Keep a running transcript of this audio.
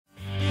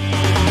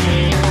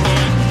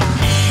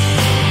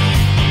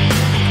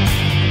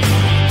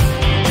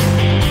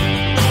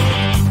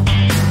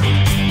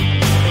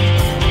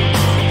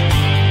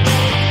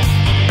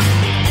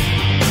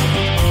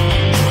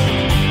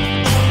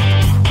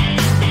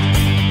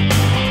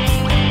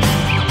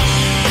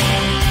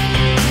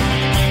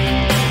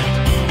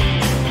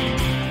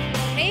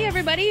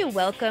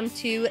welcome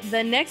to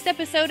the next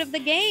episode of the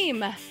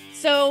game.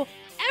 So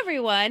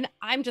everyone,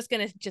 I'm just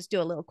gonna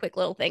do a quick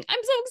little thing. I'm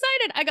so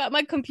excited. I got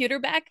my computer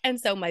back, and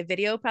so my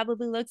video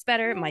probably looks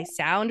better. My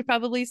sound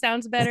probably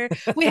sounds better.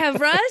 We have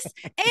Russ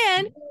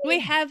and we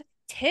have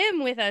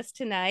Tim with us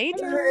tonight.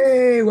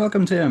 Hey,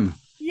 welcome, Tim.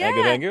 Yeah.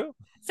 Thank you.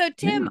 So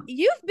Tim,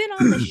 you've been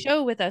on the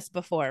show with us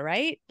before,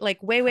 right?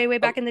 Like way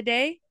back in the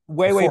day.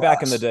 Way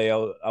back in the day,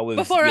 I was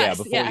before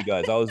you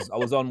guys. I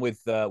was on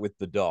with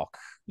the doc.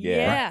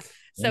 Yeah.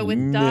 So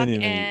with Doc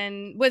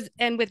and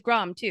with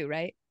Grom too,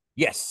 right?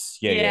 Yes.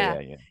 Yeah.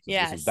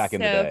 This is back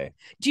in the day.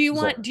 Do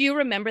you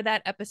remember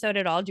that episode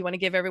at all? Do you want to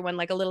give everyone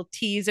like a little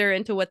teaser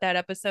into what that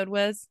episode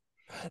was?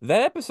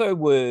 That episode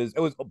was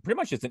pretty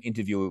much just an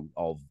interview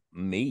of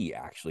me,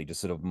 actually,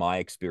 just sort of my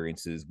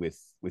experiences with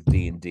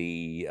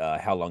D&D,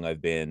 how long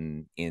I've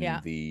been in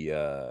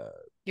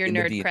your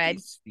nerd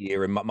cred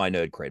sphere, and my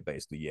nerd cred,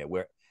 basically,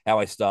 how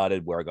I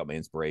started, where I got my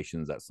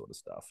inspirations, that sort of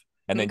stuff,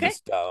 and then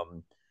just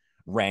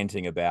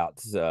ranting about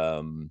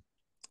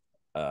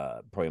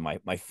probably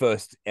my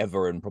first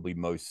ever and probably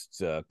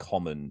most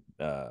common,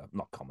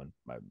 not common,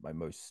 my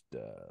most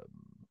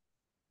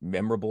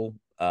memorable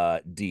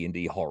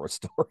D&D horror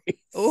story.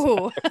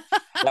 Oh,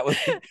 that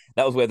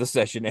was where the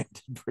session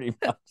ended, pretty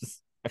much.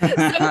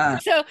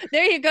 So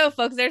there you go,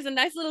 folks. There's a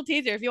nice little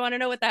teaser. If you want to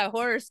know what that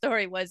horror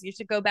story was, you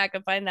should go back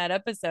and find that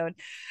episode.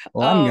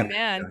 Well, I'm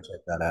gonna go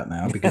check that out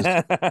now because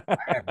I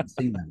haven't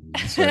seen that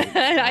one. So.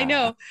 I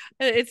know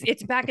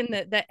it's back in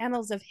the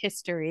annals of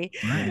history.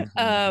 Right.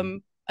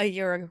 A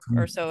year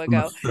or so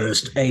ago. The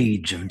first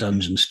age of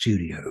Dungeon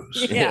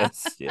Studios. Yeah.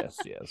 Yes.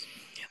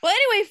 Well,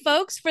 anyway,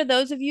 folks, for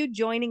those of you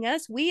joining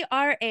us, we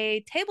are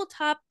a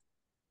tabletop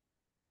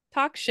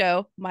talk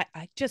show.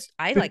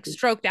 I like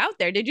stroked out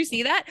there. Did you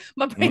see that?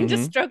 My brain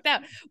just stroked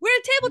out. We're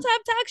a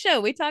tabletop talk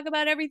show. We talk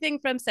about everything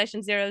from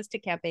session zeros to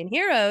campaign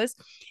heroes.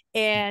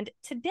 And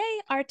today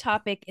our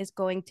topic is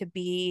going to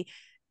be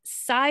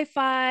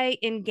sci-fi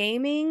in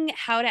gaming,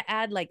 how to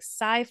add like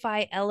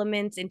sci-fi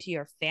elements into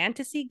your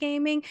fantasy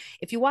gaming.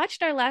 If you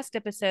watched our last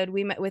episode,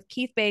 we met with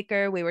Keith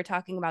Baker. We were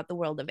talking about the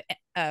world of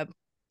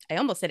I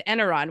almost said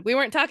Eneron. We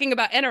weren't talking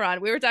about Eneron.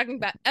 We were talking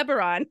about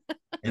Eberron.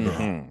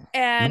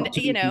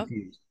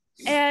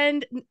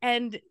 And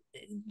and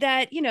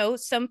that,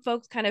 some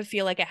folks kind of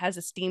feel like it has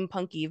a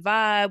steampunky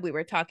vibe. We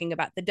were talking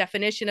about the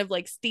definition of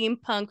like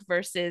steampunk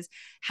versus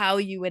how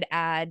you would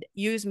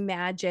use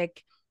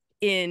magic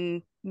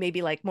in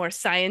maybe like more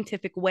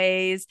scientific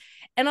ways.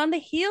 And on the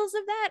heels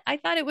of that, I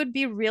thought it would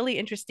be really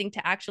interesting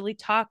to actually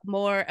talk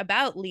more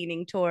about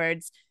leaning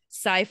towards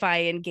sci-fi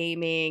and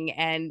gaming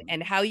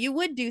and how you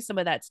would do some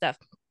of that stuff.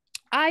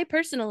 I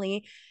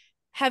personally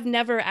have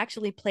never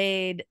actually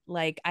played,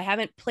 I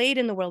haven't played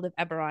in the world of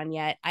Eberron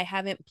yet. I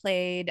haven't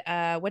played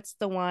what's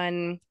the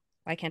one,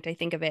 why can't I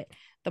think of it,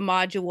 the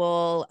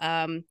module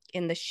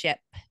in the ship.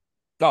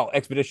 Oh,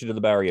 Expedition to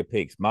the Barrier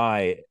Peaks,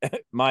 my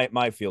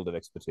field of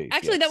expertise.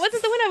 Actually, that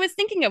wasn't the one I was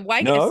thinking of. Why?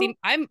 No?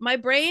 My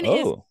brain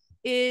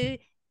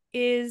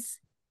is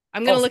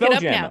I'm gonna look it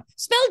up now.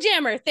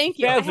 Spelljammer. Thank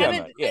you.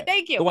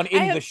 Thank you. The one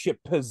in the ship.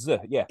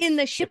 Yeah. In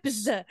the ship.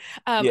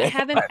 I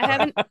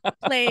haven't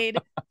played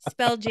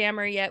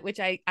Spelljammer yet, which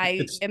I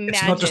imagine.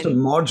 It's not just a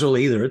module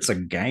either. It's a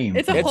game.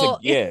 It's a whole.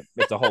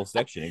 It's a whole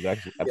section.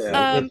 Exactly.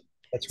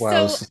 That's why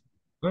I was.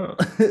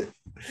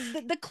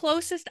 The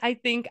closest I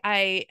think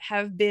I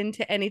have been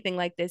to anything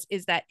like this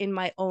is that in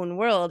my own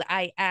world,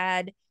 I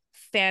add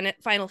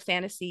Final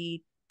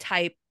Fantasy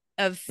type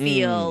of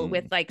feel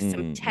with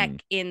some tech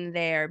in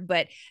there,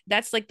 but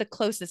that's like the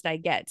closest I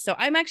get. So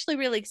I'm actually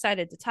really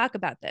excited to talk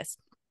about this.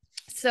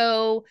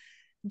 So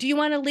do you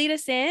want to lead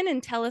us in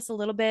and tell us a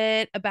little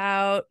bit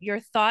about your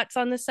thoughts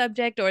on the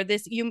subject, or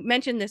this? You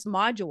mentioned this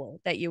module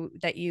that you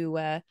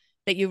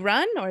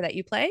run or that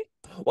you play.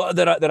 Well,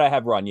 that I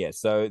have run, yes.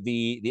 So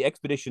the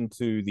expedition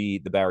to the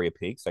Barrier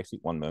Peaks. Actually,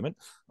 one moment,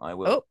 I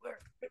will. Oh.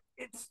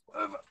 It's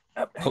over.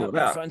 Pull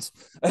it out.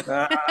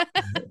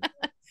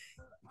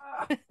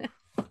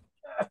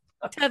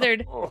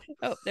 Tethered. Oh,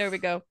 there we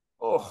go.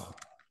 Oh,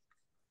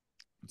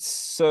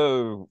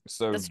 so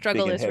the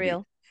struggle is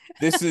real.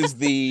 This is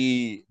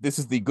the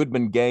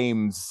Goodman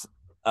Games.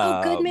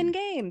 Goodman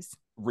Games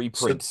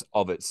reprint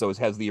of it. So it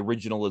has the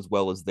original as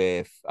well as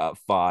their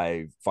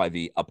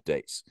 5e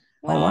updates.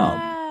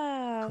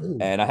 Wow.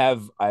 And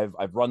I've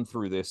run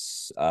through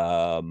this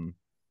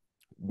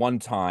one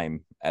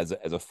time as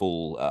a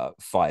full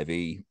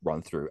 5e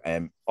run through,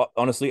 and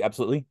honestly,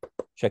 absolutely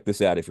check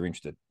this out if you're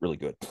interested. Really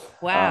good.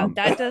 Wow,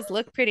 that does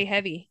look pretty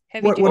heavy.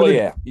 What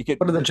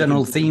are the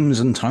general themes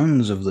and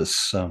tones of this?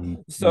 So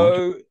what's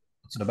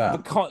it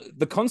about?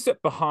 The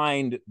concept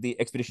behind the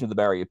Expedition of the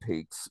Barrier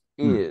Peaks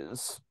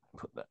is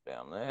put that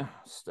down there.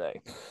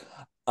 Stay.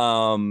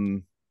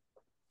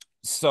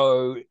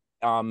 So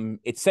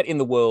it's set in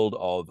the world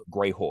of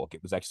Greyhawk.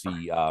 It was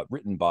actually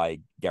written by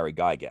Gary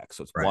Gygax,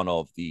 so it's one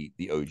of the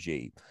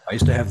OG. I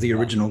used to have the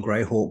original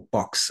Greyhawk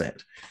box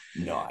set.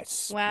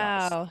 Nice.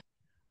 Wow.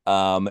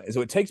 Nice.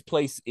 So it takes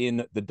place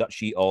in the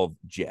Duchy of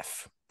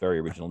Jeff. Very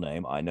original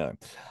name, I know.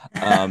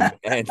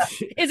 And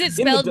is it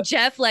spelled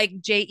Jeff like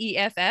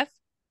Jeff?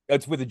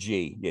 It's with a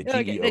G. Yeah,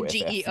 Okay, the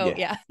Geoff. Geo,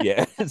 yeah.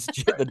 Yeah. It's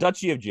the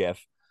Duchy of Jeff.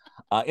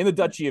 In the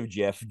Duchy of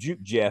Jeff,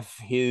 Duke Jeff,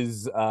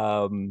 his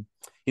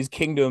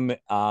kingdom,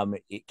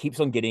 it keeps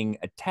on getting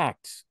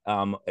attacked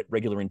at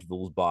regular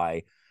intervals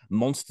by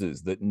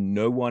monsters that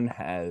no one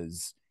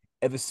has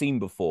ever seen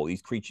before.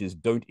 These creatures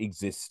don't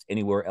exist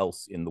anywhere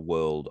else in the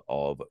world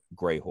of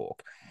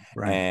Greyhawk.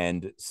 Right.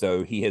 And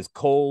so he has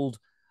called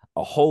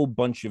a whole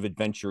bunch of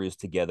adventurers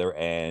together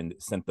and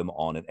sent them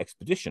on an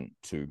expedition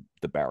to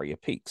the Barrier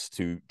Peaks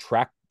to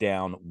track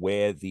down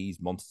where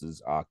these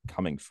monsters are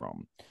coming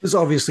from. There's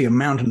obviously a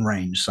mountain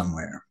range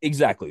somewhere.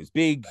 Exactly. It's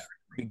big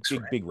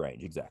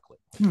range. Exactly.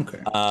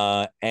 Okay.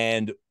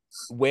 And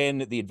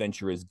when the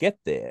adventurers get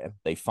there,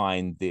 they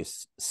find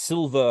this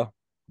silver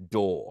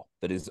door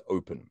that is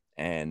open,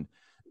 and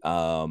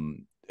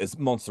there's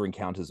monster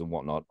encounters and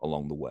whatnot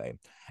along the way.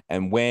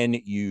 And when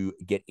you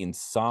get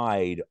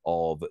inside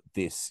of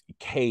this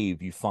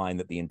cave, you find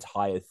that the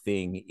entire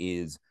thing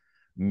is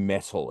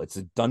metal. It's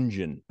a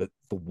dungeon, but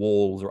the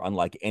walls are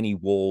unlike any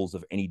walls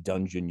of any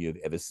dungeon you've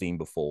ever seen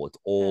before. It's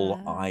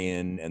all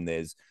iron, and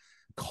there's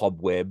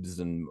cobwebs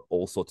and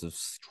all sorts of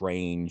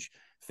strange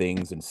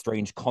things and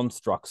strange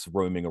constructs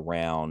roaming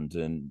around,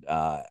 and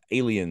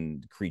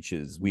alien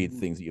creatures, weird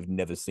things that you've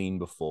never seen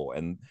before.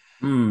 And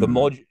the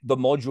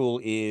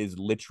module is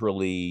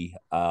literally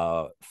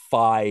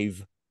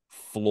 5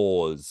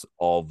 floors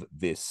of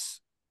this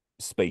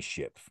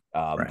spaceship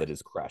that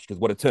has crashed. Because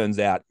what it turns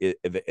out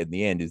in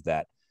the end is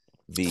that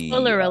the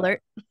spoiler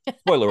alert,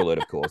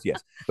 of course,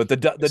 yes, but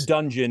the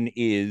dungeon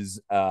is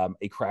a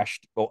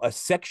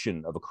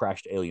section of a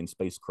crashed alien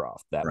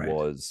spacecraft that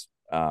was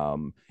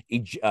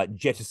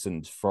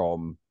jettisoned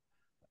from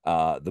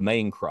the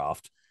main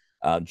craft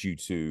due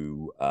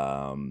to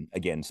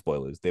again,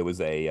 spoilers. There was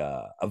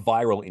a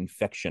viral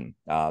infection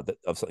of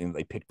something that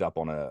they picked up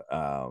on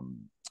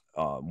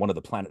one of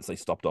the planets they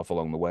stopped off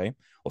along the way,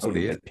 or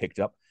something they picked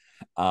up.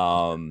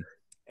 And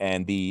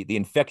the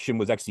infection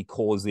was actually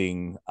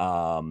causing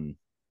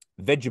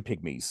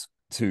vegapygmies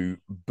to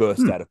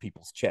burst out of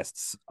people's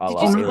chests. What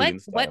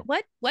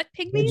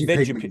pygmies?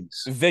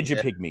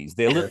 Vegapygmies.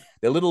 They're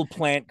little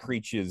plant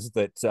creatures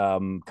that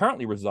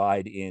currently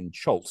reside in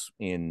Cholts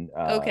in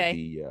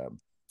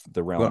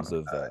the realms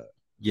of they're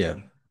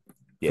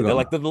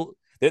like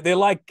they're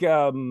like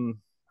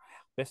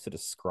best to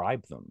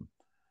describe them.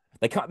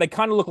 They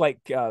kind of look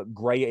like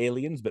gray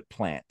aliens, but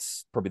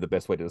plants. Probably the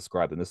best way to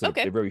describe them.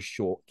 They're very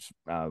short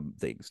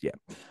things. Yeah.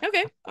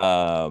 Okay.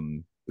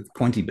 With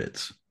pointy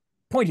bits.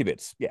 Pointy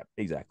bits. Yeah,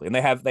 exactly. And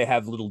they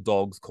have little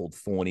dogs called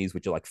fawnies,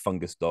 which are like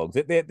fungus dogs.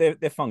 They're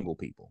fungal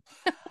people.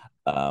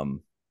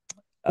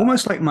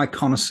 Almost like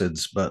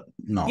myconids, but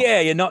not.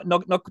 Yeah, not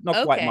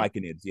quite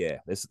myconids. Yeah,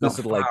 this not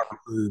sort far of like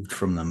removed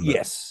from them.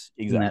 Yes,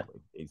 exactly.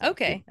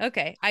 Okay.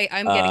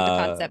 I'm getting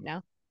the concept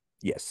now.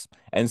 Yes,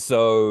 and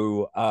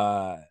so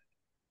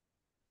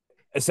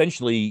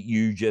essentially,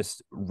 you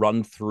just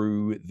run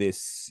through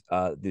this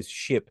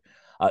ship.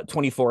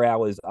 24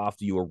 hours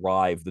after you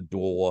arrive, the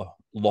door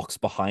locks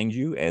behind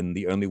you, and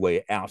the only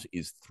way out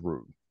is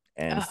through.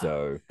 And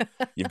so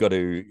you've got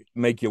to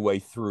make your way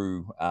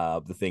through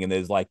the thing. And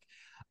there's like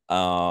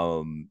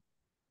the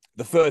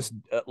first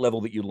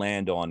level that you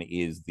land on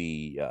is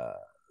the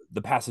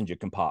passenger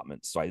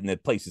compartments, right? And the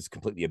place is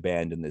completely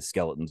abandoned. There's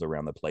skeletons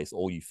around the place.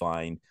 All you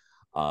find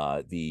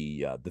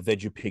the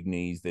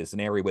vegapygmies. There's an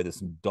area where there's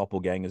some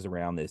doppelgangers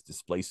around. There's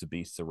displacer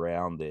beasts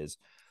around. There's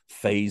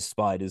phase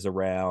spiders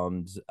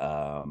around.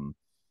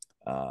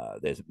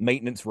 There's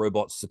maintenance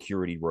robots,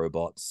 security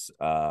robots,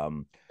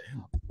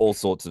 all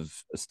sorts of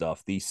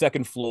stuff. The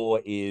second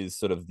floor is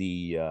sort of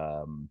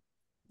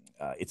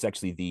it's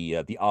actually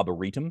the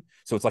arboretum.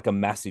 So it's like a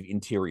massive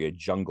interior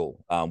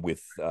jungle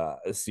with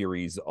a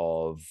series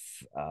of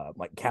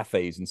like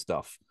cafes and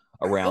stuff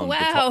around the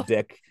top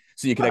deck.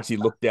 So you can actually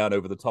look down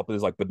over the top.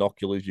 There's like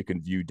binoculars you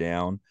can view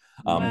down.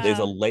 There's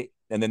a lake,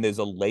 and then there's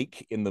a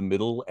lake in the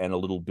middle and a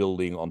little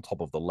building on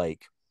top of the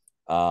lake.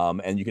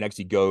 And you can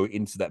actually go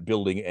into that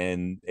building,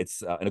 and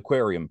it's an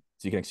aquarium.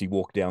 So you can actually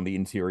walk down the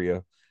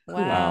interior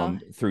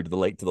through to the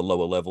lake to the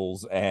lower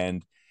levels.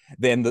 And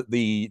then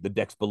the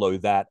decks below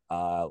that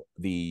are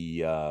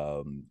the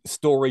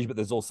storage, but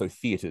there's also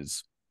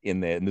theaters in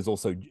there, and there's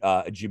also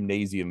a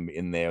gymnasium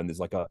in there, and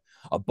there's like a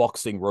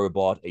boxing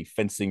robot, a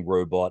fencing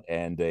robot,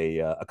 and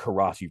a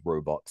karate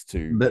robot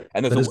too.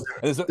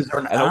 Is there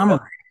an armory?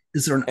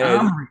 Is there an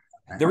armory?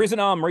 There is an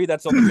armory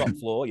that's on the top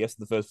floor. Yes,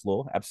 the first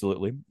floor,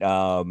 absolutely.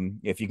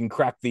 If you can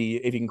crack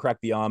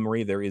the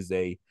armory, there is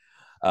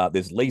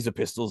there's laser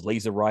pistols,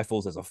 laser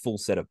rifles. There's a full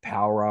set of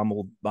power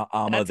armor.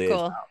 That's there's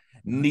cool.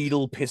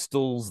 Needle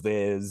pistols.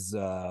 There's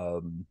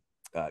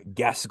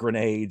gas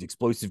grenades,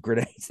 explosive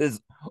grenades.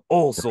 There's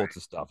all sorts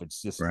of stuff.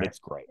 It's just it's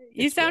great.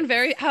 You sound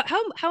very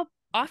how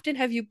often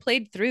have you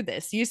played through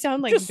this? You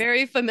sound like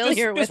very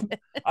familiar with it.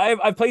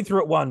 I've played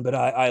through it one, but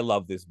I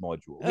love this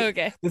module.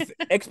 Okay. The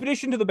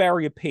Expedition to the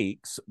Barrier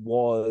Peaks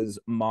was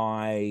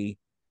my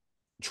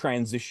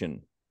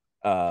transition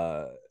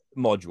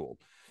module.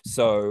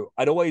 So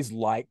I'd always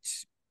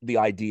liked the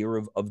idea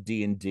of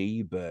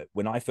D&D, but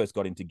when I first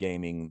got into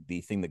gaming,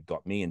 the thing that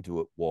got me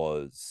into it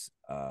was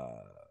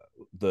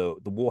the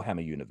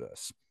Warhammer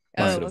universe,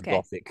 Oh, sort of okay.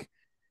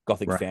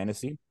 gothic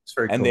fantasy. It's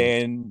very And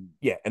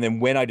cool. then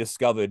when I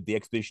discovered the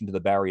Expedition to the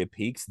Barrier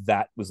Peaks,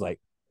 that was like,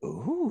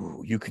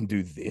 ooh, you can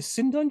do this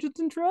in Dungeons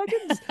and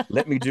Dragons?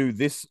 Let me do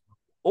this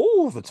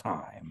all the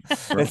time.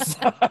 That's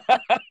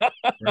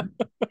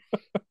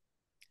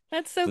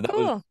so So that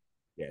cool. was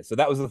so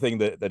that was the thing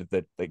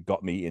that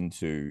got me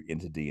into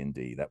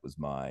D&D. That was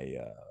my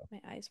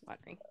eyes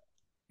watering.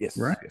 Yes,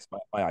 my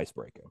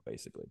icebreaker,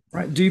 basically.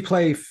 Right. Do you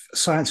play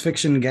science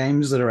fiction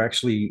games that are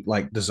actually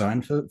like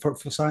designed for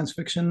science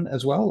fiction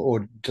as well,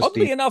 or just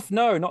oddly enough,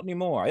 no, not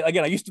anymore. I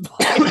used to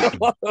play a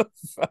lot of.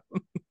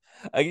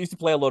 I used to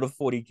play a lot of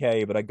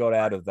 40K, but I got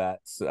out of that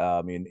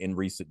in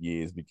recent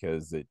years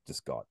because it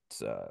just got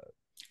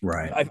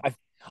right.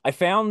 I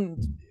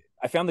found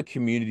the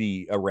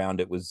community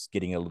around it was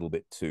getting a little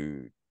bit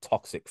too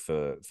toxic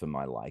for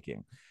my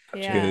liking.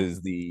 Yeah.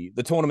 Because the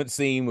tournament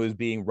scene was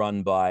being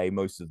run by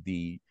most of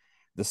the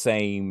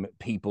same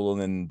people,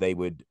 and then they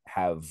would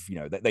have,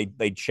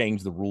 they'd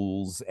change the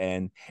rules,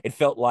 and it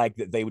felt like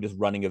that they were just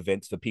running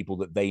events for people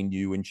that they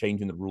knew and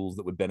changing the rules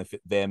that would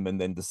benefit them, and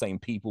then the same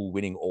people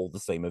winning all the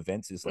same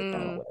events. It's like,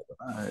 oh,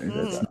 whatever.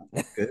 That's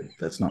not good.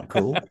 That's not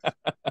cool.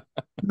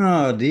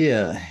 Oh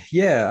dear.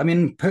 Yeah, I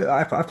mean,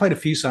 I've played a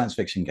few science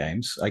fiction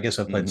games. I guess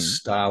I've played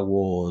Star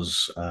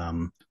Wars.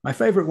 My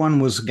favorite one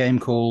was a game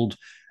called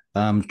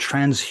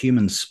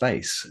Transhuman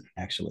Space,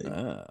 actually.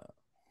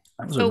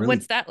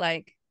 What's that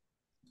like?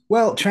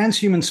 Well,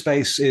 Transhuman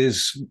Space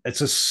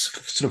it's a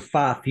sort of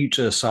far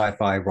future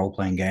sci-fi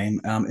role-playing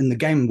game. In the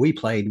game we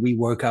played, we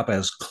woke up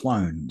as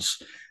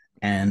clones,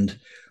 and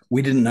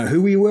we didn't know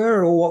who we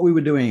were or what we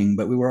were doing,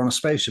 but we were on a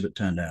spaceship, it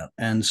turned out.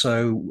 And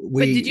so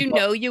But did you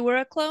know you were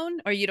a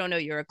clone, or you don't know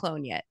you're a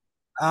clone yet?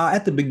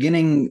 At the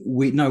beginning,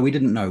 we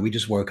didn't know. We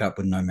just woke up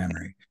with no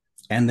memory.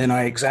 And then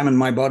I examined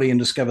my body and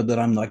discovered that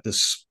I'm like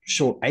this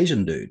short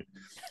Asian dude.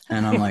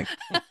 And I'm like,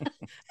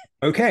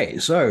 okay,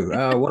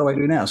 so what do I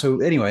do now?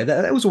 So anyway,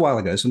 that was a while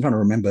ago. So I'm trying to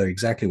remember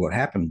exactly what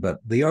happened. But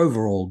the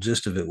overall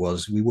gist of it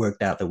was we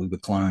worked out that we were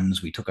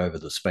clones. We took over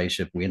the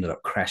spaceship. We ended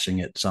up crashing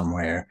it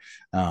somewhere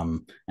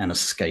and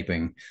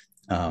escaping.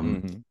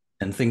 And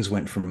things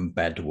went from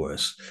bad to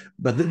worse.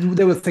 But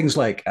there were things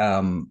like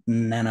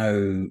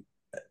nano...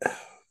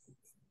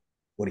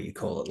 what do you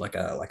call it? Like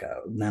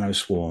a nano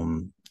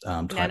swarm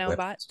type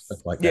weapons, stuff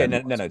like that.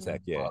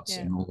 Nanotech,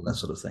 and all that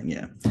sort of thing.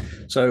 Yeah.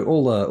 So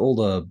all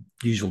the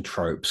usual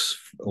tropes.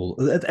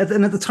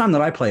 And at the time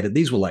that I played it,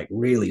 these were like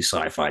really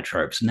sci-fi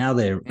tropes. Now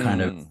they're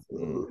kind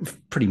of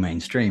pretty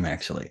mainstream,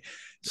 actually.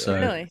 So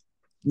really?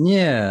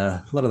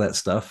 Yeah, a lot of that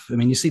stuff. I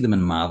mean, you see them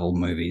in Marvel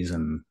movies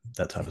and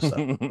that type of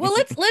stuff. Well,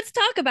 let's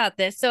talk about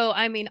this. So,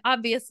 I mean,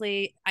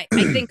 obviously, I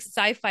think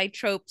sci-fi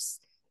tropes,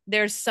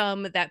 there's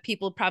some that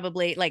people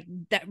probably like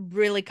that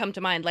really come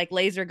to mind, like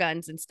laser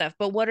guns and stuff.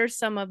 But what are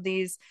some of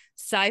these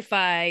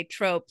sci-fi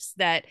tropes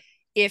that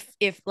if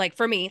like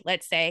for me,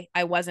 let's say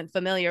I wasn't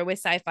familiar with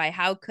sci-fi,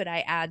 how could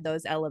I add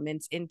those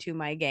elements into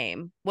my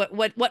game?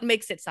 What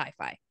makes it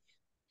sci-fi?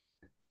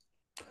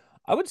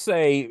 I would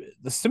say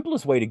the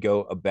simplest way to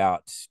go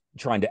about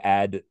trying to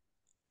add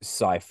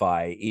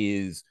sci-fi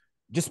is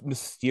just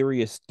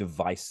mysterious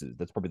devices.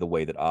 That's probably the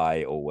way that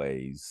I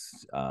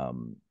always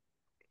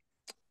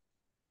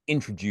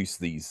introduce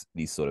these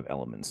sort of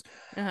elements.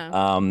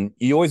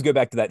 You always go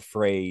back to that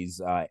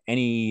phrase,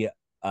 any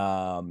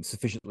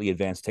sufficiently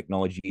advanced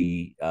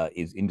technology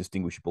is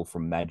indistinguishable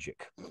from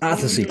magic.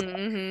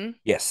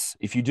 Yes,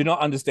 if you do not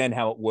understand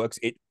how it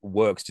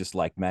works just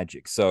like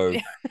magic. So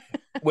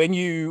when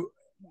you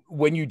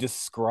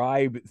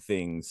describe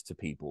things to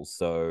people,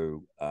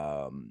 so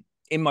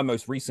in my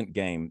most recent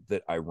game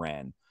that I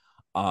ran,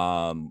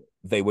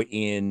 they were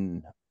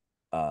in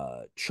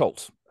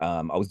Chult.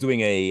 I was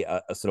doing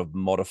a sort of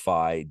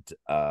modified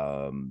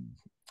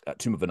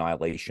Tomb of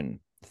Annihilation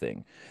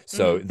thing.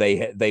 So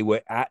they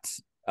were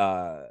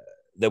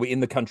in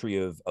the country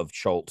of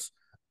Chult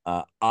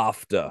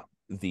after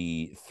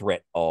the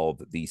threat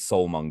of the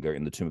Soulmonger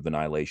in the Tomb of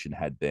Annihilation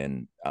had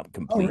been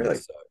completed. Oh,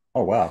 really?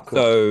 Oh, wow, cool.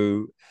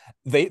 So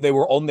they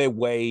were on their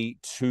way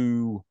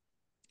to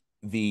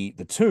the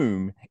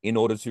tomb in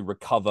order to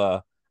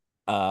recover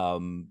a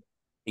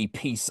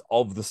piece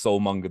of the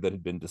Soulmonger that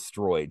had been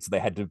destroyed. So they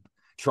had to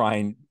try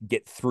and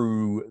get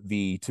through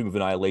the Tomb of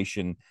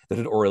Annihilation that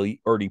had already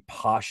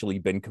partially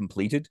been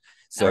completed.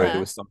 So there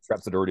was some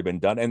traps that had already been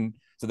done, and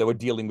so they were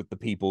dealing with the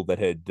people that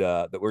had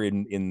that were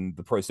in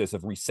the process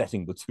of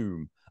resetting the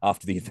tomb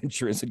after the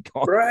adventurers had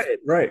gone.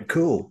 Right,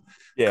 cool.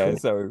 Yeah, cool.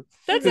 So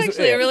that's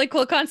actually a really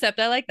cool concept.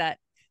 I like that.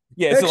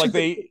 Yeah, so like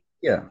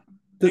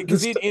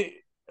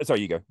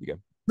sorry, you go.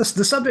 The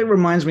subject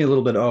reminds me a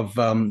little bit of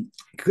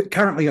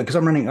currently, because I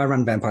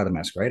run Vampire the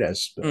Masquerade,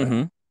 as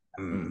you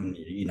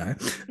know,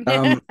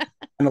 and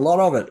a lot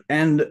of it.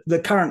 And the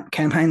current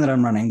campaign that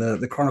I'm running,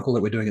 the chronicle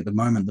that we're doing at the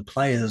moment, the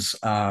players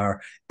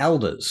are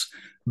elders.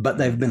 but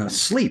they've been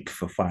asleep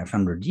for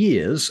 500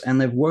 years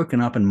and they've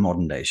woken up in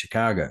modern day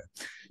Chicago.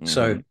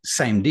 So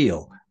same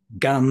deal.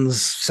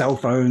 Guns, cell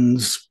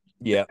phones,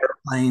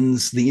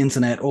 airplanes, the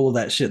internet, all of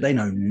that shit, they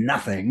know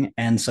nothing.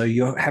 And so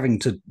you're having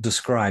to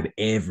describe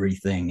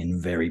everything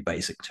in very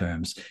basic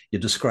terms. You're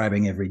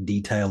describing every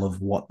detail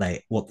of what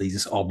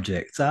these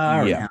objects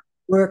are and how they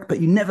work, but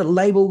you never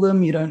label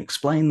them, you don't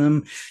explain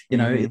them. You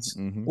know, it's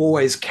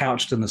always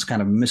couched in this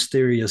kind of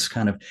mysterious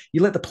kind of,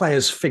 you let the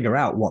players figure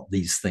out what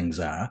these things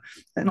are.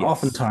 And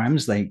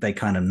oftentimes they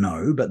kind of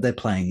know, but they're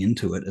playing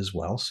into it as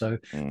well. So,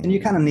 and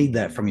you kind of need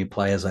that from your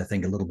players, I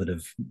think, a little bit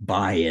of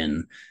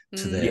buy-in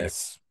to their,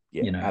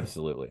 you know,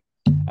 absolutely.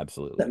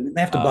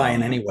 They have to buy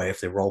in anyway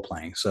if they're role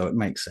playing, so it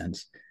makes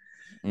sense.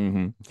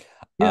 So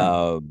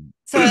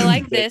I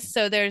like this.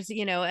 So there's,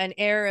 you know, an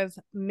air of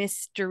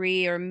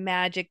mystery or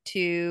magic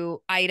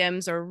to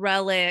items or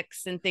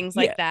relics and things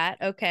like that.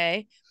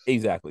 Okay.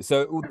 Exactly.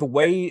 So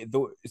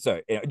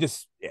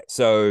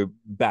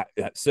back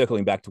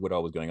circling back to what I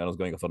was going on. I was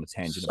going off on a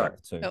tangent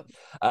about the tomb.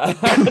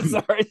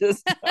 Sorry,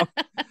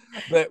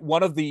 but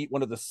one of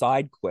the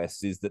side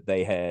quests is that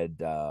they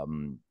had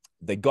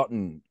they'd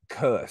gotten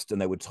cursed, and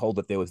they were told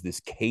that there was this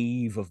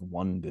cave of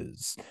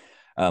wonders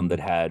that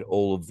had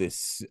all of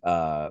this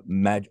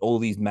all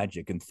these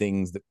magic and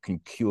things that can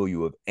cure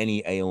you of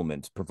any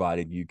ailment,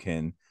 provided you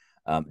can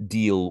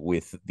deal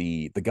with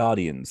the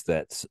guardians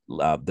that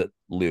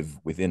live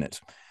within it.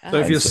 So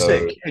if you're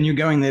sick and you're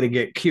going there to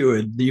get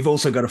cured, you've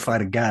also got to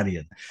fight a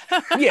guardian.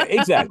 Yeah,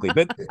 exactly.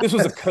 But this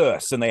was a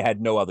curse, and they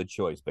had no other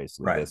choice.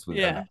 Basically, right. This was,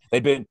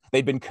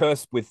 they'd been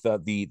cursed with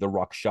the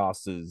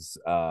Rakshasa's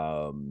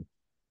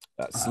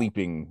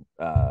sleeping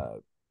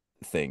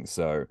thing.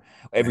 So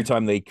every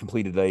time they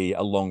completed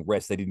a long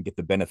rest, they didn't get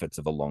the benefits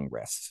of a long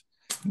rest.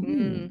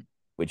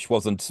 Which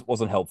wasn't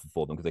helpful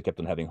for them because they kept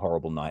on having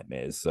horrible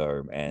nightmares.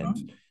 So,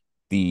 and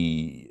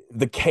the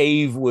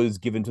cave was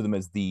given to them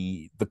as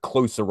the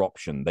closer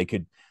option. They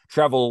could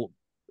travel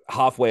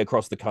halfway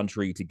across the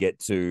country to get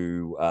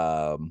to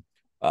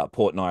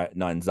Port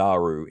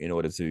Ninezaru in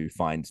order to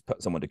find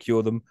someone to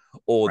cure them,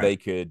 or they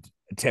could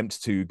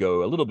attempt to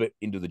go a little bit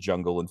into the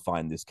jungle and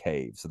find this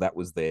cave. So that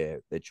was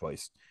their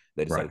choice.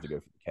 They decided to go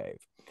for the cave.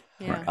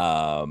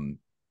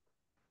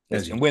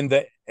 And when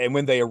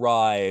they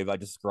arrive, I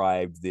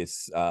described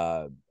this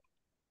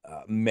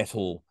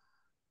metal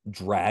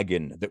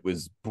dragon that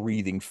was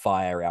breathing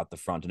fire out the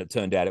front, and it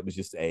turned out it was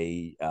just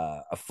a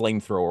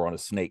flamethrower on a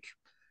snake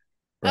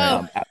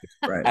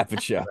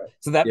aperture.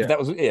 So that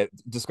was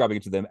describing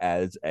it to them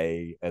as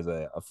a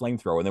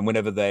flamethrower. And then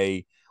whenever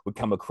they would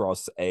come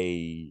across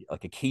a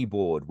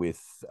keyboard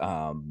with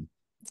the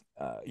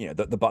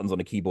buttons on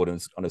a keyboard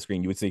and on a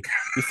screen, you would see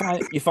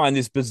you find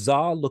this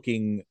bizarre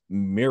looking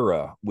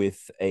mirror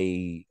with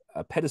a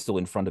pedestal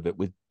in front of it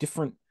with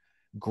different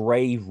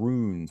gray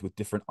runes with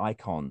different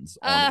icons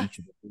on each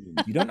of the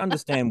runes. You don't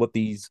understand what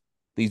these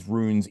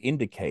runes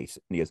indicate.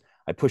 And he goes,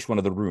 I push one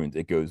of the runes,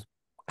 it goes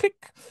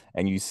click,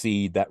 and you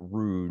see that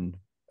rune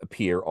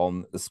appear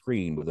on the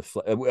screen with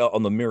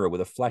on the mirror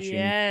with a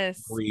flashing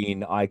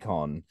green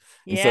icon.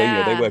 And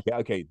so they work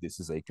out, okay,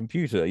 this is a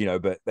computer,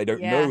 but they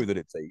don't know that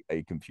it's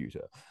a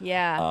computer.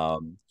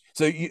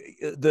 So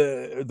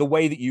the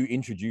way that you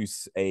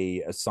introduce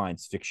a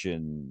science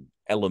fiction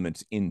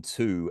element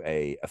into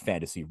a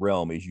fantasy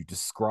realm is you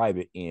describe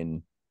it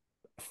in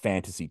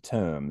fantasy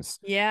terms.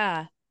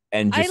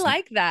 And I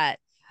like that.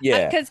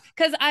 Because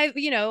I've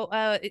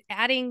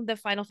adding the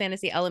Final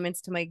Fantasy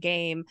elements to my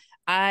game,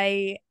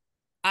 I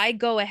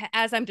go ahead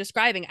as I'm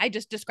describing, I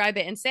just describe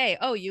it and say,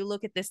 oh, you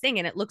look at this thing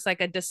and it looks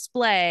like a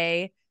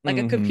display, like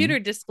a computer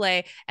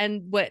display.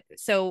 And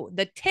so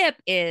the tip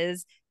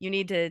is you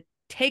need to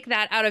take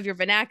that out of your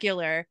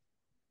vernacular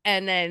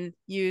and then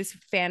use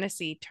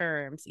fantasy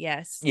terms.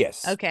 Yes.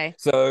 Okay.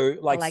 So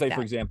say,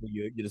 for example,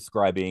 you're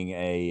describing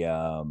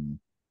a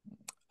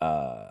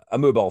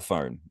mobile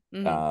phone.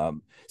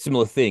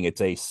 Similar thing.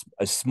 It's a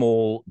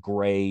small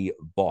gray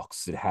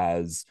box. It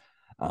has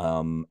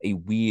a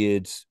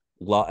weird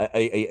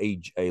a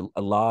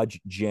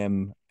large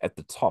gem at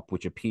the top,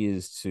 which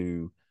appears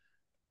to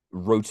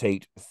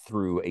rotate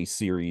through a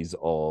series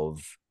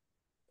of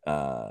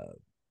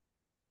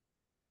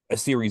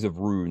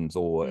runes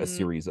or a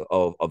series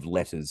of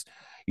letters.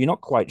 You're not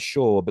quite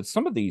sure, but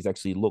some of these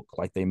actually look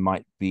like they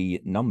might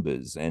be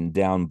numbers. And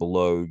down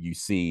below, you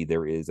see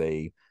there is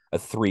a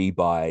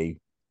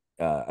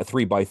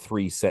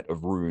 3x3 set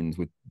of runes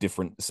with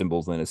different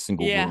symbols, and then a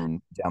single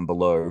rune down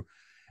below.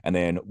 And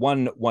then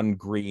one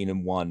green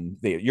and one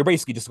there. You're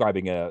basically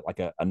describing a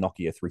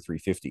Nokia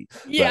 3350.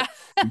 Yeah.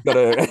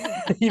 But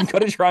you've got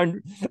to try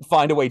and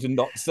find a way to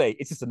not say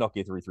it's just a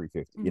Nokia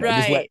 3350.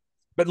 Right.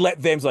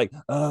 Let them like,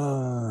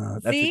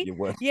 that's what you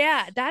want.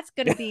 Yeah, that's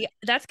gonna be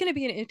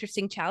an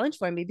interesting challenge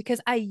for me,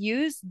 because I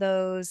use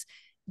those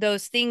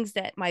things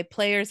that my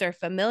players are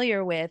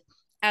familiar with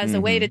as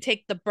a way to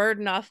take the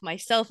burden off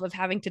myself of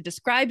having to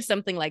describe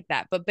something like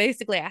that. But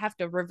basically, I have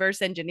to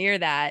reverse engineer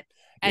that.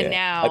 And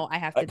now I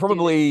have to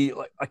probably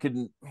like I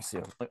can see.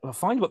 I'll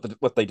find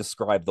what they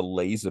describe the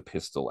laser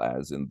pistol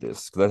as in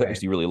this, because I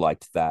actually really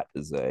liked that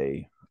as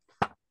a.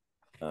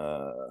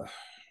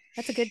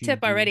 That's a good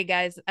tip already,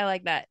 guys. I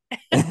like that.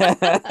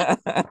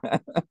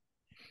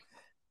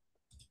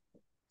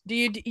 Do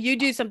you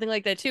do something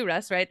like that too,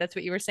 Russ? Right? That's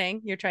what you were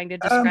saying. You're trying to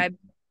describe.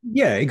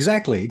 Yeah,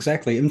 exactly.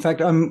 In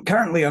fact, I'm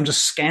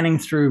just scanning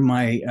through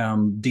my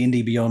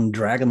D&D Beyond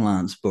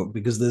Dragonlance book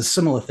because there's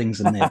similar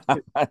things in there.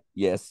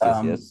 Yes.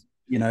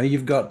 You know,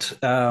 you've got,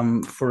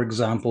 for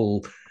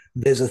example,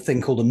 there's a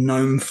thing called a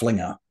gnome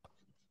flinger.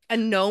 A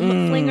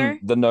gnome flinger?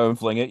 The gnome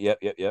flinger.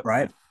 Yep.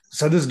 Right.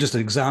 So this is just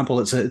an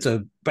example. It's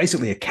a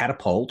basically a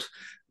catapult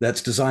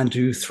that's designed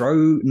to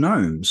throw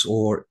gnomes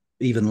or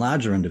even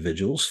larger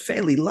individuals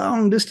fairly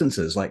long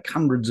distances, like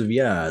hundreds of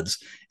yards.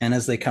 And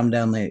as they come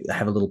down, they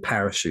have a little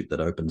parachute that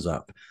opens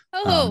up.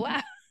 Oh,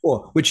 wow.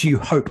 Or which you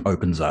hope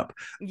opens up.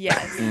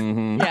 Yes.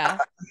 Yeah.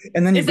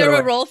 And then is there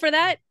a role for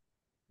that?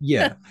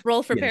 Yeah.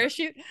 Role for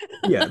parachute?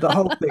 Yeah. The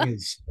whole thing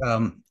is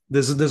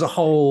there's a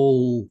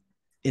whole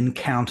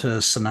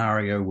encounter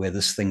scenario where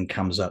this thing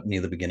comes up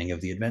near the beginning of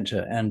the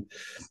adventure. And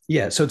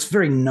yeah, so it's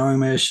very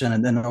gnomish.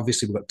 And then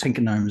obviously we've got Tinker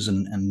Gnomes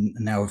and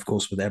now, of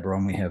course, with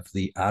Eberron, we have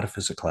the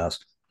Artificer class.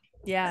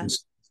 Yeah. And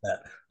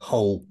that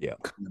whole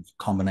kind of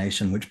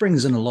combination, which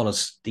brings in a lot of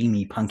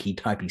steamy, punky,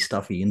 typey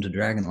stuffy into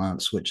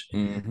Dragonlance, which,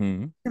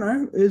 you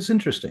know, is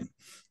interesting.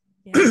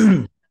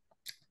 Yeah.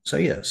 So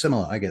yeah,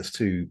 similar, I guess,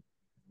 to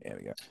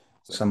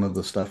some of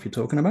the stuff you're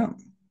talking about.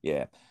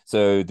 Yeah.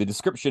 So the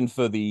description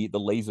for the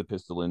laser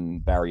pistol in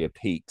Barrier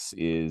Peaks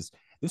is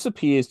this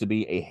appears to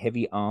be a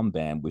heavy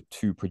armband with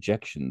two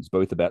projections,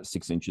 both about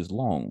 6 inches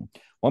long.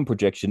 One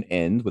projection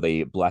ends with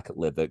a black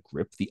leather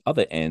grip. The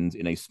other ends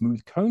in a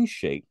smooth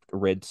cone-shaped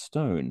red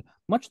stone,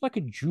 much like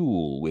a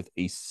jewel with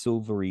a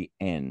silvery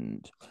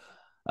end.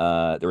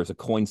 There is a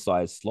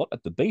coin-sized slot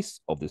at the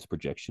base of this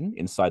projection.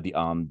 Inside the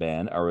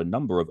armband are a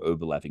number of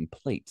overlapping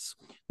plates.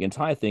 The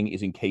entire thing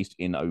is encased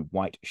in a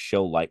white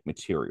shell-like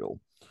material.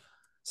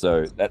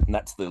 So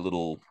that's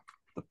the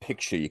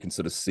picture you can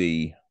sort of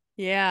see.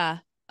 Yeah.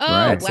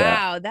 Oh,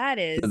 wow. That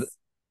is.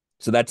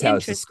 So that's how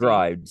it's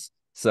described.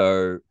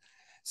 So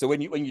when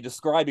you're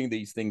describing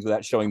these things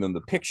without showing them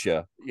the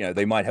picture, you know,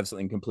 they might have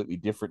something completely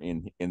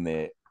different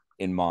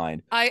in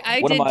mind.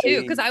 I did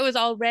too, because I was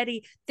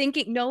already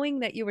thinking, knowing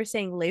that you were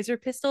saying laser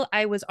pistol,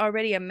 I was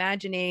already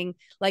imagining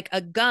like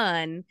a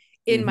gun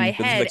in my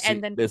head,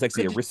 and then there's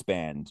actually a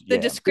wristband. The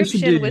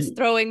description was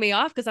throwing me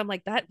off because I'm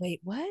like, wait,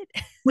 what?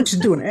 We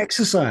should do an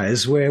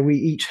exercise where we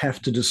each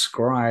have to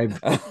describe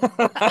as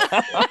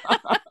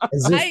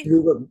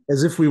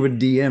if we were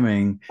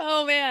DMing.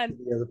 Oh man,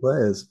 the other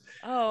players.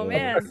 Oh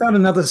man, I found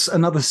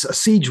another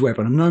siege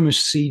weapon, a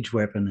gnomish siege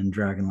weapon in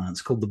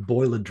Dragonlance called the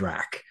Boiler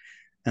Drac.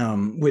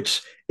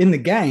 Which in the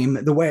game,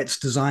 the way it's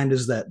designed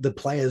is that the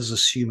players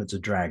assume it's a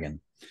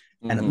dragon.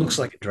 And it looks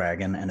like a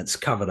dragon, and it's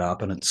covered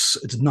up, and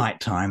it's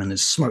nighttime, and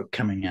there's smoke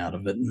coming out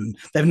of it, and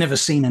they've never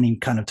seen any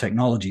kind of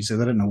technology, so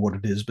they don't know what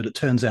it is. But it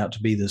turns out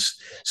to be this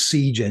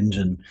siege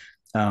engine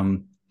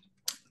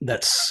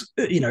that's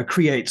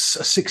creates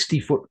a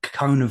 60-foot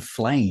cone of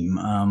flame,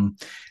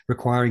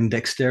 requiring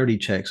dexterity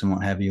checks and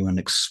what have you, and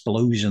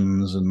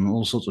explosions and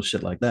all sorts of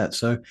shit like that.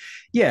 So,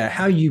 yeah,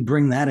 how you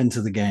bring that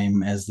into the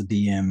game as the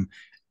DM.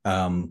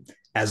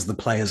 As the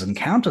players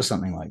encounter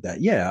something like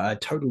that, yeah, I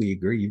totally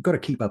agree. You've got to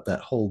keep up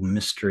that whole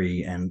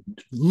mystery and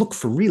look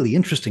for really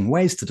interesting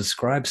ways to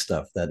describe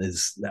stuff that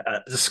is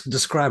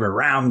describe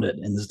around it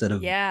instead of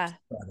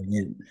describing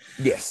it.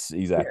 Yes,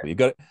 exactly. You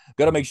got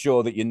to make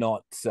sure that you're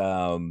not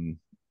don't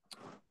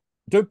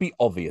be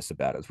obvious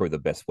about it. It's probably the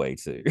best way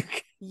to.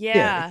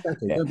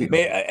 Exactly.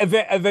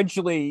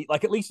 Eventually,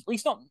 like at least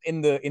not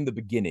in the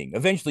beginning.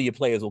 Eventually, your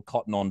players will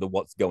cotton on to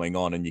what's going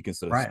on, and you can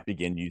sort of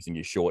begin using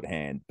your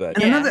shorthand.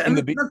 But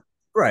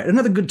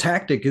another good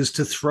tactic is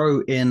to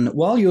throw in,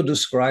 while you're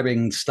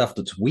describing stuff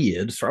that's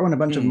weird, throw in a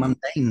bunch of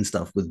mundane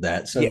stuff with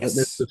that, so that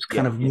there's this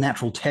kind of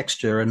natural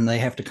texture, and they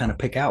have to kind of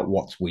pick out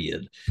what's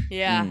weird.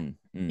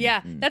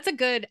 That's a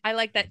good, I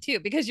like that too,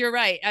 because you're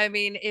right. I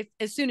mean, if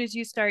as soon as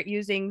you start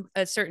using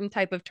a certain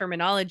type of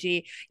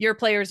terminology, your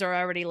players are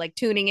already like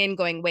tuning in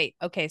going, wait,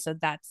 okay, so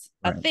that's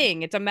a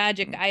thing. It's a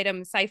magic item,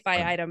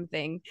 sci-fi item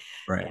thing.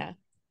 And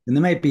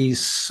there might be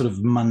sort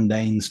of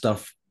mundane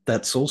stuff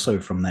that's also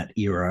from that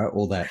era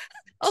or that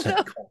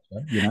culture,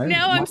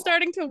 now I'm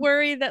starting to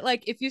worry that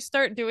like if you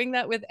start doing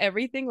that with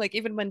everything, like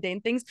even mundane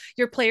things,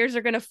 your players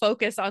are going to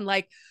focus on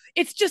like,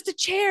 it's just a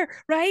chair,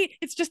 right?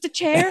 It's just a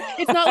chair.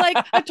 It's not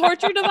like a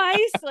torture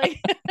device.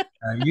 Like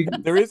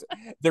there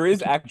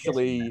is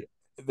actually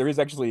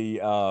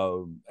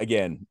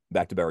again,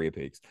 back to Barrier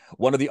Peaks,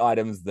 one of the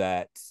items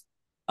that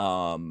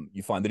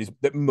you find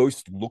that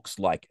most looks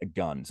like a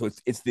gun. So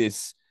it's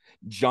this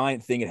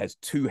giant thing. It has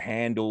two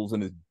handles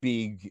and this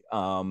big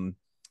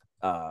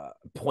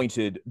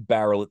pointed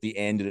barrel at the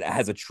end, and it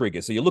has a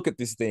trigger. So you look at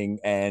this thing,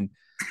 and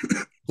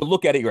to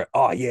look at it, you're like,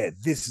 oh yeah,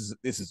 this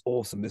is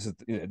awesome. This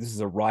is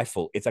a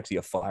rifle. It's actually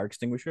a fire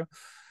extinguisher.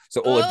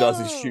 So all it does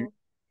is shoot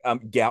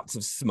gouts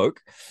of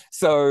smoke.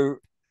 So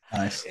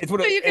Nice. it's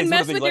So you can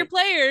mess with your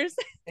players.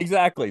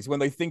 Exactly. So when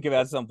they think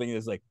about something,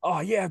 it's like,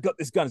 oh yeah, I've got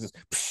this gun. It's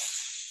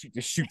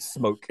just shoots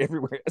smoke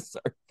everywhere. So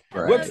it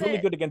works really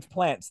good against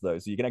plants, though.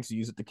 So you can actually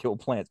use it to kill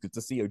plants because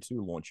it's a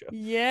CO2 launcher.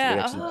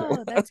 Yeah.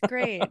 So that's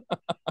great.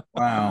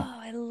 Wow. Oh,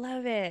 I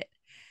love it.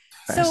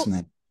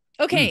 Fascinating.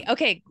 So,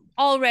 okay.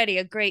 Already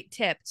a great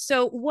tip.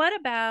 So what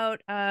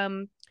about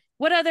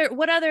what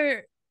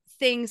other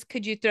things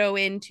could you throw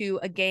into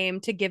a game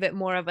to give it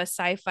more of a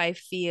sci-fi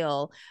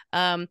feel?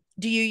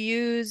 Do you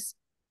use,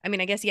 I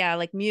mean, I guess, yeah,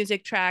 like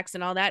music tracks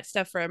and all that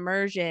stuff for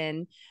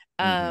immersion.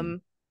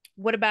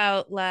 What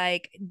about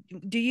like,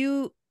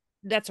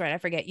 that's right, I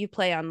forget, you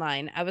play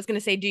online. I was going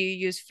to say, do you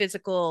use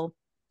physical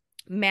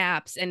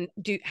maps, and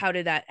how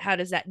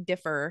does that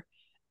differ?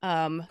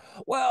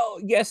 Well,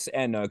 yes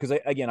and no, because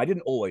again, I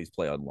didn't always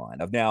play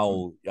online. I've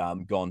now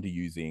gone to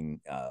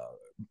using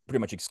pretty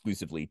much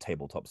exclusively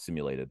Tabletop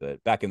Simulator.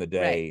 But back in the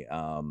day,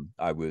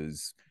 I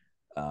was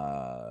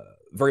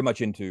very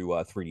much into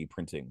 3D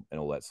printing and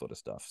all that sort of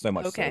stuff. So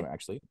much so,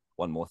 actually,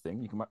 one more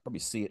thing, you can probably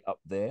see it up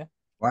there.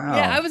 Wow.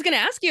 Yeah, I was going to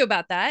ask you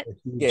about that.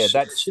 Yeah,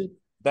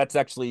 that's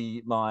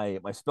actually my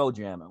spell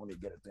jammer. Let me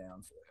get it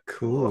down for you.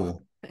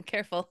 Cool.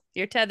 Careful,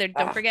 you're tethered.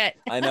 Don't forget.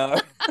 I know.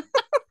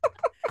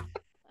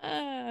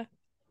 I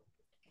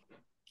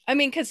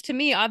mean, because to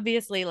me,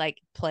 obviously, like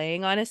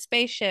playing on a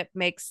spaceship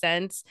makes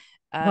sense.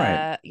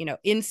 Right.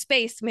 In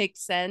space makes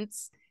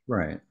sense.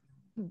 Right.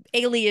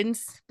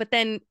 Aliens. But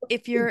then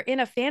if you're in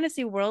a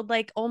fantasy world,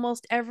 like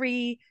almost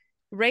every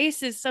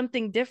race is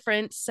something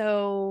different.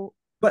 So.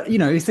 But,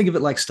 you think of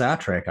it like Star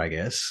Trek, I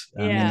guess.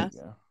 Yeah.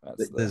 I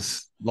mean,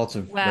 there's lots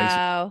of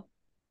wow. races.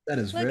 That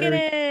is Look at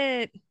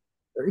it.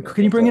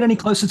 Can you bring it any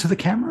closer to the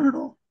camera at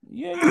all?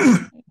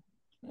 Yeah.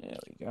 There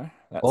we go.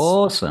 That's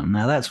awesome.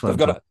 Now that's what I've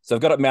got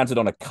it mounted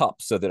on a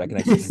cup so that I can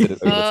actually sit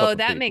it over the top of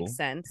that people. makes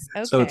sense.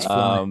 Okay. So it's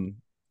flying.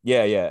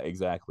 Yeah,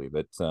 exactly.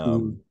 But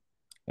and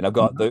I've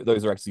got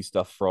those are actually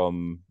stuff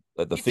from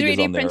the figures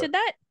 3D on there. printed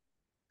that?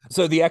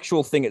 So the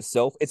actual thing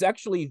itself, it's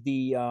actually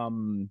the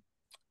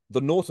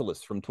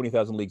Nautilus from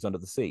 20,000 Leagues Under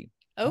the Sea.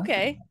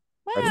 Okay.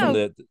 Wow.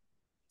 Right,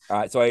 all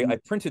right, so I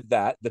printed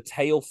that. The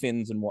tail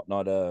fins and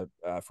whatnot are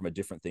from a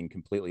different thing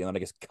completely, and then I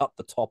just cut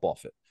the top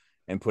off it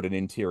and put an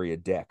interior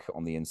deck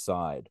on the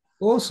inside.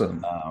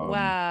 Awesome.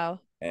 Wow.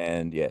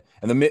 And yeah,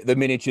 and the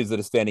miniatures that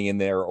are standing in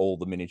there are all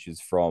the miniatures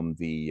from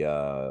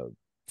the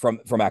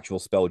from actual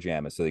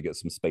Spelljammer. So they got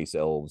some space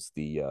elves,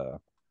 the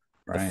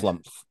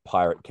Flump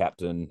pirate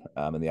captain,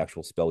 and the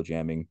actual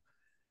Spelljamming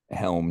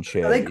helm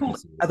chair.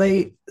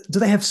 Do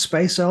they have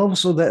space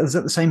elves, or is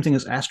that the same thing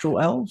as astral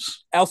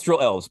elves?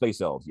 Astral elves,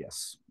 space elves,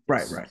 yes.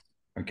 Right.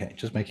 Okay,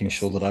 just making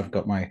sure that I've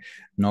got my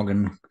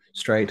noggin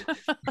straight.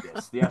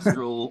 Yes, the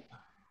astral.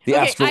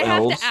 Astral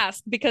elves. Have to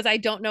ask because I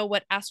don't know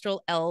what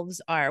astral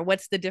elves are.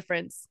 What's the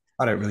difference?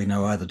 I don't really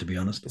know either, to be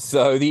honest.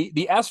 So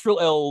the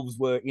astral elves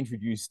were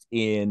introduced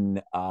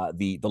in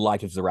the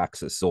Light of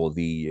Xeraxis, or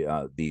the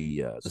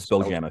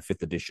Spelljammer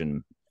 5th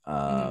edition.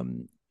 At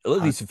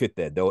least fit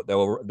there. They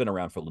were been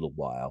around for a little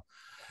while.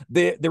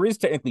 There is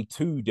technically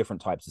two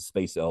different types of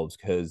space elves,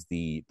 because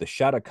the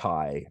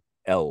Shadowkai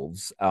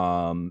elves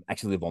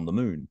actually live on the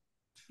moon.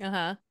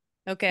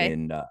 Okay.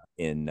 In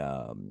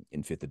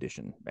 5th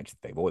edition, actually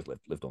they've always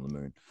lived on the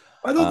moon.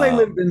 I thought they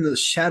lived in the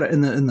shadow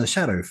in the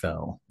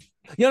Shadowfell.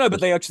 No,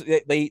 but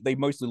they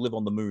mostly live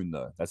on the moon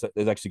though.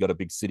 There's actually got a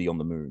big city on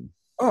the moon.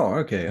 Oh,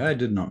 okay. I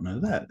did not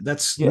know that.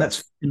 That's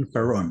in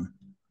Faerun.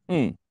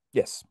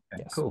 Yes.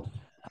 Okay, yes. Cool.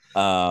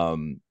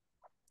 And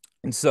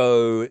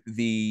so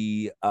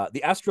the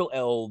astral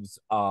elves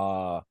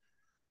are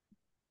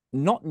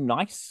not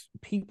nice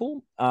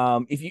people.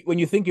 When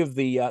you think of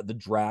the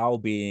drow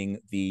being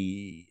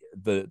the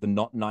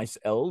not nice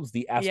elves,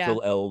 the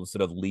astral elves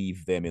sort of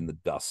leave them in the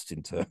dust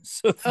in terms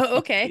of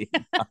okay.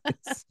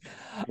 Nice.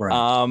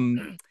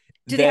 Right.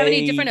 Do they have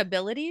any different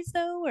abilities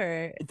though,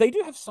 or they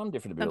do have some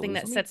different abilities? Something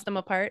that sets them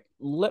apart?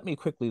 Let me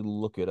quickly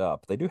look it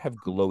up. They do have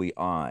glowy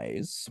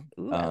eyes.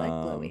 Ooh, I like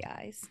glowy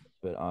eyes.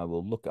 But I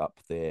will look up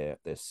their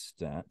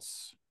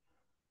stats,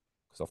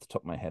 because off the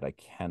top of my head I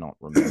cannot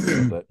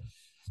remember. But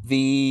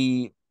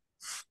the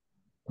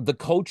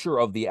culture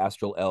of the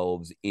astral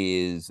elves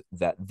is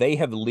that they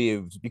have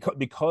lived,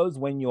 because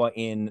when you are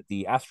in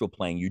the astral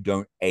plane you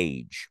don't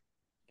age.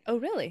 Oh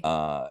really?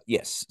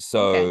 Yes.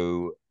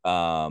 So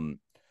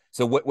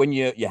so when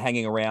you're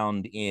hanging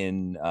around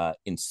in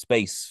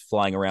space,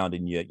 flying around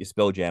in your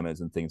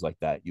spelljammers and things like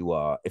that, you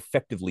are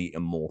effectively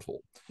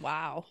immortal.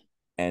 Wow.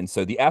 And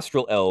so the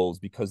astral elves,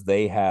 because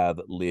they have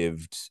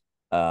lived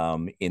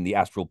in the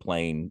astral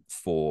plane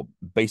for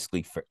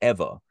basically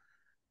forever,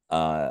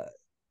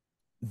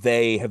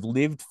 they have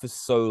lived for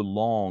so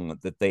long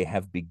that they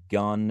have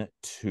begun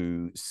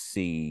to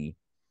see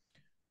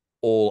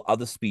all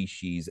other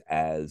species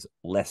as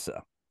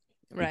lesser.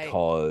 Right.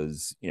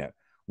 Because,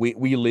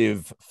 we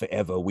live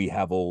forever. We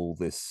have all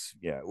this,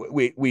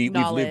 we've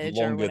lived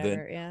longer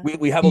than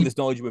we have all this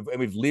knowledge, and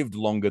we've lived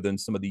longer than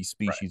some of these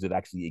species that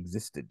actually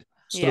existed.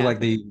 Sort of like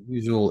the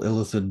usual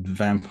illithid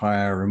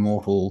vampire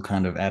immortal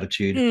kind of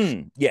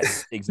attitude.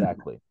 Yes,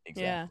 exactly.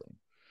 Yeah.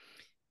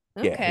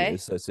 Okay.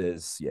 So it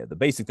says, the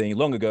basic thing.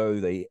 Long ago,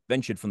 they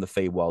ventured from the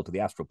Feywild to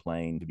the astral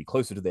plane to be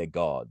closer to their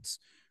gods.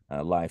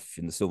 Life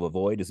in the Silver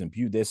Void has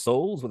imbued their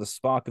souls with a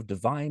spark of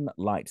divine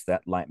light.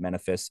 That light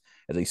manifests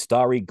as a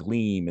starry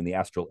gleam in the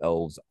astral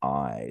elves'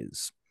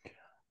 eyes.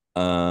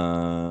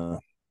 Okay,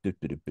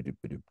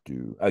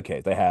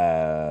 they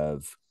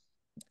have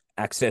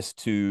access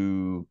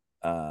to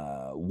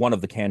one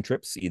of the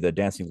cantrips, either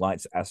Dancing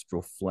Lights,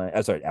 Astral Flame,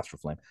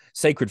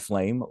 Sacred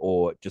Flame,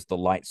 or just the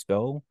light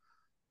spell.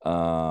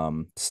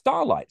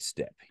 Starlight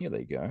Step. Here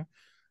they go.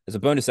 As a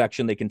bonus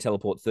action, they can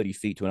teleport 30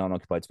 feet to an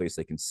unoccupied space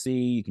they can see.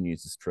 You can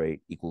use this trait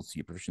equals to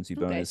your proficiency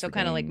bonus. Okay, so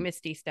kind of like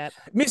Misty Step.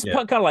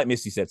 Kind of like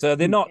Misty Step. So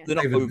they're not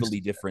overly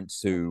different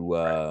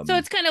to. So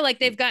it's kind of like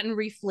they've gotten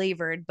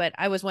reflavored, but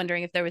I was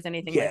wondering if there was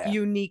anything like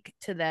unique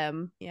to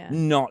them. Yeah.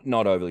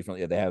 Not overly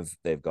friendly. Yeah,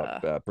 they've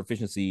got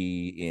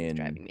proficiency in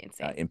driving me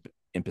insane.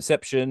 In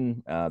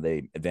perception.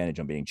 They advantage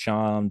on being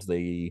charmed.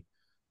 They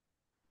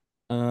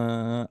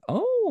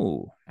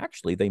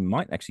actually they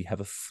might actually have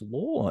a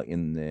flaw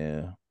in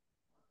their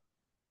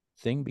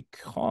thing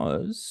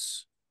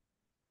because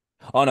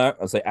no,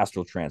 I'll say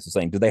astral trance. I'm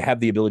saying, do they have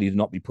the ability to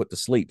not be put to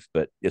sleep?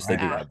 But yes, they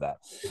do have that.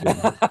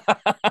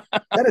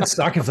 That'd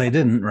suck if they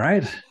didn't,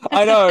 right?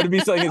 I know, it'd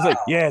be something. It's like,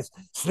 yes,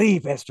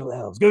 sleep, astral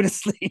elves, go to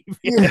sleep.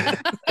 Yeah.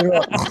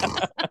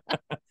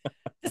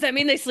 Does that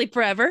mean they sleep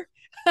forever?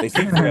 They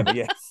sleep forever,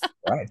 yes.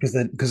 Right,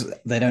 because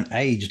they don't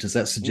age. Does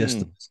that suggest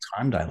that it's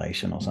time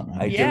dilation or something?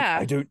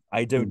 I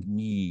don't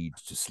need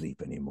to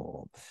sleep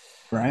anymore.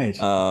 Right.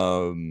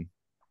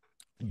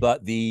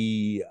 But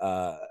the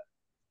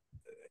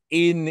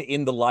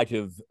in the light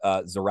of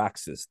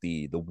Zaraxis,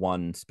 the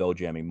one spell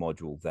jamming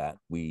module that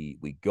we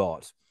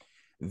got,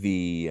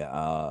 the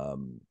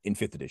in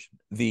 5th edition,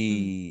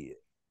 the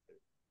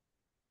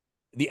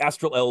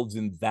astral elves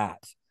in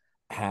that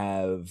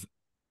have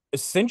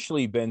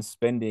essentially been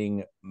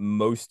spending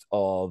most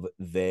of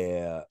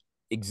their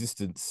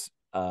existence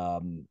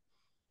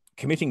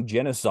committing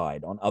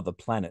genocide on other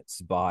planets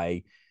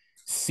by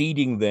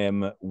seeding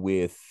them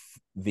with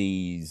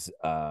these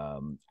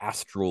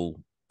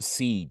astral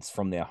seeds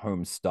from their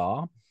home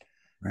star.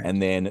 Right.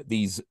 And then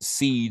these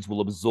seeds will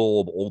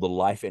absorb all the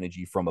life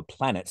energy from a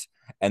planet,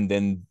 and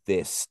then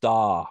their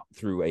star,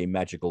 through a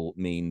magical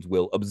means,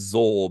 will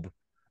absorb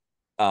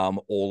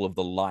all of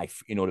the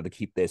life in order to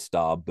keep their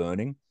star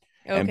burning.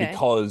 Okay. And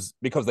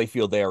because they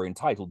feel they are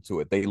entitled to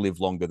it, they live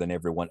longer than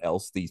everyone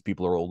else. These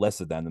people are all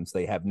lesser than them, so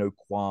they have no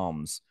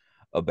qualms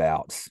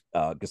about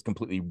just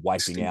completely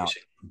wiping out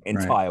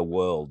entire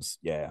worlds.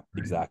 Yeah,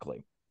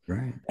 exactly.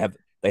 Right.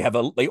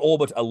 They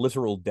orbit a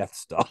literal Death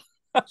Star.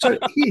 So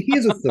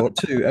here's a thought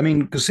too. I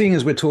mean, because seeing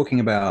as we're talking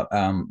about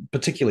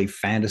particularly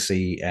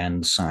fantasy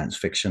and science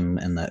fiction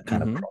and that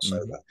kind of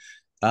crossover,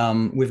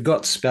 we've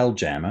got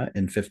Spelljammer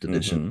in 5th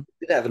edition.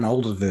 We did have an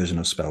older version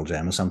of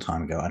Spelljammer some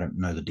time ago. I don't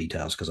know the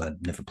details because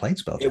I'd never played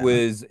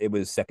Spelljammer. It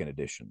was 2nd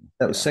edition.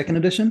 That was 2nd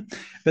edition.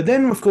 But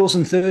then, of course,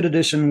 in 3rd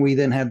edition, we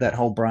then had that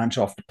whole branch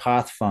off to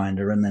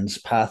Pathfinder, and then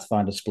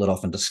Pathfinder split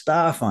off into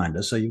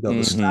Starfinder. So you've got the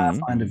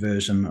Starfinder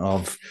version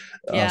of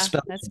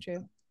Spelljammer. That's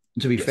true.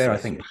 To be fair, I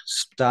think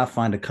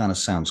Starfinder kind of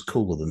sounds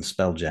cooler than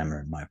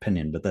Spelljammer, in my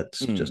opinion. But that's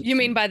just... You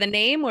mean by the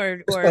name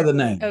or by the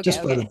name? Okay,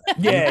 just by the name.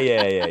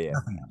 Yeah.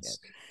 Nothing else.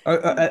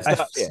 I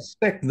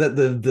suspect that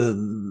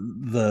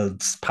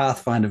the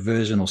Pathfinder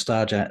version or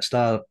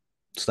Starfinder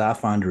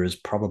is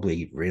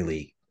probably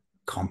really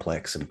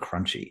complex and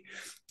crunchy,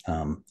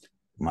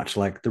 much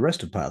like the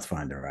rest of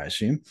Pathfinder, I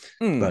assume.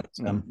 But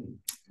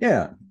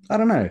yeah, I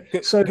don't know.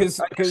 So because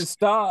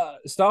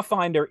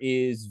Starfinder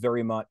is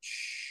very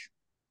much,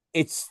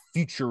 it's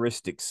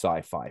futuristic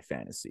sci-fi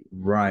fantasy,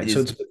 right?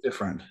 So it's a bit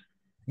different.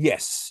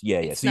 Yes,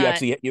 yeah. So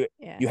you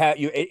have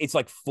it's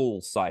like full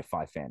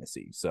sci-fi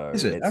fantasy. So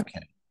is it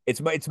okay?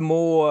 It's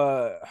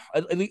more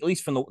at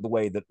least from the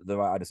way that the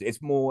artist, it's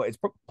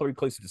probably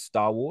closer to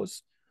Star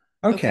Wars.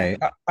 Okay.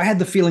 I had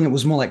the feeling it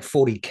was more like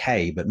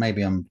 40K, but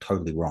maybe I'm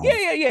totally wrong.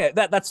 Yeah.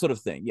 That sort of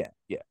thing. Yeah.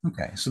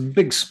 Okay. So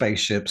big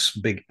spaceships,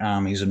 big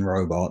armies and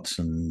robots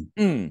and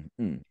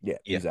yeah,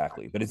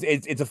 exactly. But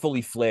it's a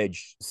fully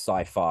fledged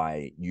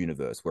sci-fi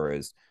universe,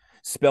 whereas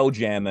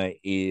Spelljammer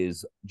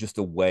is just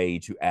a way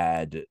to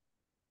add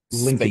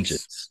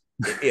linkages.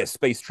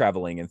 Space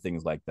traveling and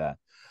things like that.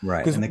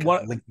 Right. And they're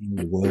kind of linking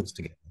the worlds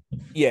together.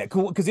 Yeah,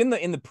 cool. Because in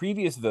the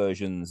previous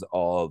versions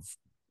of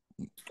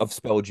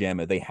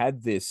Spelljammer, they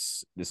had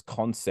this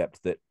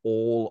concept that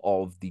all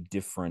of the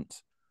different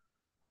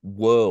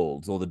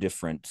worlds or the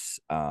different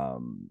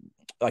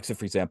like, so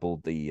for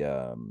example, we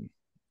were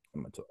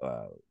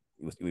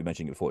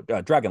mentioning it before,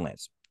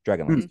 Dragonlance.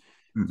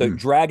 So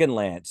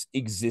Dragonlance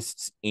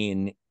exists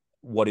in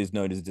what is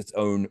known as its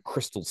own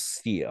crystal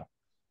sphere.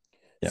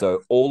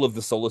 So all of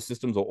the solar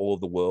systems or all of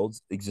the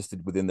worlds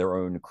existed within their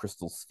own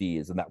crystal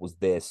spheres, and that was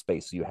their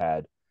space. So you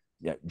had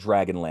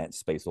Dragon Lance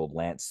Space or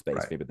Lance Space,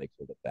 Right. maybe they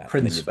called it that.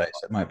 Crin Space,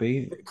 it might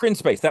be. Crin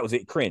Space, that was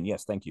it. Crin,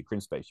 yes, thank you.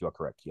 Crin Space, you are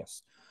correct,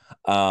 yes.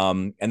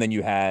 And then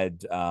you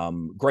had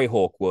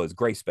Greyhawk was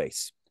Grey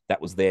Space.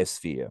 That was their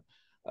sphere.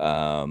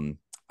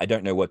 I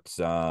don't know what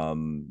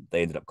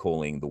they ended up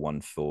calling the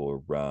one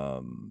for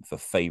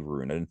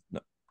Faerun.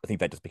 I think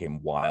that just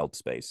became Wild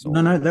Space.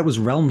 No, that was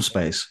Realm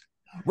Space.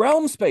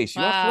 Realm Space,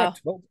 you Wow. are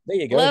correct. Well, there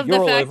you go. Love You're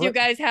the all fact over you it.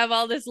 guys have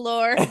all this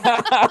lore.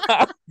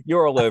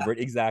 You're all over it,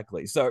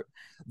 exactly. So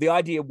the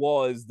idea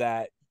was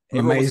that I'm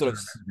everyone was amazed sort of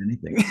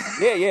anything.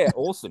 yeah,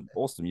 awesome.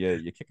 Yeah,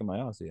 you're kicking my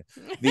ass here.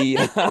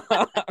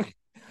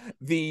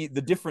 The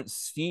different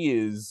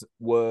spheres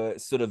were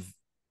sort of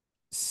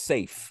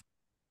safe.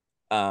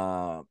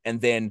 And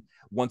then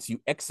once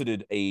you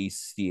exited a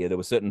sphere, there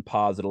were certain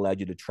paths that allowed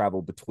you to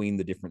travel between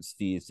the different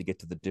spheres to get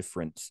to the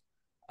different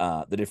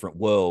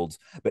worlds.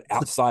 But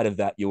outside of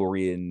that, you were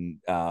in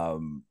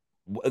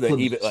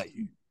even like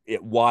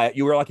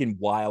you were like in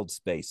wild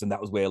space, and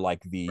that was where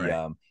like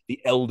the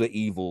elder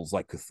evils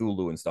like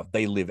Cthulhu and stuff,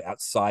 they live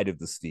outside of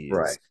the spheres.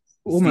 Right.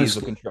 The Almost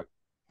spheres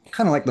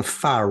kind of like the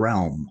far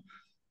realm.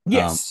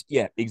 Yes,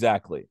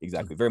 exactly.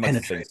 Very much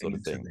the same sort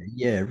of thing.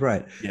 Yeah,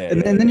 right. Yeah,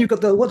 and then you've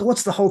got the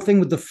what's the whole thing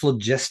with the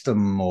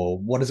phlogiston, or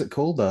what is it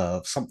called?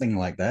 Something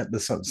like that.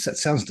 This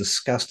sounds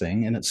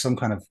disgusting, and it's some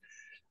kind of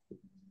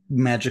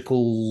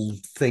magical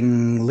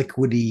thing,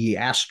 liquidy,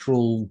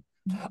 astral.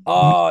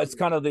 Oh, it's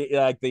kind of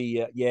yeah.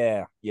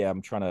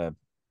 I'm trying to.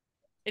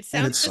 It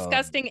sounds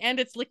disgusting, and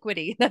it's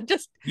liquidy. Not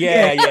just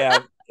yeah.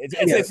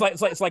 It's like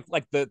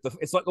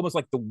almost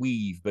like the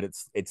weave, but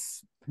it's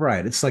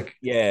right. It's like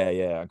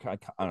yeah.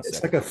 Honestly,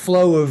 it's like a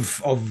flow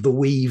of the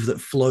weave that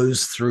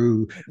flows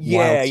through.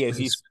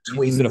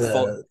 Between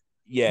the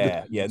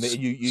and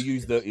you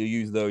use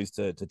those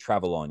to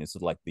travel on. It's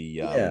sort of like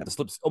the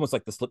slips, almost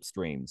like the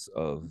slipstreams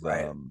of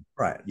right.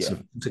 So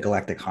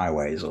intergalactic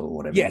highways or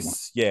whatever.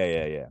 Yes, yeah.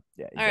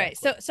 Exactly. All right,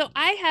 so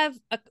I have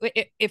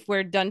if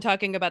we're done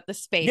talking about the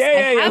space,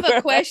 I have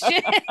a question.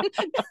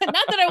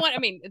 Not that I want. I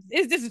mean,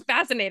 this is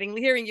fascinating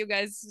hearing you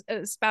guys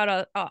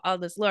spout all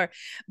this lore,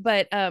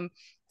 but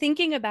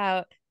thinking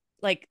about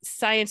like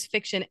science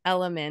fiction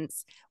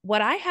elements,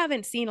 what I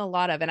haven't seen a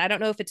lot of, and I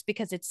don't know if it's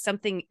because it's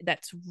something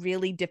that's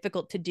really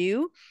difficult to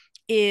do,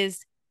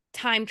 is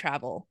time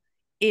travel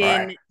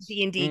in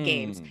D&D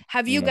games.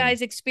 Have you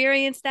guys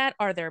experienced that?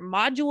 Are there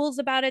modules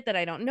about it that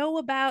I don't know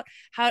about?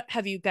 How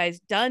have you guys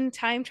done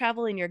time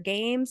travel in your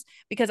games?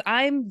 Because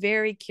I'm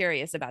very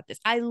curious about this.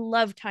 I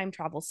love time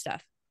travel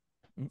stuff.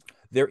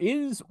 There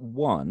is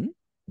one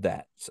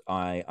that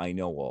I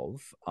know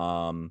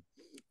of.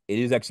 It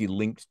is actually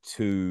linked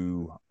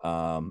to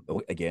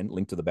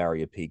linked to the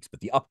Barrier Peaks, but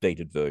the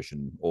updated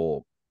version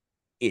or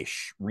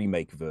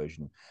remake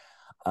version.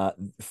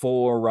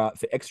 For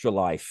Extra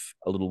Life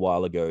a little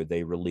while ago,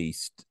 they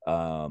released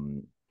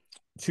 2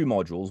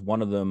 modules.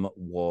 One of them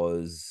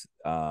was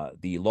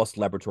the Lost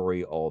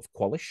Laboratory of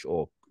Qualish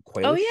or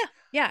Qualish. Oh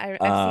yeah,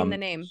 I've seen the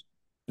name.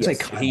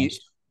 Yes,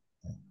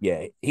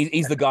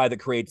 he's the guy that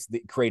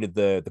created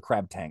the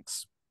crab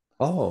tanks.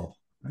 Oh,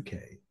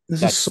 okay.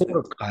 There's a sort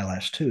of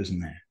Kailash too, isn't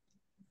there?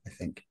 I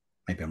think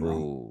maybe I'm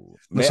wrong.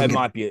 It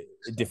might be a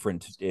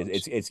different.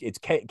 It's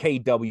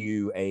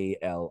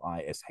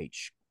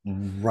KWALISH.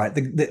 Right.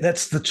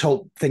 That's the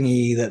Cholt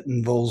thingy that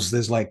involves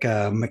there's like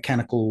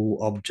mechanical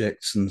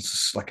objects and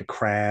like a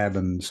crab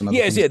and some other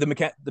things.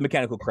 The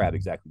mechanical crab,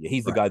 exactly.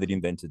 He's the guy that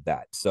invented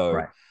that.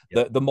 So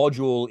the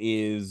module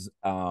is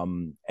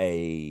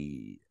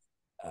a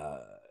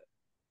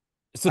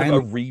sort of a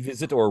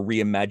revisit or a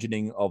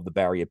reimagining of the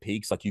Barrier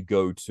Peaks. Like you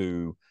go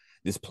to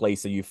this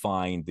place and you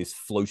find this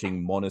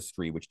floating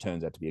monastery, which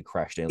turns out to be a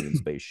crashed alien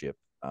spaceship.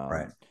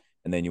 And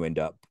then you end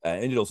up,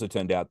 and it also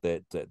turned out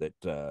that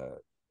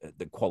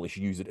Qualish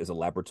used it as a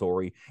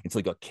laboratory until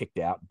he got kicked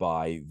out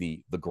by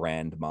the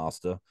Grand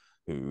Master,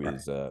 who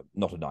is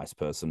not a nice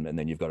person, and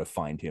then you've got to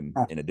find him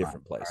in a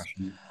different place.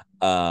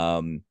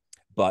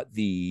 But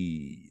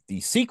the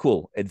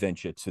sequel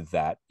adventure to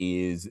that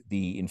is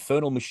the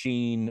Infernal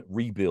Machine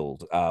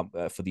rebuild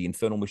for the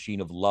Infernal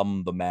Machine of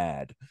Lum the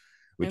Mad,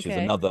 which is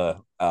another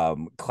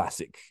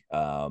classic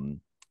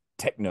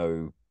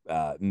techno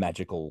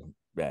magical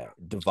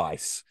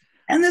device.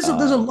 And there's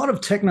a lot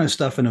of techno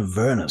stuff in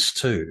Avernus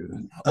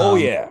too.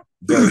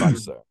 Very much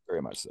so.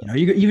 You know,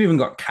 you've even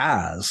got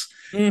cars.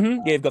 Yeah,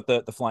 you've got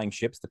the flying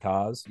ships, the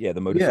cars, the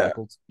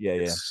motorcycles.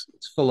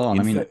 It's full on.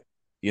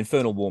 The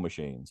Infernal War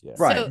Machines. Yeah,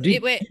 right. So do you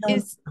know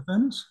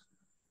Avernus?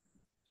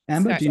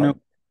 Amber, do you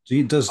know?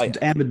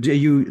 Amber, do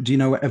you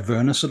know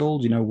Avernus at all?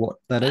 Do you know what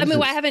that is? I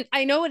mean,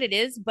 I know what it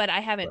is, but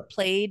I haven't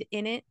played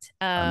in it.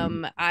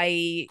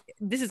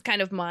 This is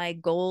kind of my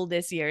goal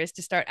this year, is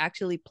to start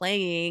actually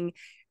playing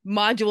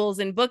modules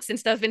and books and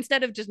stuff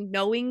instead of just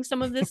knowing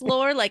some of this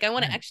lore. Like I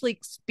want to actually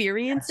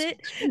experience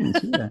it.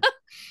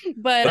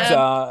 But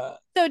so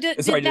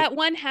did that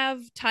one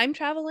have time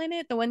travel in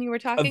it, the one you were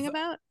talking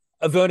about?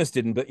 Avernus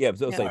didn't, but yes.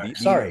 You're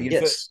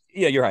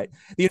right.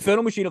 The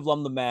Infernal Machine of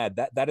Lum the Mad,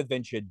 that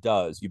adventure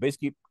does. You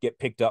basically get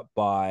picked up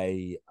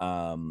by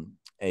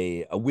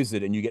a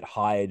wizard, and you get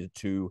hired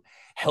to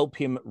help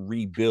him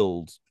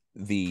rebuild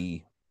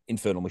the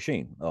infernal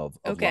machine of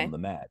Lon the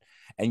Mad.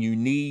 And you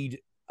need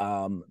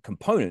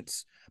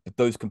components, but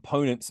those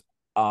components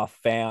are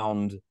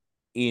found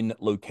in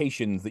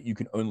locations that you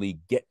can only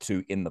get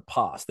to in the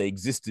past. They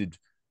existed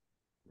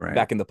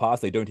back in the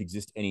past. They don't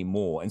exist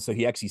anymore. And so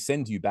he actually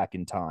sends you back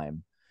in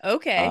time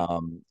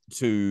to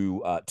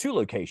two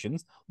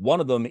locations.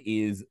 One of them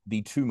is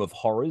the Tomb of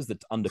Horrors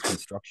that's under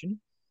construction.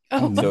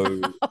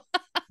 So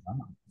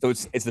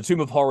it's the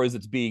Tomb of Horrors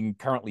that's being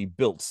currently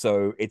built.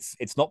 So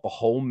it's not the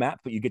whole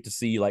map, but you get to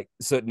see like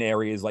certain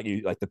areas, like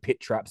the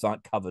pit traps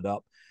aren't covered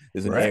up.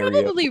 There's an area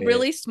probably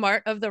really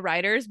smart of the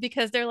writers,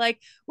 because they're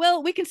like,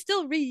 well, we can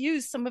still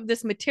reuse some of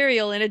this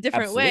material in a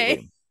different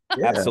way.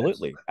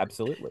 Absolutely.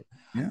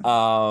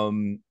 Yeah.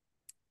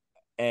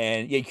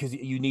 And because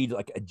you need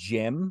like a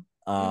gem,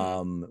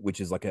 which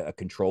is like a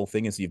control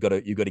thing, and so you've got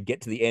to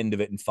get to the end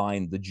of it and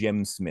find the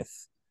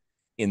gemsmith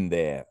in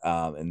there,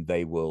 and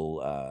they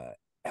will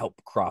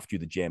help craft you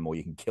the gem, or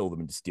you can kill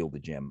them and steal the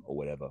gem or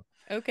whatever.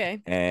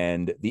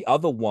 And the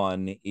other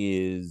one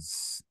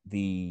is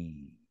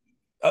the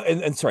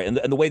and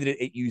the way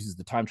that it uses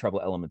the time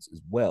travel elements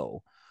as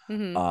well,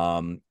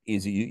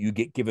 is you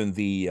get given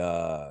the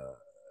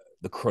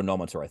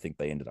chronometer, I think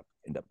they end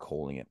up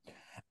calling it,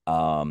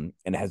 and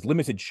it has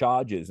limited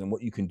charges, and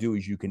what you can do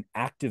is you can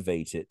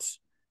activate it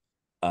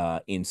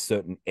in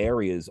certain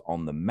areas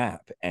on the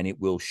map, and it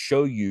will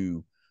show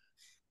you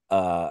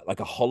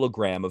like a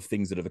hologram of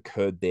things that have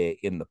occurred there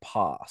in the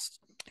past.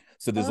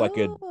 So there's like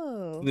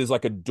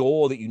a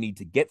door that you need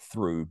to get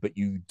through, but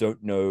you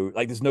don't know,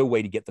 like there's no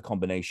way to get the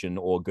combination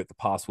or get the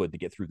password to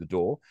get through the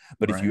door.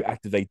 But if you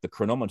activate the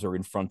chronometer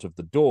in front of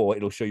the door,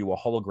 it'll show you a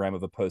hologram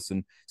of a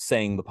person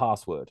saying the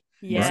password.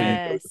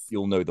 Yes. So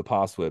you'll know the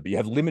password, but you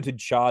have limited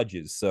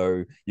charges,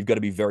 so you've got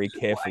to be very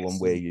careful on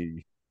where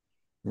you.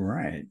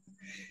 Right.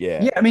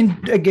 Yeah. I mean,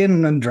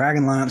 again, in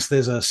Dragonlance,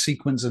 there's a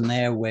sequence in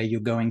there where you're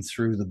going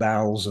through the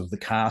bowels of the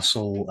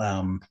castle,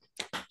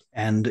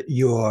 and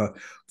you're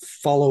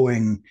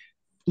following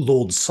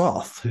Lord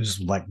Soth, who's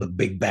like the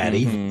big bad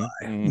evil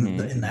guy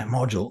in that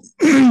module.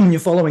 You're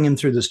following him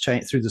through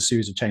through the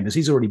series of chambers.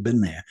 He's already been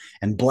there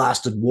and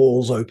blasted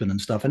walls open and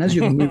stuff. And as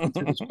you're moving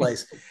through this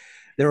place,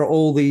 there are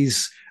all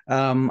these.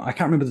 I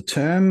can't remember the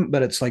term,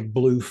 but it's like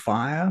blue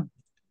fire.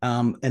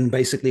 And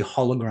basically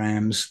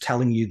holograms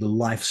telling you the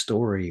life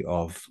story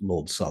of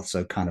Lord Soth.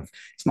 So kind of,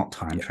 it's not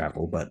time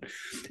travel, but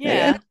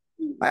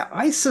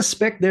I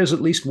suspect there's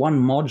at least one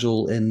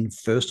module in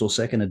first or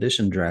second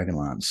edition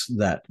Dragonlance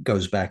that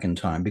goes back in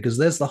time, because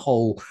there's the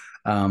whole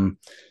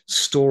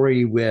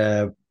story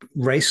where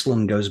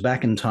Raceland goes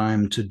back in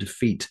time to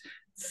defeat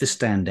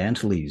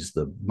Fistandanteles,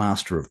 the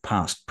master of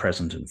past,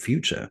 present, and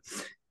future.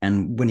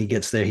 And when he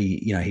gets there,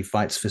 he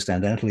fights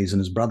Fistandanteles, and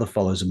his brother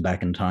follows him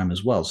back in time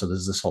as well. So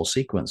there's this whole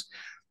sequence.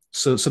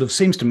 So it sort of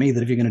seems to me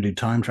that if you're going to do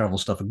time travel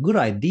stuff, a good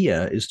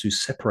idea is to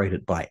separate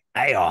it by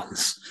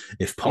aeons,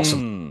 if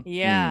possible.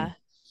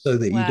 So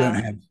that you don't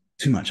have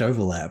too much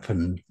overlap,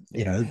 and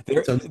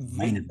it's only the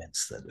main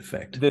events that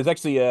affect. There's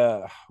actually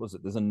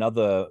there's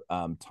another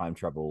time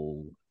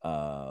travel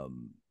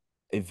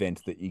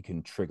event that you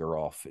can trigger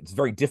off. It's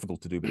very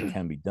difficult to do, but it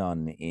can be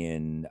done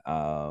in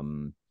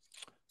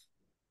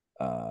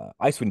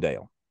Icewind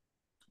Dale.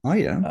 Oh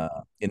yeah.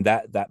 In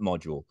that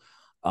module,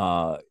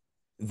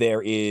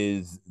 there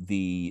is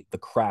the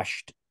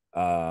crashed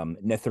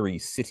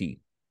Netherese city.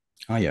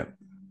 Oh yeah.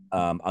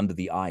 Under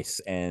the ice,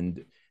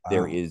 and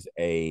there is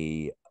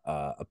a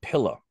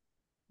pillar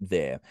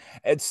there.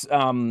 It's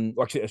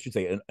actually I should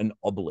say an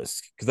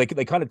obelisk, because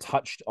they kind of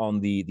touched on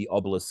the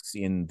obelisks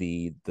in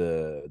the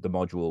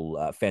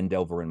module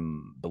Fandelver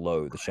and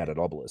Below, the Shattered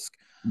Obelisk,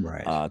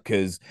 right?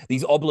 Because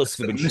these obelisks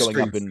have been showing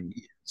up in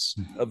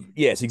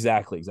yes,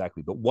 exactly.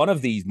 But one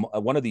of these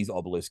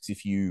obelisks,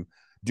 if you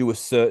do a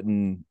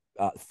certain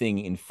thing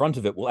in front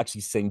of it, will actually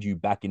send you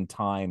back in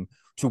time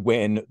to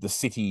when the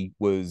city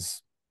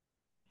was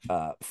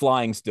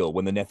flying still,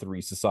 when the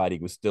Netherese society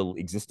was still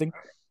existing.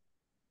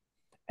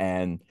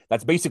 And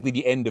that's basically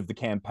the end of the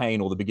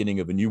campaign or the beginning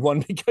of a new one,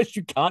 because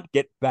you can't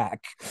get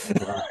back.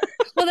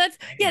 Well, that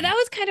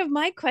was kind of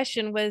my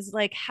question, was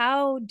like,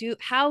 how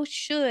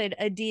should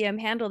a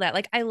DM handle that?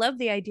 Like, I love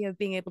the idea of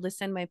being able to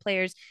send my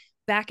players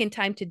back in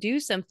time to do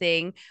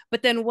something,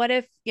 but then what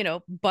if,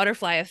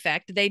 butterfly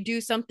effect, they do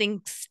something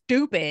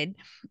stupid,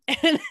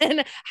 and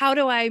then how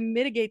do I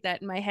mitigate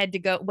that in my head to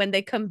go when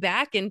they come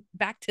back to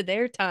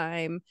their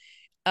time?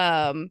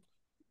 That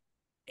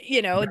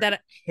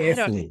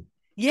carefully.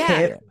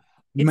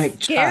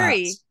 It's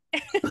scary.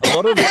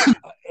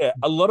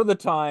 A lot of the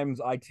times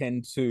I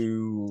tend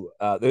to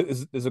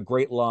there's a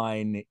great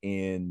line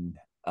in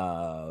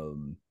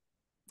The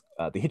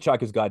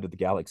Hitchhiker's Guide to the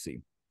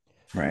Galaxy.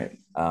 Right.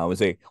 Was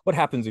say, what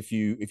happens if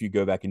you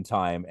go back in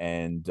time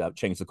and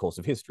change the course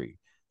of history?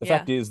 The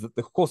fact is that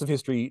the course of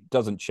history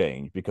doesn't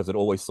change, because it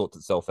always sorts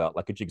itself out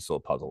like a jigsaw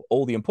puzzle.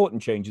 All the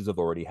important changes have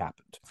already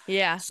happened.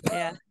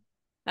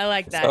 I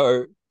like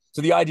that.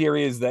 So the idea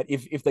is that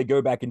if they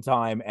go back in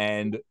time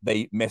and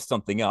they mess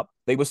something up,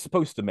 they were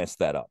supposed to mess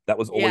that up. That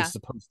was always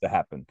supposed to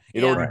happen.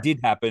 It already did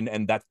happen,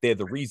 and they're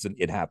the reason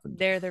it happened.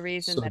 They're the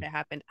reason that it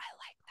happened. I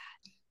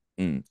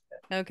like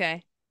that.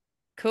 Okay.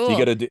 Cool. So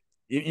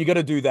you got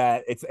to do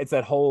that. It's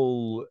that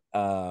whole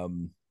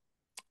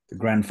the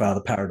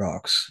grandfather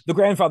paradox. The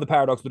grandfather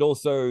paradox, but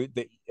also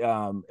it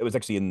was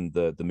actually in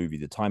the movie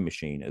The Time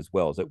Machine as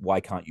well. Is that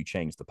why can't you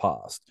change the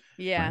past?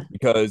 Yeah. Right?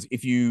 Because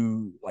if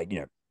you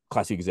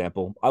classic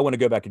example, I want to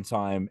go back in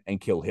time and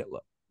kill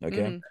Hitler.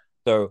 Okay.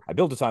 So I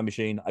built a time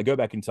machine, I go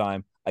back in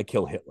time, I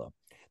kill Hitler.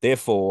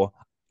 Therefore,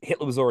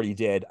 Hitler was already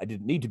dead. I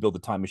didn't need to build the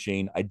time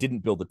machine. I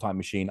didn't build the time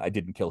machine. I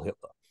didn't kill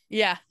Hitler.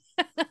 Yeah.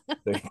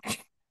 So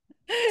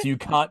you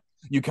can't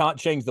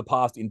change the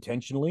past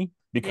intentionally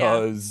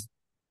because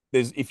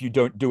if you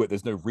don't do it,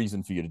 there's no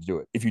reason for you to do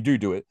it. If you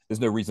do it, there's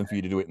no reason for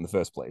you to do it in the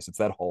first place. It's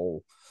that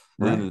whole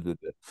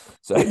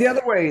So the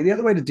other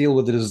way to deal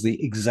with it is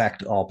the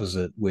exact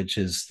opposite, which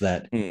is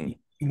that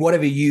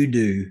whatever you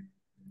do,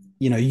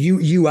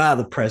 you are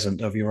the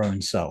present of your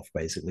own self,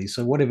 basically.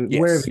 So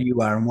wherever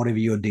you are and whatever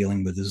you're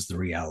dealing with is the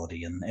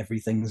reality, and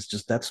everything's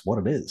just that's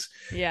what it is.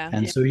 Yeah.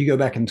 And so you go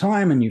back in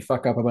time and you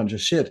fuck up a bunch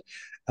of shit,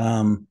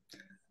 and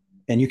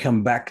you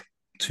come back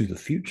to the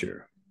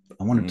future.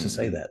 I wanted to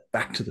say that,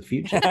 back to the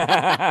future.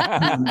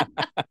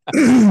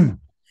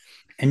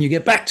 And you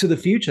get back to the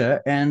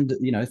future and,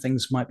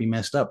 things might be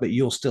messed up, but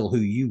you're still who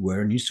you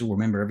were and you still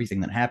remember everything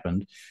that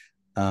happened.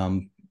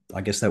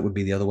 I guess that would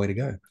be the other way to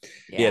go.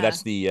 Yeah,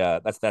 that's the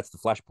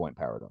Flashpoint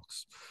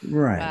paradox.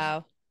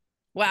 Right.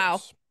 Wow.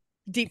 Yes.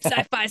 Deep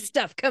sci-fi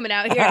stuff coming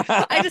out here.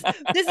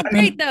 This is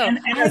great though. And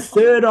a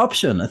third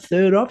option.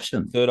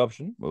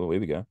 Well,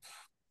 here we go.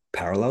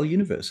 Parallel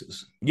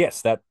universes.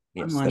 Yes, that's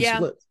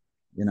split.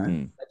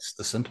 That's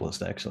the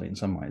simplest actually in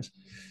some ways.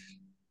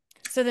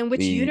 So then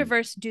which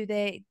universe do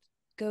they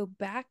go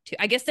back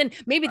to? I guess then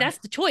maybe that's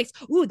the choice.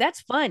 Ooh,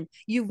 that's fun.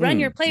 You run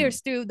your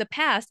players through the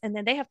past and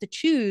then they have to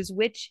choose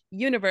which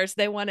universe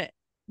they want to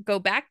go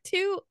back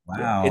to.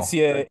 Wow. It's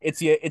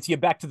your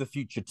Back to the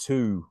Future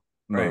 2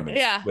 moment.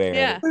 Yeah.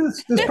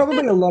 There's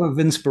probably a lot of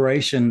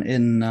inspiration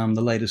in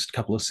the latest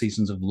couple of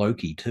seasons of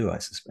Loki too, I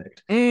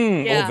suspect. Oh,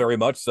 very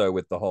much so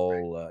with the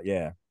whole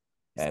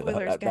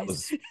Spoilers,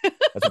 that's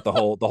what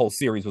the whole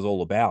series was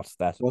all about.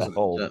 That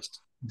whole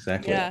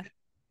exactly. Yeah.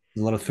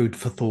 There's a lot of food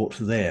for thought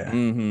there.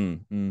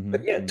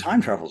 But yeah,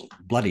 time travel's a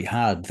bloody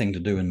hard thing to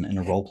do in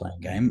a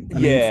role-playing game.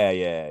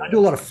 I do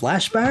a lot of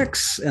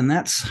flashbacks, and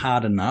that's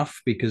hard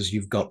enough because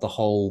you've got the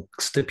whole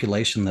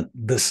stipulation that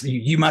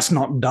you must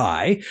not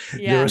die.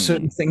 Yeah. There are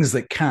certain things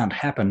that can't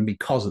happen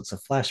because it's a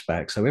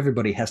flashback. So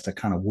everybody has to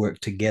kind of work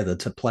together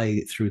to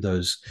play through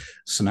those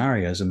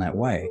scenarios in that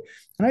way.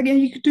 And again,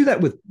 you could do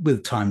that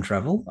with time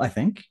travel, I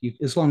think,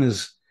 as long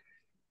as,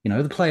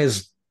 the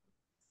players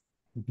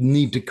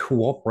need to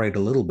cooperate a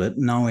little bit,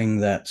 knowing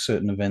that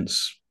certain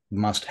events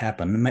must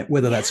happen,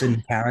 whether that's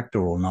in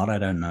character or not. I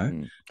don't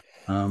know.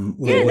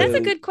 That's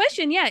a good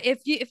question. Yeah,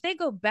 if they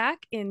go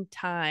back in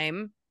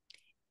time,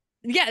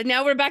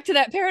 now we're back to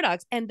that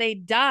paradox, and they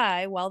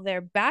die while they're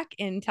back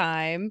in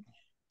time,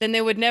 then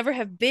they would never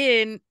have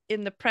been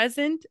in the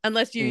present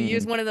unless you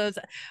use one of those.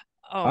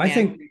 I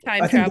think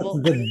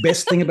the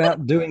best thing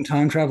about doing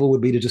time travel would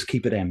be to just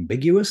keep it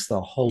ambiguous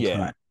the whole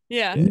time.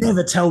 Yeah.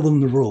 Never tell them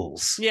the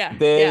rules. Yeah.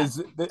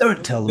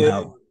 Don't tell them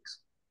how it works.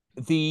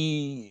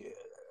 The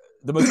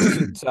most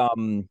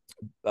recent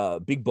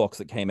big box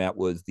that came out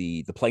was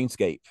the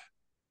Planescape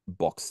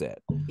box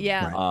set.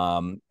 Yeah.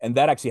 Right. And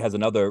that actually has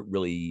another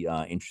really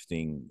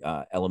interesting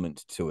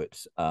element to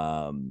it.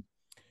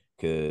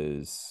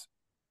 Because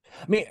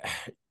I mean,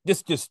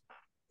 just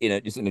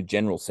in a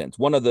general sense,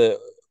 one of the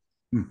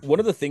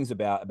things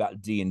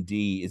about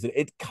D&D is that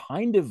it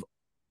kind of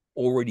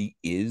already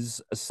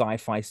is a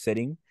sci-fi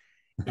setting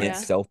in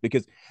itself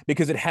because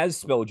it has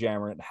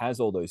Spelljammer, it has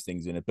all those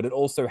things in it, but it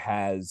also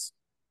has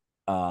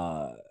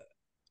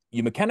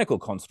your mechanical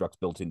constructs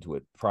built into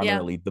it,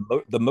 primarily the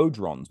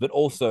Modrons, but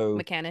also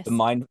the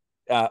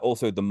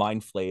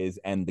mind flayers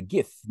and the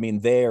Gith. I mean,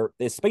 they're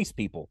space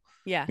people.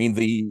 Yeah. I mean,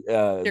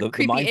 they're the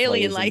creepy mind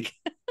alien like.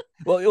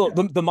 Well,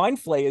 the mind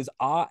flayers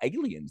are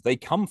aliens. They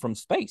come from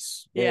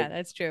space.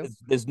 That's true.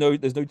 There's no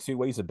two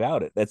ways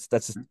about it. That's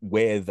just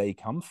where they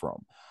come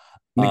from.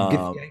 The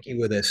Githyanki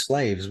were their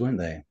slaves, weren't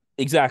they?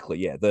 Exactly.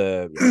 Yeah.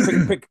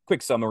 The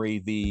quick summary.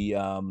 The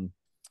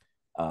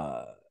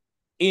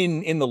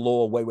in the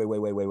lore,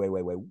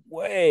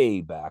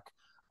 way back,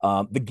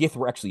 the Gith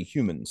were actually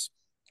humans.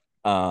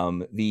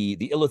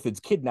 The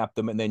Illithids kidnapped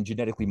them and then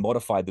genetically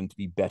modified them to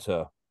be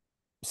better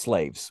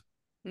slaves,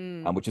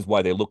 which is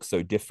why they look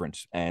so different.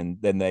 And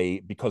then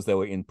because they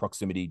were in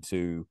proximity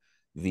to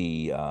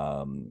the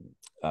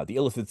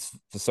Illithids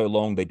for so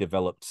long, they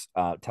developed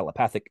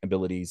telepathic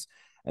abilities.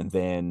 And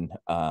then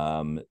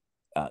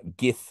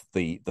Gith,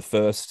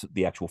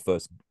 the actual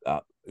first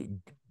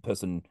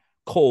person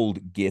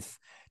called Gith,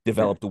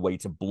 developed a way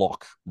to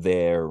block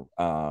their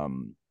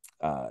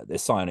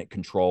psionic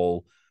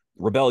control.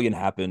 Rebellion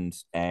happened,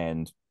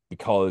 and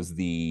because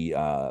the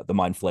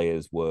mind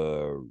flayers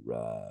were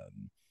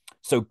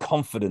so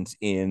confident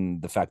in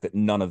the fact that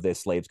none of their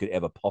slaves could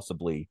ever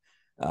possibly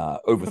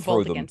overthrow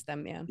Revolt them. against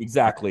them, yeah.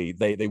 Exactly.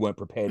 They weren't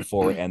prepared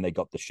for it, and they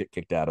got the shit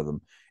kicked out of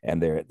them,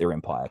 and their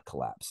empire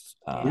collapsed.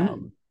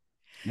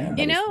 Yeah.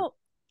 You know,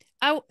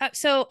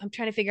 so I'm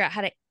trying to figure out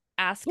how to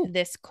ask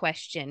this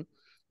question,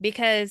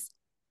 because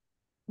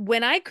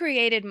when I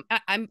created,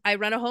 I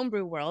run a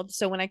homebrew world.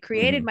 So when I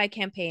created my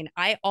campaign,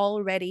 I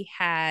already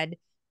had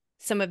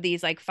some of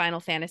these like Final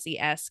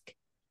Fantasy-esque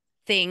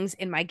things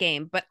in my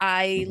game, but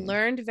I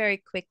learned very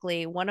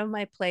quickly. One of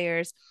my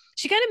players,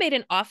 she kind of made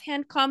an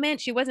offhand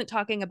comment. She wasn't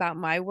talking about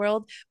my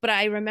world, but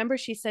I remember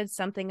she said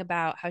something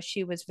about how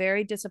she was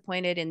very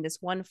disappointed in this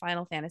one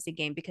Final Fantasy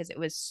game because it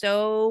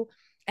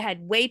had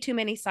way too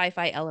many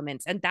sci-fi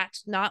elements, and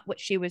that's not what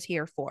she was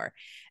here for.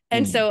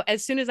 And so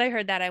as soon as I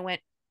heard that, I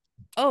went,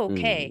 oh,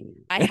 okay,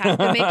 I have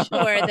to make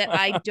sure that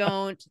I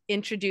don't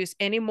introduce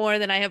any more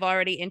than I have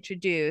already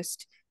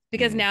introduced,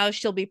 because now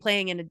she'll be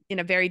playing in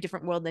a very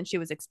different world than she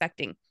was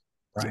expecting.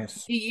 Right.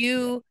 Do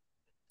you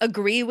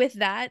agree with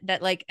that?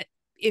 That like,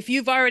 if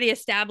you've already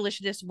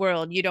established this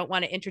world, you don't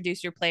want to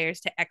introduce your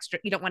players to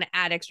you don't want to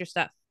add extra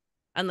stuff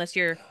unless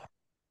you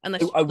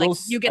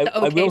get the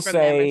okay from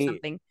them or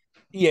something.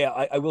 Yeah,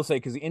 I will say,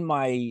 because in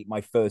my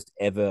first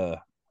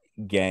ever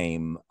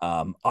game,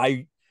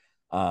 I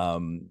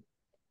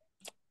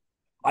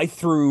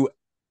threw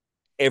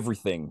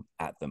everything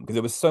at them because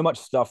there was so much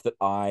stuff that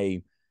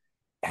I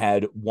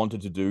had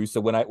wanted to do. So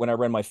when I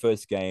ran my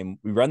first game,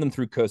 we ran them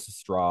through Curse of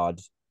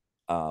Strahd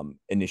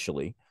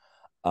initially,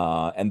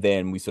 and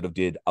then we sort of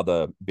did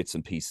other bits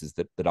and pieces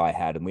that I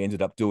had, and we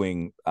ended up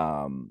doing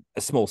a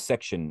small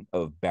section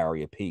of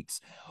Barrier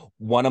Peaks.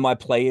 One of my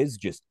players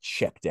just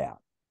checked out.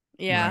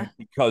 Yeah.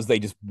 Because they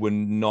just were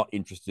not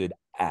interested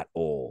at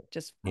all.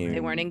 They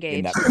weren't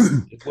engaged.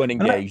 Just weren't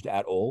engaged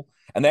at all.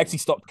 And they actually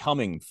stopped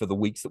coming for the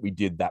weeks that we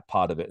did that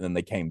part of it, and then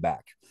they came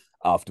back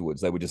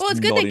afterwards. They were just well,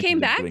 it's good they came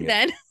back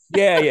then.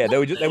 Yeah, they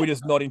were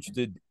just not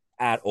interested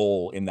at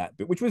all in that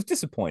bit, which was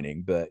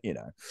disappointing, but you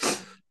know.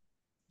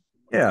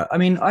 Yeah, I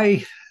mean,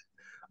 I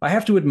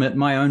have to admit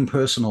my own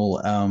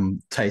personal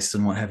tastes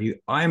and what have you.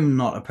 I'm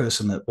not a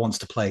person that wants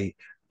to play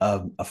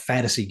a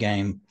fantasy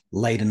game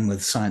laden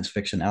with science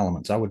fiction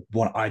elements. I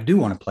do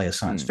want to play a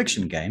science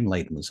fiction game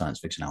laden with science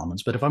fiction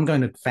elements, but if I'm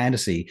going to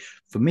fantasy,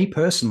 for me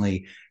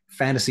personally,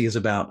 fantasy is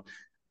about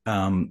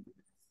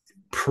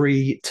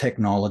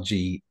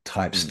pre-technology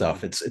type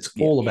stuff. It's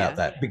all about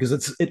that,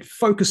 because it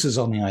focuses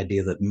on the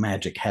idea that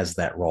magic has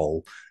that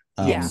role.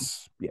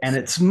 Yes. And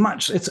it's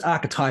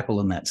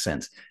archetypal in that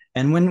sense.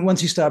 And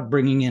once you start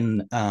bringing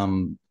in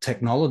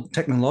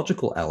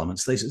technological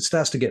elements, it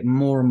starts to get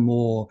more and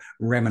more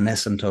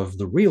reminiscent of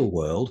the real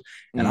world.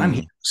 And I'm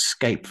here to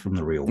escape from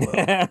the real world.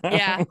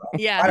 Yeah.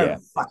 I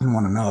don't fucking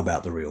want to know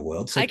about the real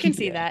world. So I can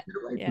see that.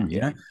 Yeah.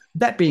 You know?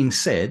 That being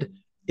said,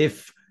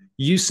 if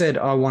you said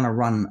I want to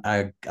run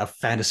a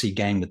fantasy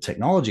game with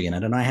technology in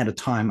it, and I had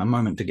a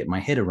moment to get my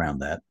head around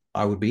that,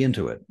 I would be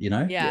into it. You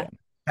know? Yeah.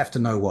 Have to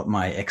know what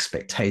my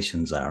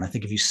expectations are. And I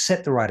think if you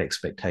set the right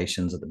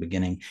expectations at the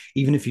beginning,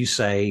 even if you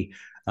say,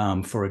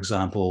 for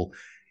example,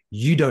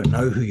 you don't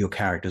know who your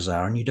characters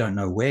are and you don't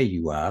know where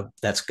you are,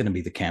 that's going to be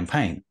the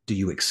campaign. Do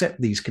you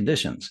accept these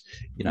conditions?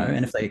 You know,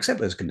 and if they accept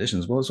those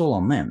conditions, well, it's all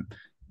on them.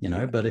 You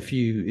know, but if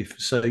you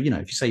say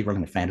you're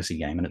running a fantasy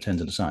game and it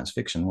turns into science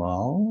fiction,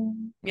 well,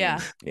 yeah.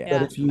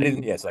 But if you, I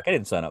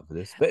didn't sign up for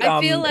this. But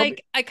I feel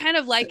like I kind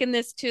of liken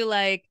this to,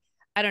 like,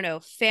 I don't know,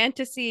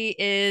 fantasy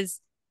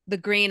is the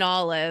green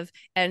olive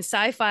and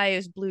sci-fi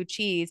is blue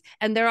cheese,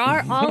 and there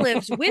are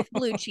olives with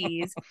blue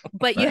cheese,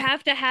 but you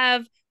have to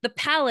have the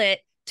palate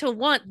to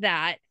want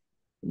that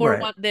or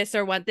want this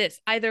or want this.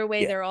 Either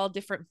way, they're all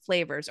different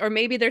flavors. Or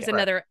maybe there's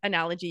another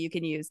analogy you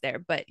can use there,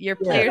 but your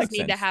players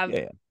need to have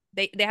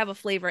they have a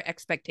flavor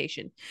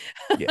expectation.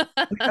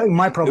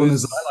 My problem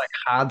is that I like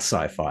hard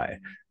sci-fi.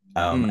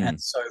 And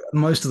so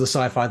most of the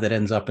sci-fi that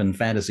ends up in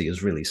fantasy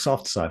is really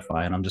soft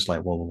sci-fi, and I'm just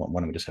like, well,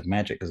 why don't we just have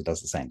magic, because it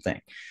does the same thing?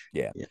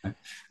 You know?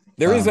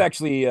 There is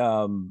actually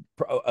a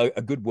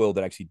good world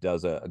that actually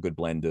does a good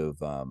blend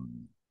of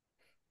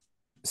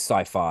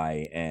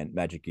sci-fi and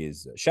magic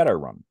is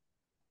Shadowrun.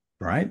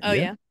 Right. Oh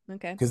yeah.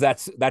 Okay. Because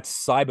that's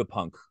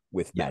cyberpunk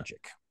with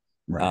magic,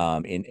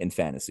 right? In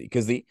fantasy.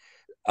 Because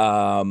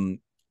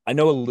I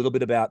know a little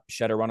bit about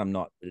Shadowrun.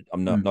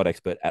 I'm not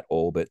expert at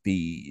all, but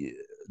the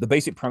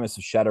basic premise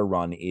of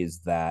Shadowrun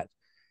is that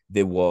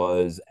there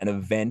was an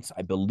event,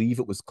 I believe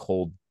it was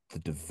called the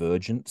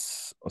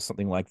Divergence or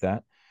something like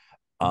that.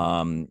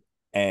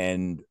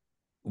 And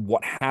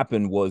what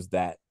happened was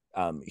that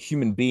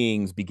human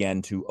beings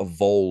began to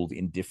evolve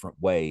in different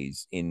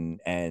ways, and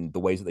the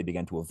ways that they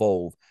began to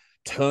evolve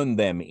turned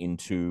them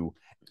into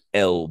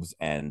elves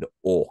and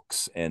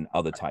orcs and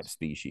other type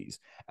species.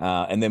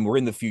 And then we're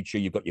in the future,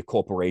 you've got your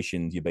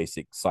corporations, your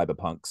basic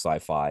cyberpunk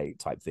sci-fi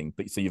type thing.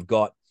 But so you've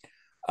got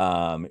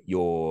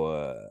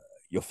your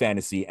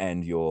fantasy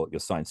and your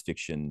science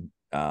fiction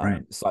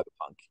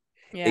cyberpunk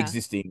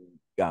existing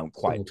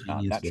quite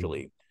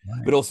naturally.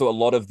 Right. But also a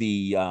lot of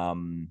the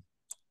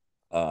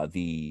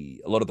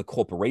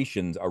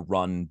corporations are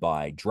run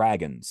by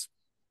dragons,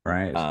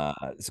 Right.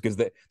 It's because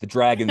the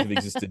dragons have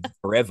existed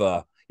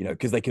forever,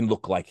 because they can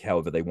look like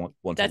however they want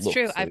to That's look.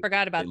 true. I So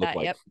forgot they about look that.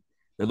 like Yep.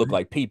 they look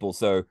like people.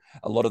 So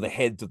a lot of the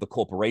heads of the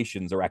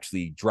corporations are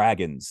actually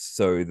dragons.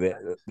 So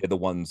they're the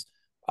ones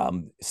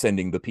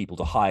sending the people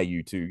to hire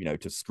you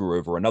to screw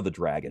over another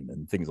dragon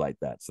and things like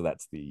that. So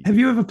that's the. Have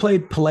you ever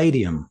played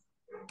Palladium,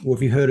 or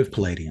have you heard of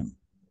Palladium?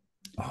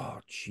 Oh,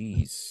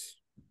 geez,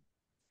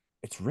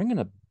 it's ringing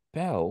a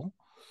bell.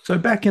 So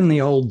back in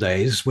the old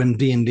days when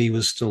D&D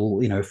was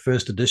still,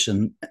 first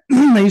edition,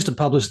 they used to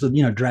publish the,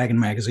 Dragon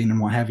magazine and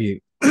what have you.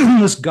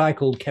 This guy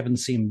called Kevin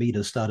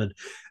Ciambita started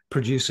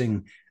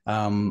producing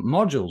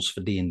modules for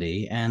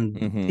D&D, and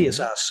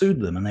TSR sued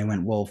them, and they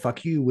went, well,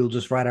 fuck you, we'll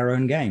just write our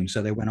own game.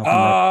 So they went off and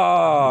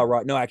wrote. Oh,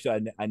 right. No,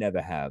 actually, I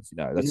never have.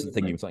 No, that's the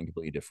thing. Something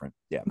completely different.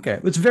 Yeah. Okay,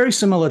 it's very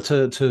similar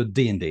to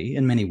D&D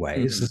in many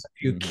ways. There's a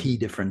few key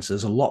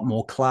differences, a lot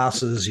more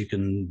classes. You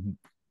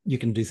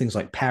can do things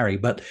like parry,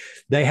 but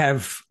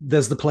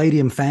there's the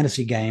Palladium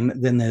fantasy game,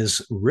 then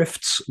there's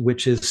Rifts,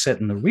 which is set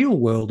in the real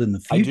world in the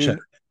future.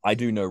 I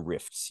do know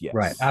Rifts, yes.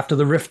 Right. After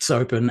the Rifts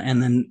open,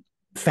 and then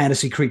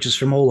fantasy creatures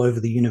from all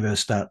over the universe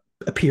start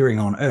appearing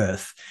on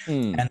Earth.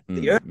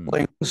 The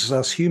Earthlings,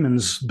 us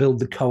humans, build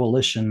the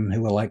coalition,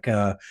 who are like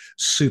a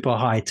super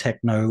high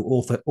techno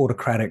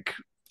autocratic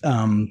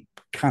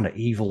kind of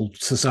evil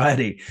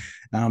society.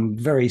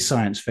 Very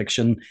science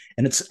fiction.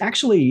 And it's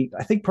actually,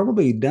 I think,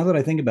 probably, now that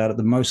I think about it,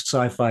 the most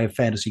sci-fi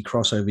fantasy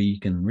crossover you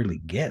can really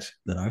get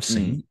that I've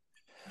seen.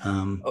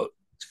 I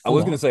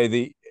was going to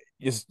say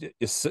just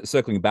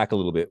circling back a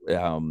little bit,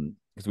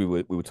 because we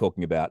were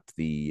talking about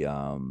the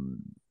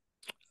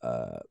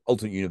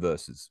alternate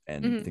universes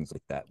and things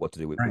like that, what to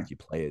do with your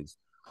players.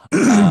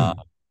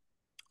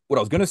 What I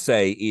was going to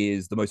say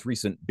is the most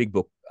recent big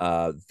book,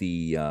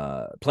 the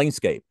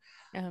Planescape.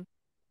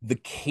 The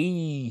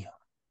key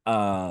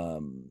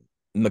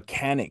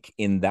mechanic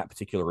in that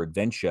particular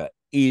adventure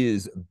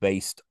is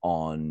based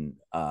on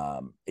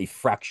a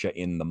fracture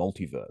in the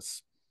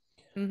multiverse.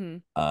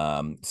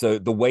 So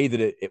the way that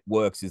it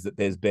works is that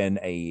there's been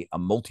a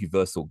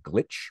multiversal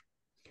glitch.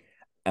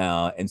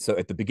 And so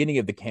at the beginning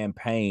of the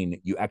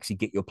campaign, you actually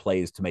get your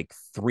players to make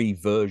 3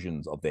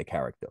 versions of their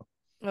character.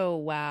 Oh,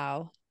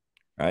 wow.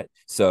 Right.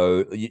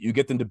 So you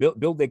get them to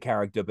build their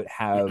character, but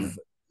have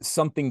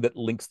something that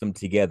links them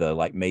together.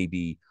 Like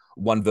maybe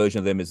one version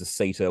of them is a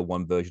satyr,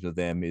 one version of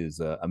them is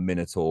a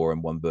minotaur,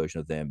 and one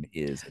version of them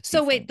is a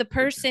so wait, the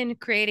person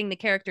creating the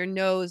character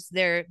knows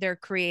they're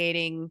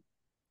creating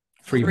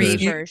three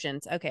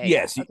versions. Okay.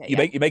 Yes, yeah.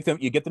 Okay,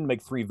 you get them to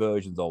make 3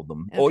 versions of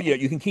them. Okay. Or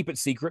you can keep it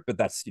secret, but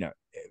that's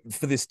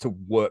for this to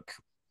work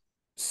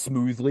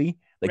smoothly,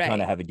 they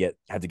kind of have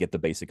to get the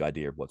basic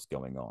idea of what's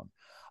going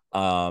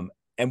on.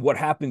 And what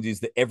happens is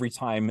that every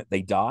time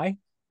they die,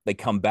 they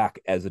come back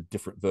as a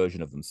different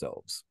version of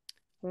themselves.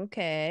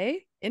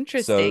 Okay,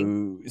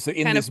 interesting. So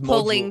in kind this of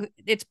pulling, module,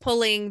 it's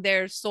pulling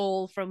their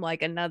soul from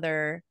like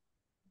another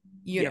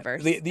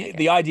universe. Yeah,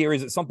 the idea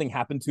is that something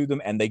happened to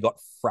them and they got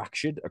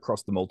fractured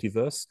across the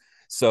multiverse.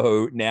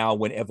 So now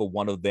whenever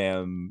one of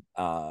them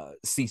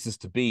ceases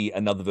to be,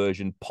 another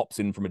version pops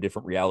in from a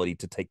different reality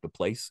to take the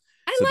place.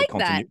 I like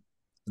that.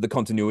 The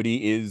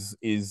continuity is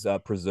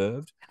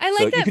preserved. I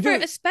like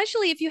that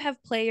especially if you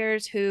have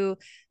players who,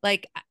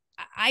 like,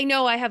 I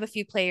know I have a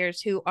few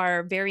players who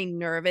are very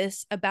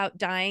nervous about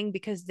dying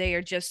because they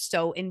are just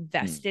so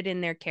invested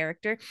in their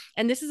character.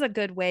 And this is a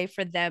good way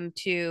for them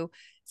to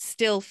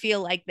still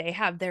feel like they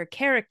have their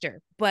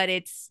character, but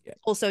it's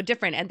also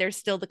different. And there's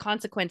still the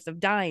consequence of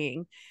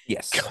dying.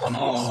 Yes.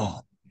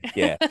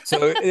 Yeah.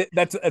 So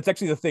that's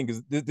actually the thing,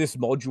 is this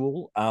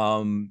module,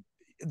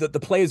 the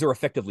players are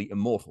effectively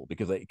immortal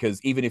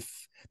because even if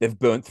they've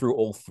burnt through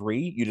all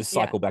 3, you just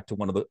cycle back to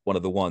one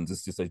of the ones.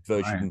 It's just a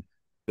version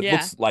that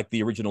looks like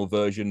the original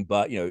version,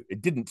 but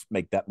it didn't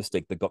make that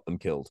mistake that got them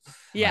killed.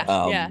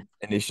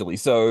 Initially.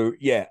 So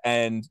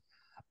and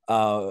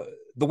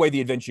the way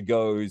the adventure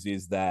goes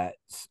is that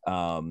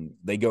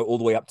they go all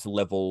the way up to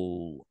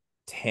level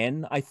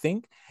 10, I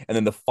think, and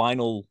then the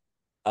final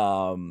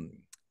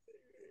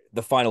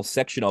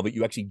section of it,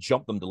 you actually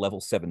jump them to level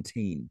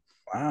 17.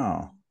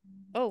 Wow.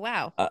 Oh,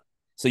 wow.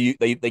 So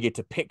they get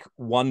to pick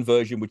one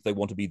version which they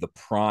want to be the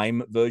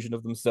prime version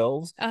of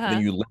themselves. And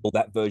then you level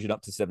that version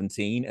up to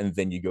 17, and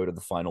then you go to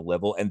the final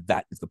level, and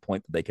that is the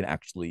point that they can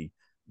actually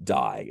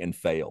die and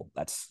fail.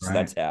 That's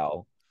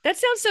how. That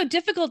sounds so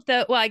difficult,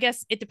 though. Well, I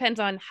guess it depends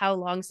on how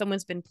long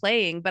someone's been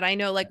playing, but I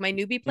know like my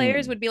newbie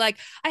players would be like,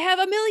 I have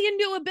a million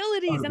new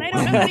abilities and I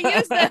don't know how to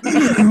use them.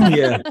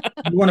 Yeah.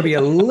 You want to be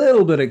a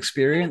little bit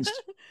experienced.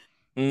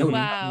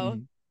 Wow.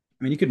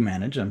 I mean, you could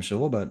manage, I'm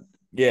sure, but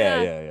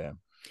yeah.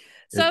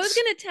 So I was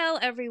going to tell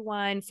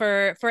everyone,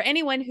 for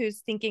anyone who's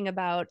thinking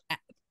about,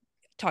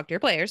 talk to your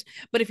players,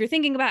 but if you're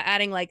thinking about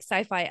adding like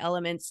sci-fi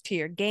elements to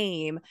your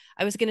game,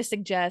 I was going to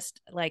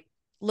suggest like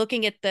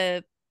looking at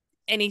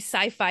any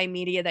sci-fi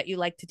media that you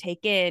like to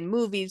take in,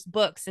 movies,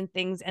 books, and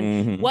things,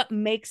 and what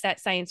makes that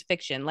science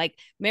fiction, like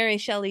Mary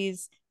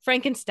Shelley's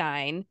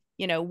Frankenstein,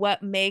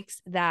 what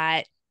makes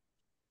that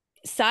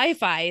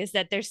sci-fi is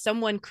that there's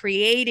someone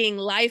creating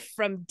life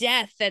from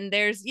death, and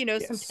there's, you know,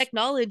 some Yes.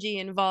 technology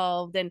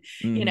involved, and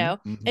you Mhm, know,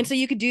 and so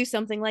you could do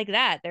something like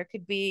that. There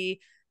could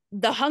be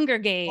the Hunger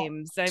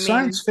Games. I mean,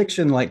 Science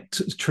fiction, like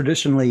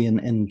traditionally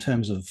in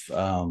terms of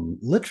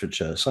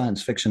literature,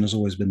 science fiction has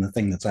always been the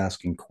thing that's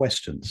asking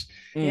questions.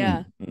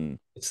 yeah,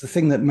 It's the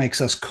thing that makes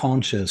us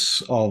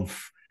conscious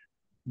of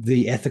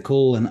the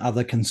ethical and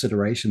other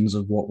considerations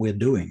of what we're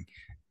doing,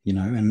 you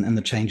know, and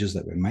the changes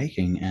that we're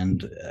making.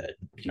 And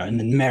you know,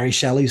 in Mary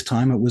Shelley's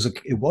time, it was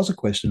a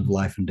question of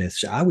life and death.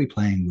 Are we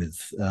playing with,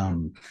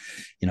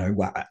 you know,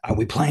 are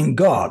we playing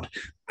God?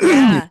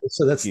 yeah.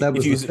 So that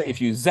was the thing. If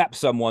you zap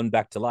someone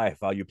back to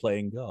life, are you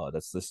playing God?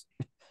 That's this.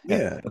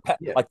 Yeah,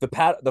 yeah. Like the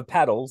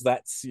paddles.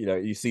 That's, you know,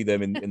 you see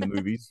them in the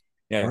movies.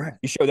 Yeah, Right.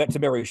 you show that to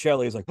Mary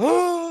Shelley, it's like,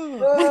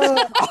 oh,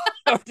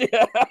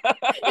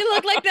 You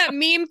look like that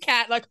meme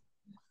cat, like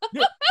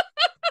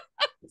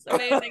it's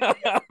amazing.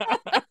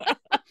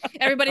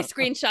 Everybody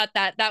screenshot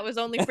that. That was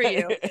only for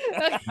you.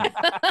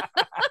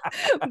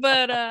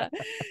 But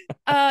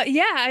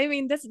yeah, I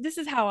mean, this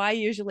is how I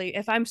usually,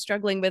 if I'm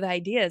struggling with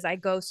ideas, I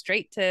go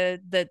straight to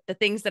the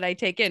things that I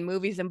take in,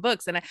 movies and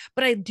books.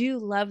 But I do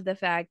love the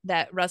fact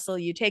that, Russell,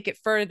 you take it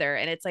further,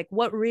 and it's like,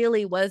 what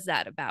really was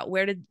that about?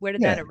 Where did that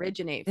Yeah,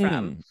 originate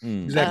from?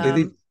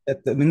 exactly.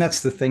 I mean,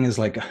 that's the thing, is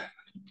like,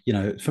 you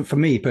know, for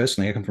me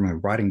personally, I come from a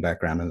writing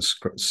background and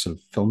a sort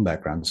of film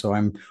background, so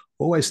I'm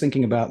always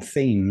thinking about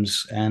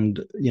themes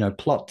and, you know,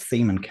 plot,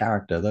 theme, and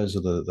character. Those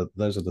are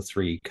those are the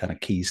three kind of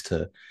keys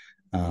to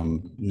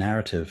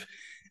narrative.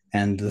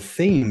 And the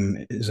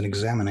theme is an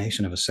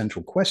examination of a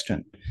central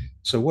question.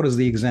 So, what is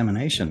the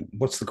examination?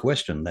 What's the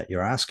question that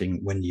you're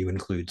asking when you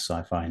include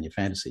sci-fi in your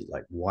fantasy?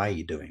 Like, why are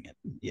you doing it?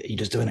 You're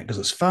just doing it because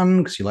it's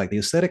fun, because you like the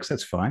aesthetics.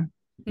 That's fine,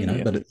 you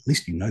know. But at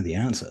least you know the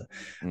answer.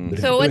 But if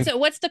So you're doing,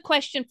 what's the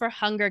question for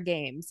Hunger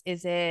Games?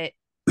 Is it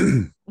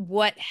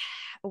what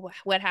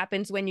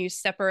happens when you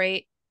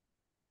separate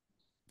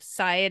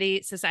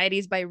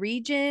societies by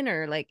region,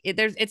 or like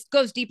it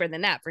goes deeper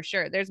than that for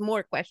sure. There's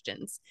more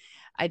questions.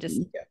 I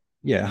just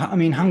yeah, I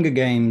mean, Hunger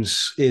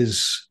Games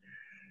is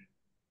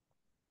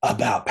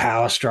about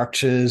power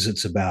structures.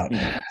 It's about,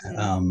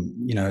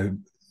 you know,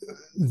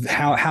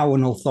 how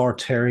an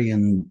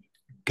authoritarian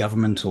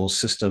government or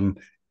system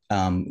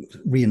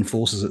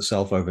reinforces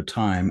itself over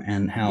time,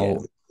 and how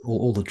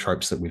all the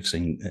tropes that we've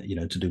seen, you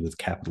know, to do with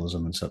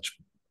capitalism and such.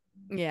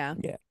 yeah.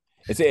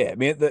 It's I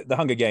mean, the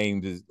Hunger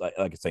Games is like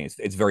I was saying,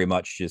 it's very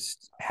much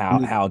just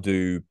how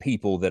do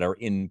people that are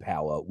in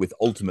power with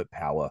ultimate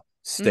power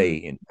stay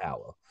in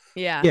power.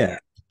 Yeah. Yeah,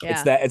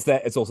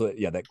 It's also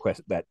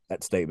that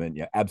statement.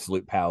 Yeah,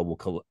 absolute power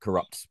will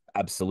corrupt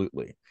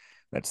absolutely.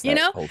 That's You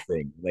that know, whole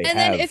thing. They and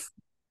then have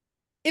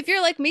if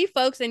you're like me,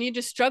 folks, and you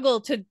just struggle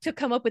to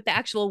come up with the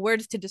actual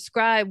words to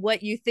describe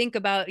what you think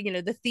about, you know,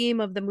 the theme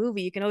of the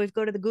movie, you can always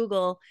go to the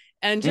Google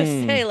and just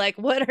say, like,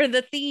 what are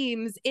the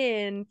themes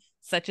in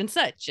such and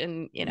such,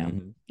 and you know,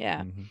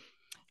 yeah.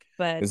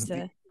 But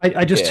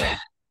I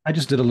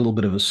just did a little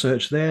bit of a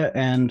search there,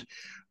 and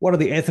what are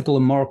the ethical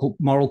and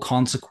moral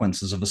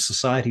consequences of a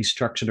society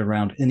structured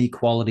around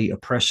inequality,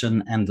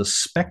 oppression, and the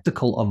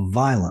spectacle of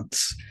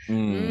violence?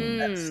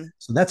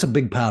 So that's a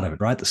big part of it,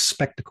 right? The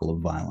spectacle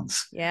of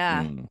violence.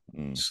 yeah.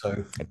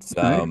 So it's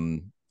you know,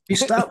 you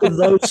start with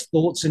those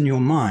thoughts in your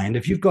mind.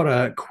 If you've got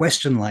a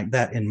question like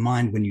that in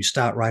mind when you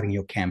start writing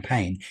your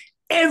campaign,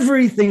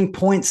 everything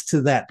points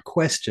to that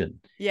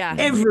question. Yeah.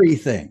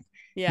 Everything.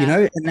 Yeah. You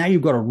know, and now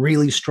you've got a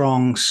really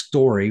strong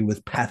story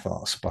with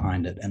pathos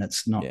behind it, and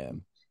it's not,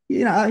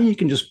 you know, you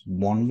can just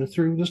wander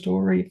through the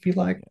story if you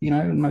like, you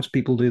know, and most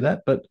people do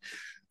that, but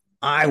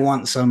I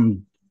want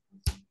some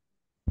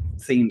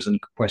themes and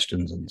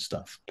questions and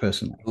stuff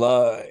personally.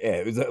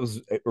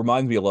 It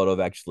reminds me a lot of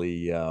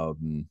actually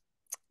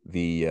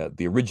the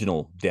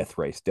original Death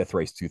Race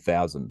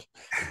 2000.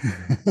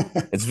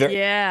 It's very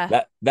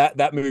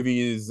that movie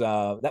is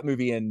that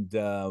movie and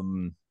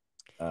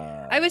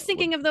I was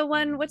thinking of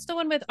what's the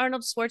one with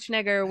Arnold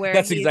Schwarzenegger where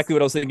that's exactly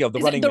what I was thinking of. The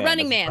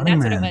Running Man.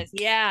 That's what it was.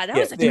 Yeah, that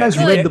was such you guys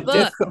a read good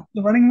book.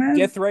 The Running Man?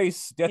 Death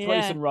Race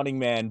and Running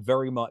Man,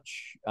 very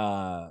much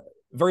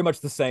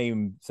the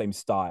same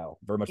style,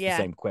 very much the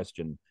same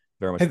question,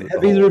 very much.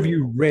 Have either of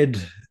you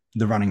read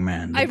The Running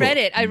Man? I read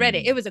it.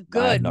 It was a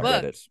good book.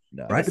 Read it.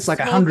 No. Right? It's like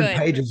 100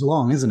 pages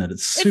long, isn't it?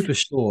 It's super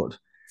short.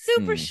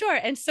 Super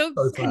short and so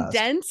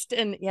condensed.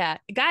 And yeah,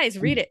 guys,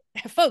 read it,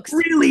 folks.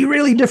 Really,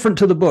 really different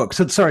to the book.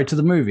 So, sorry, to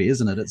the movie,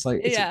 isn't it? It's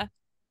like,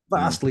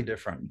 vastly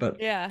different. But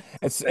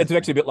it's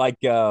actually a bit like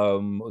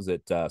what was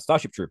it?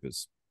 Starship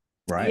Troopers.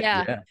 Right.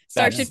 Yeah.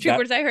 Starship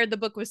Troopers. I heard the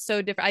book was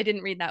so different. I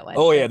didn't read that one.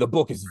 Oh yeah, the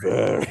book is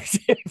very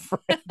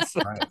different.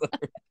 Right.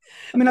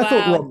 I mean, I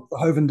thought Rob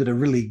Hoven did a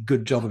really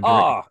good job of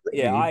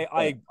directing.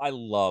 I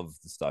love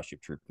the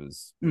Starship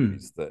Troopers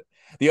movies.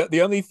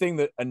 The only thing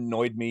that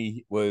annoyed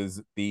me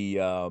was the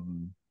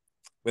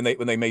when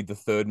they made the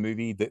third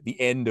movie, the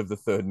end of the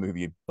third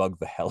movie bugged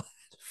the hell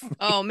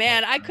Oh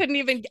man, I couldn't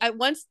even.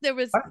 Once there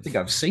was. I don't think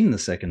I've seen the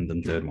second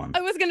and third one.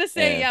 I was gonna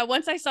say, yeah.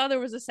 Once I saw there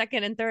was a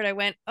second and third, I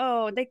went,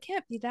 "Oh, they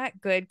can't be that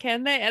good,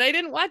 can they?" And I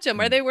didn't watch them.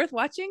 Are they worth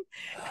watching?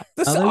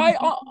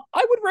 I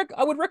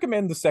would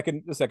recommend the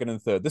second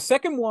and third. The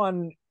second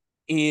one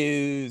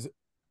is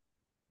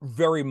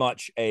very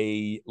much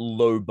a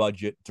low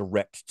budget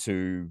direct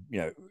to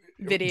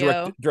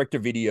Video. direct to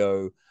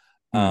video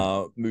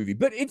movie,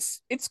 but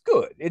it's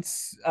good.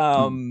 It's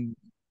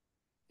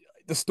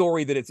the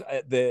story that it's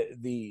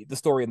the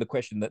story and the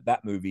question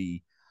that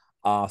movie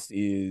asks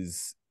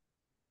is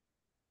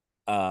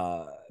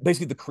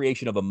basically the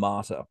creation of a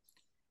martyr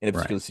in a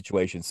particular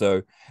situation.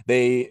 So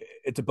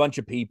it's a bunch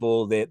of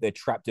people. They're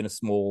trapped in a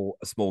small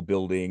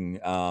building.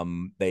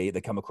 They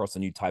come across a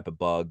new type of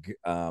bug.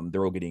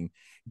 They're all getting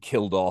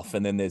killed off,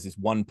 and then there's this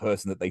one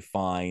person that they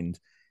find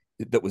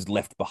that was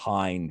left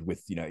behind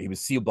with he was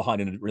sealed behind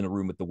in a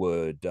room with the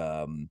word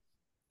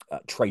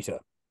traitor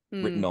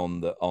written on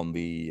the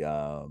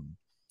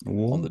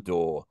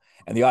door.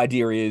 And the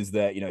idea is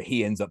that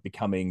he ends up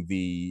becoming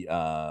the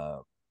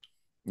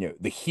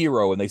the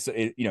hero, and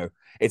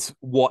it's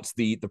what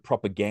the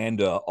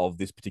propaganda of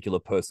this particular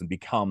person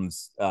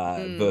becomes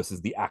versus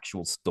the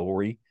actual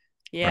story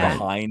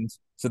behind.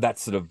 So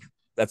that's sort of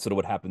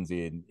what happens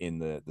in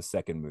the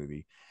second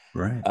movie.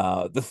 Right.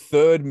 The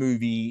third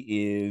movie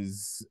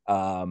is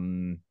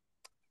them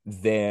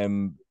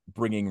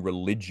bringing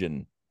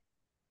religion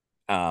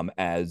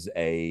as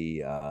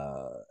a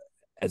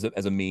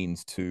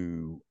means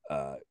to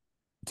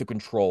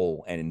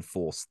control and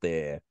enforce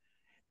their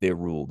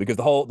rule, because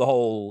the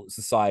whole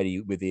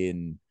society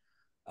within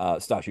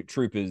Starship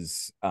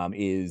Troopers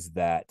is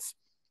that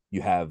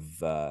you have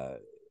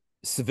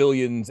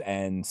civilians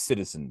and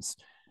citizens.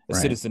 A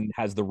citizen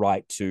has the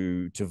right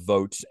to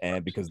vote,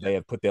 and because they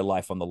have put their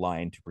life on the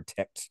line to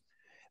protect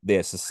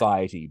their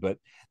society. But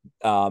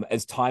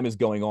as time is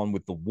going on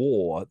with the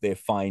war, they're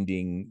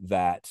finding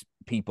that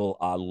people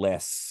are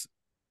less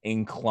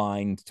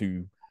inclined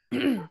to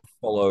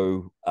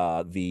follow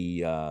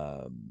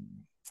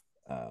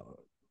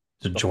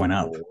to join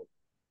up.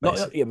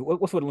 What's the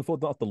word for?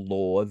 Not the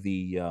law. It's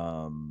the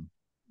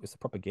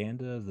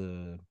propaganda.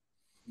 The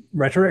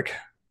rhetoric.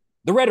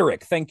 The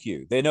rhetoric. Thank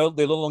you. They're no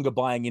longer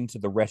buying into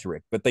the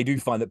rhetoric, but they do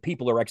find that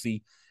people are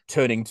actually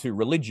turning to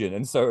religion,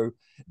 and so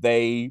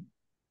they,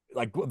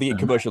 like the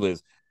commercial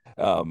is,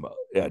 9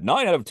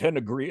 out of 10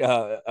 agree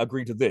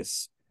to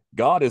this.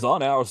 God is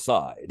on our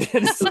side,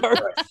 and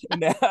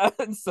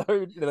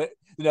so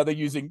now they're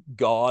using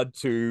God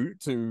to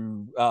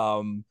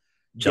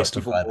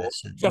justify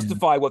this,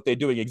 justify what they're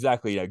doing.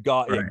 Exactly.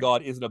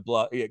 God isn't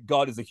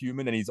God is a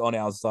human, and he's on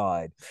our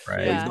side.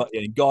 Right.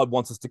 And God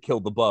wants us to kill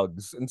the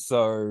bugs, and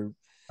so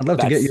I'd love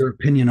to get your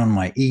opinion on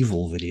my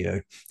evil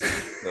video.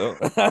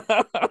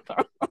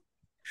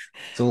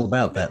 It's all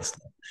about that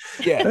stuff.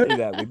 Yeah,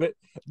 exactly.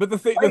 But the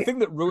thing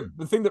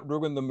that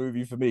ruined the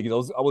movie for me,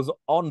 because I was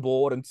on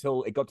board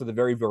until it got to the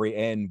very, very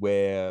end,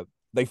 where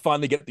they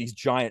finally get these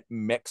giant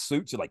mech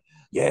suits. You're like,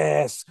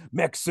 yes,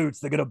 mech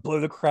suits. They're gonna blow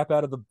the crap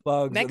out of the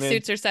bugs. Mech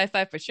suits are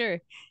sci-fi for sure.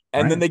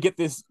 And then they get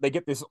this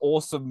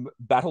awesome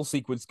battle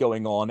sequence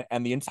going on,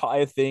 and the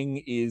entire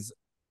thing is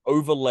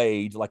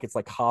overlaid, like it's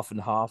like half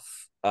and half,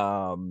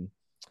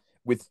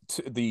 with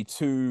the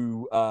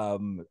two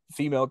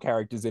female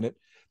characters in it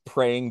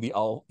praying the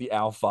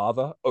Our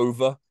Father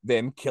over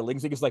them killing.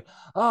 So it's like,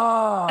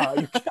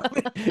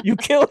 you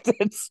killed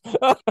it.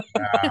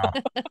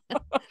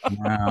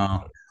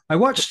 Wow. I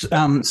watched,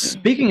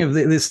 speaking of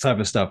this type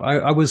of stuff,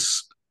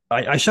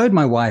 I showed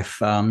my wife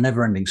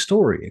Neverending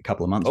Story a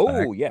couple of months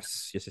back. Oh,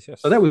 yes.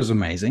 So that was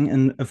amazing.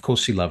 And of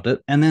course, she loved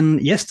it. And then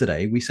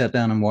yesterday, we sat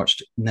down and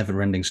watched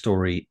Neverending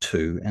Story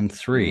 2 and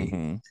 3.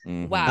 Mm-hmm,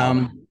 mm-hmm.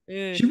 Wow.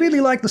 She really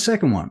liked the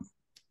second one.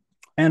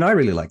 And I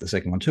really liked the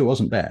second one too. It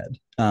wasn't bad.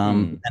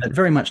 And it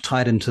very much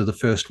tied into the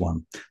first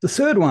one. The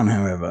third one,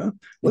 however,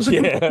 was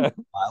a pile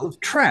of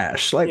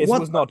trash. Like, what? It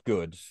was not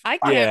good. I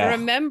can't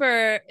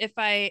remember if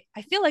I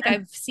feel like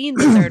I've seen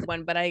the third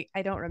one, but I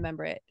don't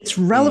remember it. It's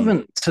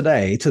relevant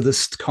today to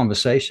this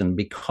conversation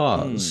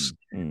because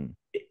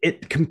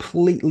it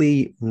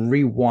completely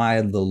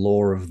rewired the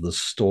lore of the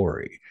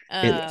story.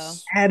 It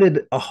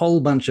added a whole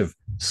bunch of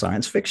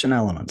science fiction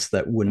elements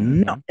that were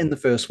not in the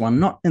first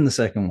one, not in the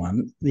second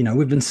one.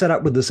 We've been set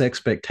up with this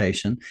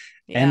expectation,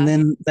 and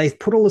then they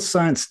put all the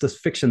science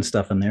fiction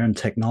stuff in there and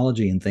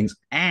technology and things,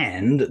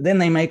 and then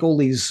they make all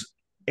these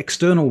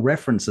external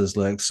references,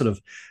 like sort of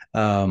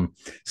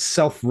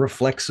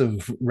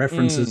self-reflexive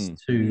references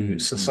to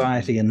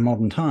society in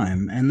modern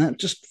time, and that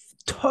just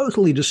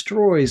totally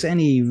destroys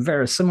any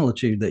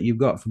verisimilitude that you've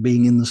got for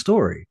being in the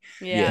story.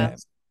 Yeah.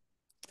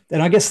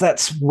 And I guess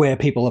that's where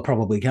people are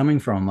probably coming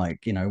from,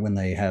 like, when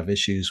they have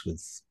issues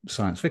with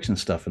science fiction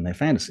stuff in their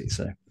fantasy.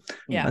 So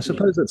I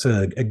suppose that's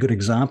a good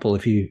example.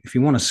 If you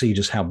want to see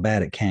just how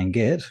bad it can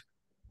get,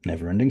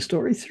 Neverending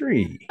Story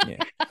 3.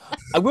 Yeah.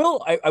 I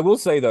will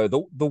say though,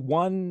 the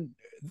one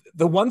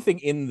thing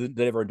in the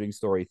Neverending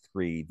Story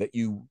 3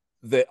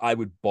 that I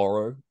would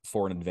borrow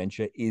for an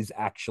adventure is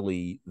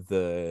actually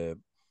the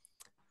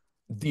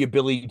the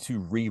ability to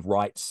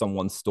rewrite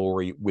someone's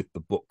story with the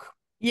book.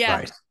 Yeah,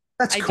 Right.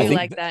 That's I cool. do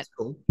like that.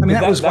 Cool. I mean,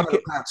 that was one of could,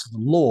 the parts of the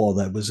lore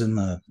that was in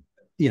the,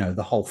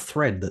 the whole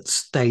thread that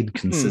stayed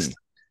consistent.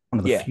 One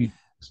of the yeah. few.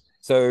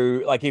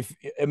 So, like,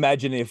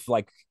 imagine if,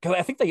 like, because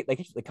I think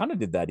they kind of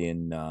did that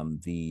in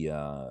the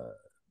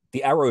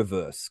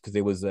Arrowverse, because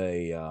there was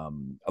a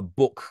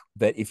book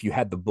that if you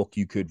had the book,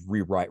 you could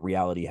rewrite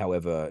reality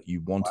however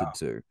you wanted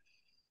to.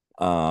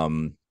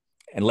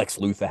 And Lex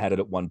Luthor had it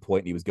at one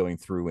point. And he was going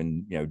through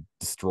and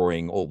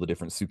destroying all the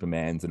different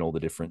Supermans and all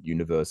the different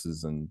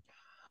universes. And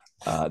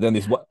then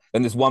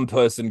this one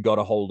person got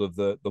a hold of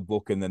the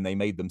book, and then they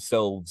made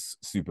themselves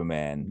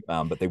Superman,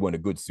 but they weren't a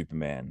good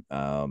Superman.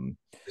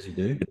 Does he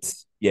do?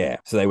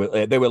 So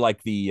they were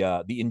like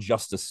the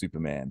Injustice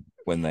Superman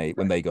when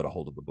they got a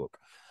hold of the book.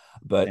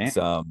 But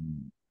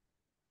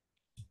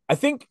I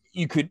think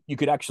you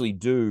could actually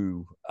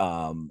do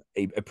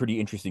a pretty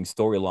interesting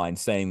storyline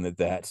saying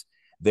that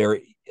there,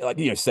 like,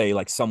 say,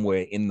 like,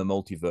 somewhere in the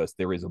multiverse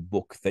there is a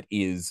book that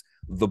is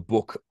the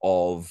book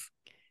of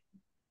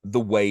the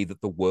way that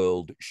the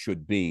world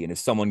should be, and if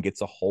someone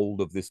gets a hold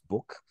of this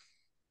book,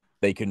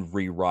 they can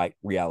rewrite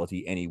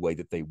reality any way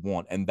that they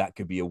want. And that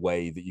could be a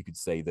way that you could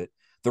say that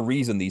the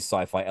reason these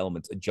sci-fi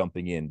elements are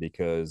jumping in,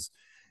 because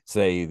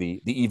say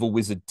the evil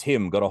wizard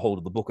Tim got a hold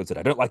of the book and said,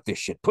 I don't like this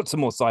shit, put some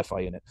more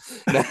sci-fi in it.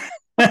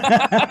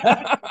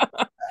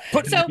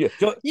 This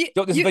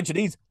adventure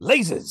needs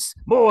lasers,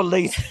 more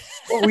lasers.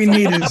 What we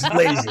need is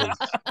lasers.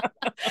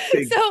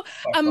 So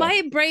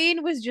my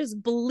brain was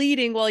just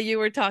bleeding while you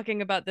were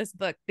talking about this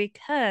book,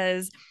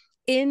 because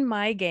in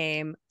my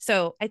game,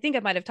 so I think I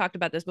might have talked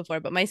about this before,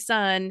 but my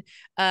son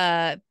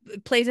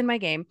plays in my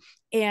game,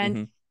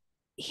 and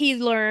he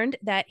learned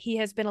that he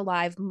has been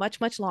alive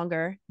much, much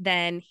longer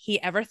than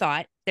he ever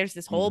thought. There's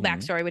this whole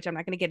backstory, which I'm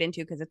not going to get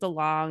into because it's a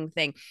long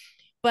thing.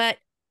 But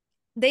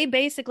they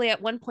basically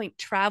at one point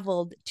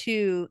traveled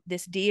to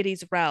this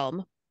deity's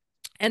realm,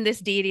 and this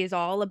deity is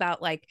all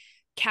about like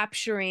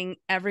capturing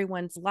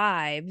everyone's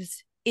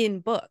lives in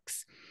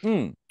books.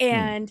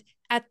 And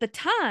at the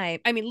time,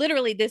 I mean,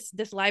 literally this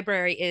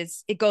library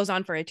it goes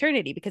on for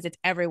eternity because it's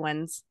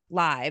everyone's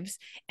lives.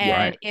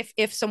 And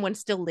if someone's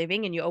still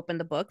living and you open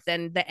the book,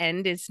 then the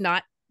end is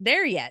not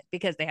there yet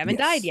because they haven't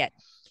died yet.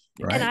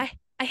 And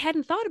I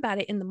hadn't thought about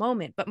it in the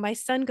moment, but my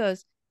son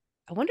goes,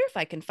 I wonder if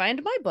I can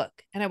find my book.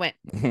 And I went,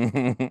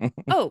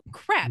 oh,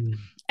 crap.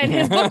 And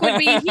his book would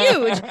be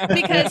huge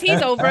because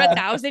he's over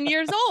 1,000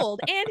 years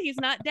old and he's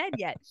not dead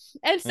yet.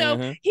 And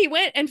so he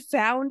went and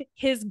found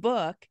his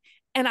book,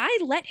 and I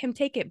let him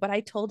take it. But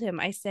I told him,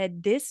 I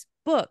said, this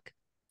book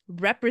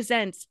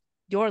represents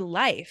your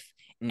life.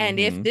 And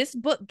if this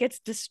book gets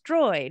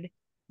destroyed,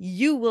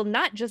 you will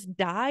not just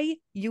die,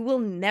 you will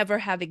never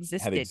have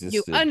existed.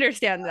 You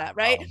understand that,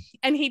 right? Wow.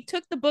 And he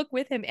took the book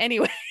with him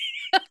anyway.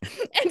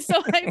 And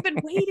so I've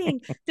been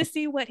waiting to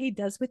see what he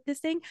does with this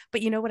thing.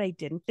 But you know what I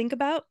didn't think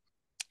about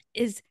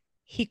is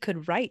he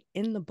could write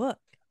in the book.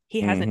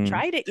 He hasn't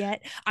tried it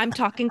yet. I'm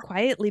talking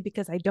quietly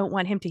because I don't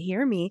want him to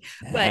hear me.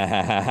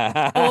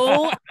 But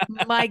oh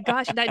my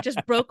gosh, that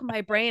just broke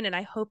my brain, and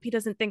I hope he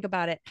doesn't think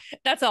about it.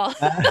 That's all.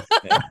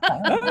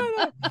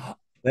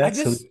 That's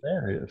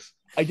hilarious.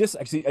 I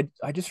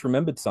just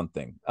remembered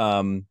something.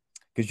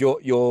 Because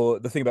you're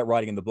the thing about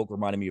writing in the book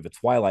reminded me of a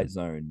Twilight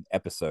Zone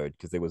episode,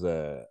 because there was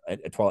a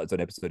Twilight Zone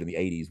episode in the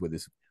 80s where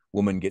this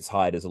woman gets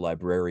hired as a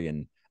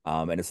librarian,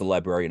 and it's a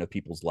librarian of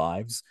people's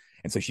lives,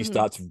 and so she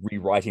starts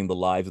rewriting the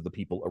lives of the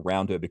people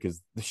around her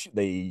because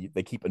they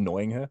keep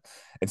annoying her,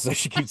 and so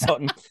she keeps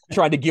on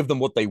trying to give them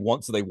what they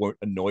want so they won't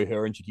annoy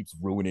her, and she keeps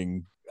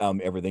ruining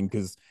everything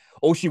because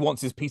all she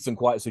wants is peace and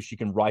quiet so she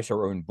can write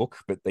her own book,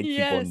 but they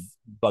keep on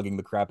bugging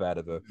the crap out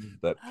of her.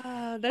 But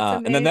that's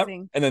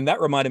amazing. And then that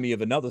reminded me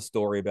of another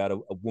story about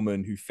a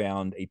woman who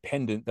found a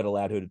pendant that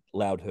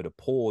allowed her to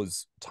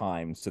pause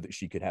time so that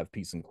she could have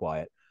peace and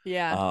quiet.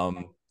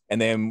 And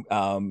then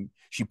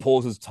she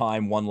pauses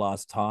time one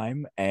last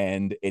time,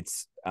 and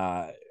it's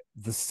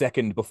the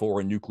second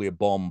before a nuclear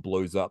bomb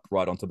blows up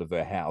right on top of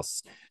her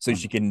house, so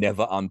she can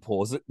never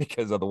unpause it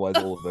because otherwise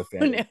all of her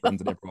family,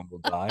 friends, and everyone will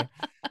die.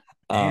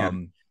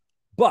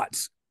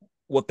 But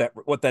what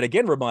that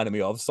again reminded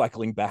me of,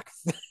 cycling back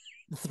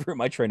through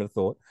my train of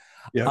thought,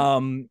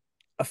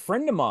 a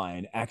friend of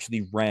mine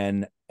actually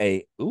ran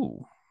a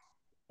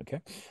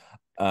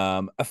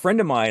friend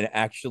of mine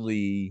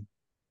actually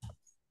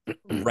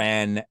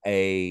ran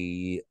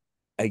a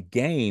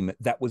game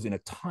that was in a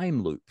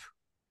time loop.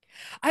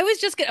 I was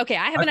just gonna,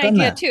 I have an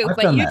idea too,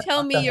 but you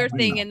tell me your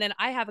thing and then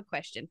I have a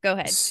question. Go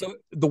ahead. So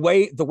the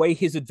way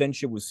his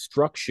adventure was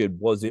structured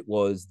was it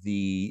was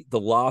the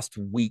last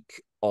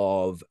week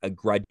of a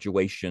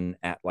graduation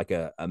at like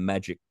a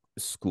magic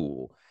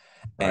school.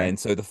 Right. And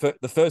so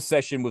the first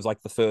session was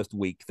like the first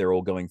week they're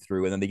all going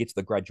through, and then they get to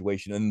the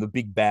graduation and the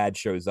big bad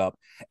shows up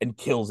and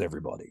kills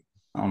everybody.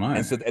 Oh no.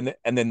 And so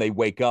and then they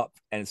wake up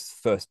and it's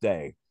the first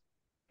day.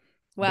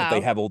 Wow. But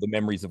they have all the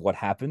memories of what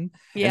happened.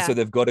 Yeah. And so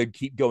they've got to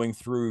keep going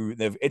through.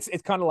 It's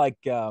kind of like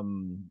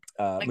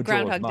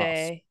Groundhog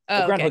Day.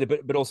 Oh, Groundhog Day,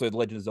 but also The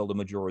Legend of Zelda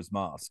Majora's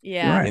Mask.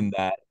 Yeah. In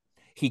that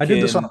he I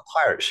did this on can a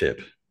pirate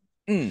ship.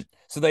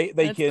 so they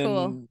That's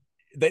cool.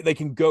 can they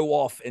can go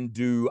off and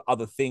do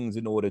other things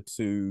in order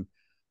to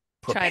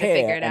Try to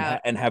figure prepare it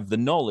out. and have the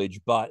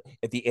knowledge, but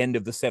at the end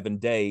of the 7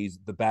 days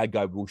the bad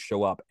guy will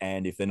show up,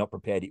 and if they're not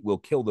prepared it will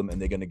kill them, and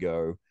they're going to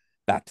go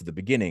back to the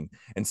beginning.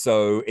 And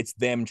so it's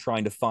them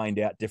trying to find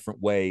out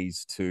different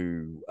ways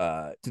to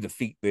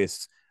defeat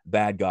this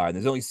bad guy, and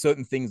there's only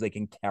certain things they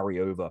can carry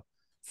over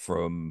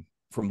from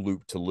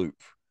loop to loop.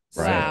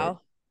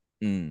 Wow.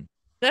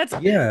 That's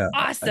Yeah,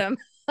 awesome.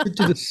 I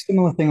did a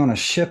similar thing on a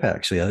ship,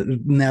 actually.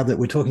 Now that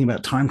we're talking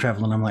about time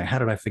travel, and I'm like, how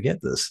did I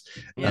forget this?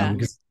 Yeah.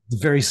 Because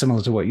it's very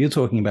similar to what you're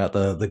talking about.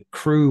 The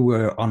crew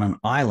were on an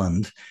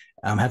island,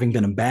 having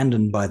been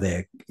abandoned by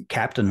their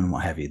captain and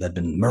what have you. They'd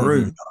been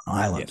marooned on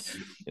an island.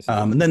 Yes,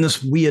 and then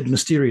this weird,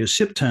 mysterious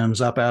ship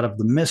turns up out of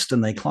the mist,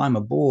 and they climb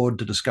aboard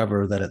to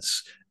discover that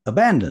it's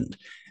abandoned.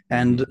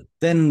 And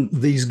then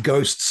these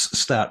ghosts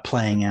start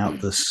playing out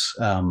this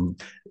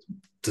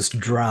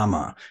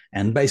drama,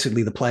 and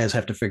basically the players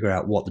have to figure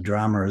out what the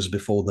drama is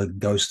before the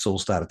ghosts all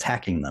start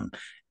attacking them.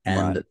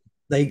 And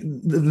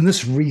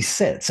this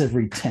resets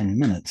every 10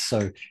 minutes.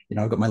 So,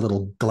 I've got my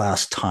little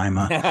glass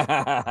timer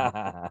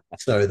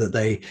so that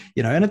they,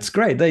 and it's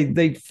great.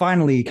 They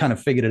finally kind of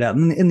figured it out.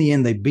 And in the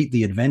end, they beat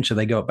the adventure.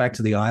 They got back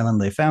to the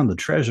island, they found the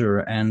treasure,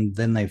 and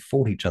then they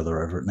fought each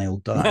other over it, and they all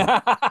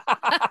died.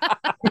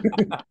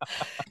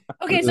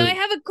 Okay, so I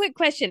have a quick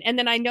question, and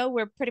then I know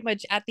we're pretty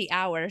much at the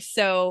hour.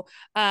 So,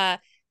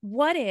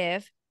 what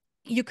if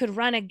you could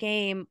run a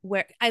game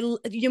where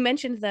you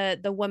mentioned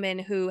the woman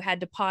who had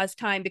to pause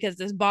time because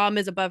this bomb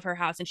is above her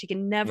house and she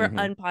can never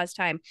unpause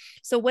time.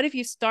 So what if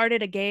you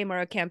started a game or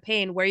a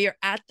campaign where you're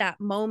at that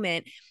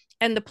moment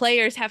and the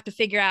players have to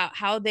figure out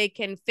how they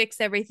can fix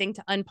everything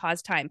to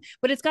unpause time,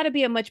 but it's got to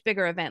be a much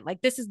bigger event.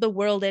 Like this is the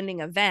world-ending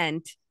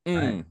event,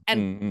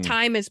 and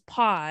time is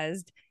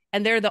paused,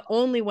 and they're the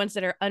only ones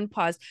that are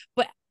unpaused.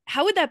 But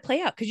how would that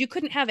play out? Because you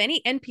couldn't have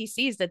any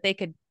NPCs that they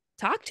could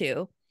talk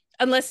to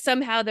unless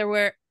somehow there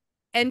were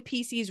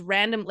NPCs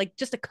random, like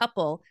just a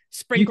couple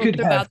sprinkled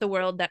throughout the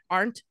world that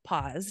aren't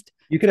paused.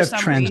 You could have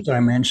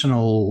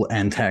transdimensional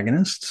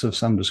antagonists of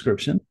some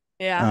description.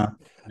 Yeah.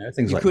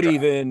 Things you like could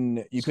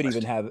even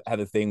have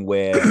a thing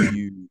where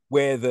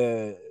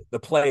the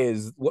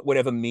players,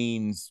 whatever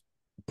means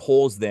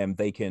pause them,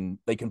 they can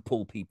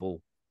pull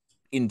people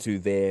into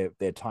their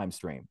time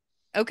stream.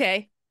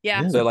 Okay.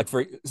 Yeah.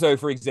 So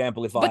for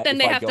example, but then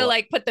they have to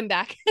like put them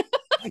back.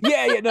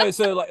 No.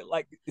 So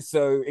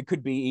so it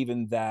could be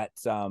even that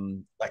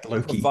like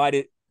Loki,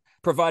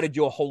 provided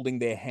you're holding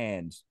their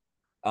hand,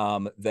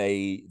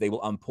 they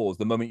will unpause.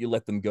 The moment you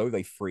let them go,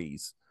 they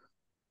freeze.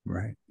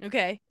 Right.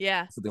 Okay.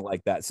 Yeah. Something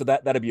like that. So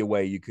that'd be a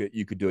way you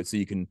could do it. So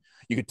you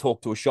could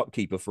talk to a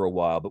shopkeeper for a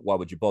while, but why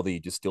would you bother?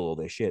 You just steal all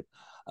their shit.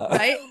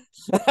 Right.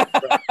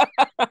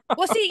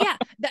 Well, see, yeah,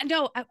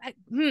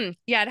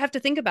 I'd have to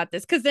think about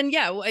this because then,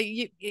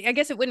 I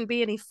guess it wouldn't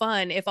be any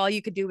fun if all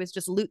you could do was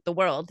just loot the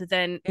world.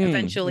 Then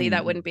eventually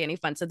that wouldn't be any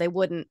fun. So they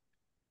wouldn't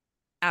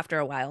after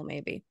a while,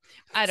 maybe.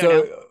 I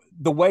don't know.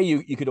 The way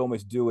you could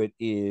almost do it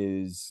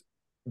is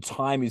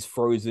time is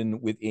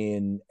frozen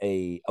within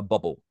a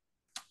bubble.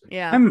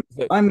 Yeah.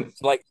 I'm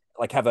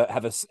like have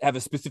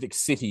a specific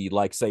city,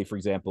 like say for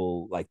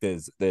example, like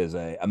there's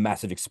a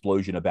massive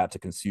explosion about to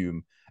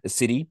consume a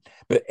city,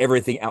 but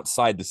everything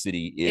outside the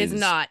city is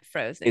not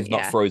frozen. It's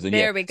not frozen.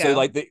 There we go. So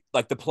like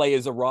the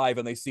players arrive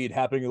and they see it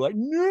happening, like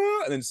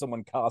no, and then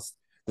someone casts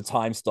the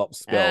time stop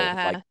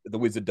spell. Like the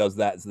wizard does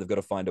that, so they've got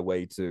to find a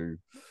way to.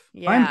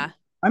 Yeah.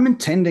 I'm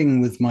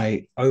intending with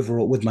my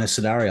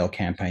Sidariel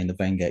campaign, the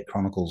Vangate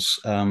Chronicles,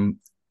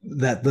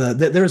 that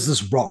there is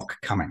this rock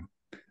coming,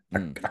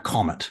 a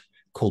comet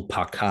called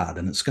Parkard,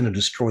 and it's going to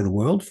destroy the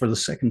world for the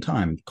second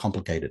time.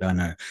 Complicated, I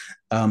know.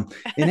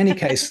 In any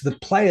case, the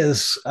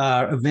players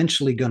are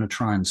eventually going to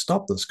try and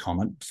stop this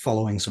comet,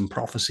 following some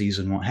prophecies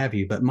and what have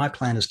you. But my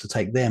plan is to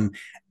take them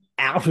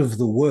out of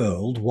the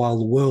world while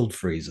the world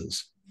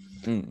freezes.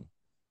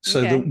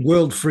 So the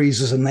world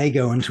freezes and they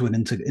go into an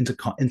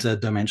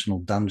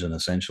interdimensional dungeon,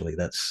 essentially.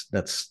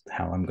 That's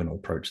how I'm going to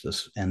approach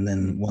this. And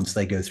then once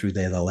they go through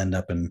there, they'll end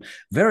up in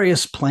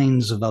various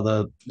planes of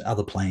other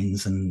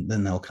planes, and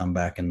then they'll come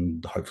back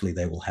and hopefully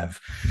they will have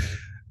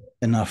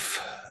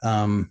enough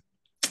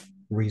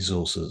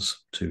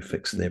resources to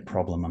fix their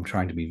problem. I'm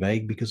trying to be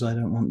vague because I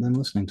don't want them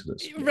listening to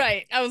this.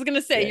 Right. I was going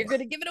to say, you're going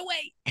to give it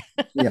away.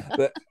 Yeah.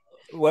 But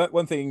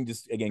one thing,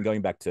 just again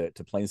going back to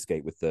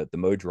Planescape with the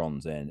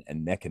Modrons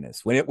and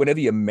Mechanus, whenever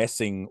you're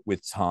messing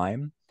with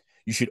time,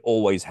 you should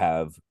always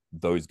have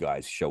those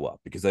guys show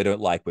up, because they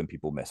don't like when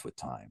people mess with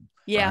time.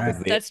 Yeah,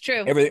 that's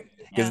true. Everything,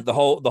 because the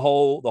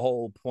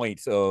whole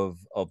point of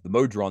the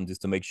Modrons is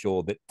to make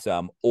sure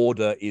that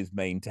order is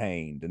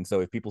maintained, and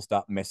so if people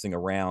start messing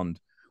around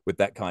with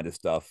that kind of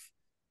stuff,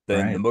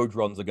 then the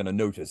Modrons are going to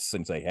notice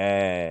and say,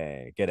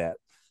 "Hey, get out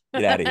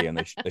of here!" And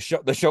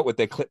they shot with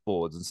their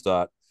clipboards and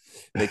start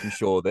making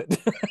sure that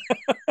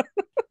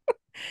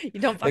you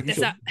don't fuck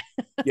this up.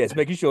 Yes,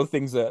 making sure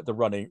things are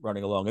running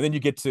along, and then you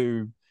get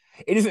to.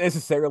 It isn't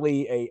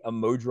necessarily a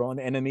Modron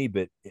enemy,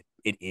 but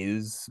it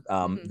is.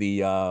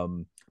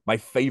 My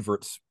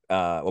favorite,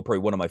 well, probably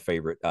one of my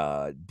favorite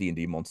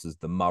D&D monsters,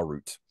 the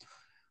Marut,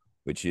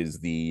 which is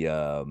the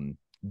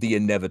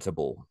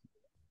inevitable.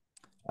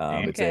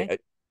 Okay.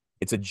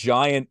 It's a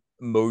giant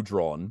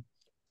Modron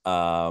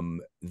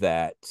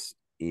that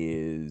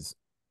is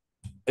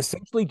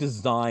essentially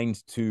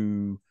designed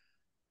to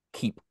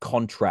keep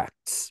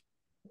contracts.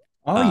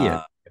 Oh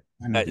yeah.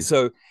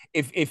 So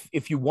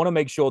if you want to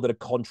make sure that a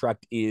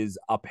contract is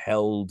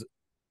upheld,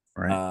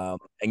 right.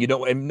 and you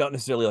don't, and not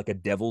necessarily like a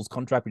devil's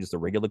contract, but just a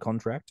regular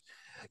contract,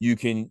 you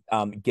can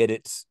get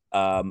it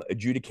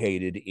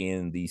adjudicated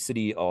in the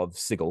city of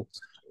Sigil,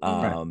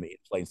 in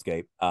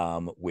Planescape,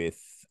 with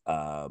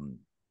a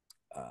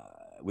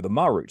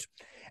Marut.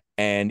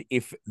 And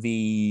if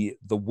the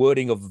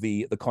wording of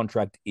the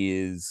contract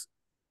is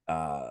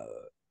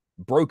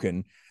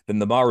broken, then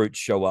the Marut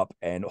show up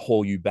and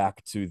haul you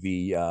back to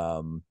the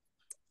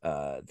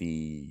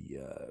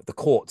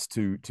courts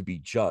to be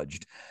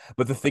judged.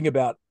 But the thing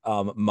about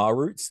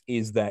Maruts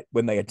is that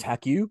when they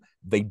attack you,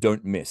 they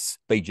don't miss;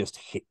 they just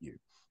hit you.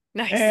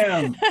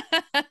 Nice.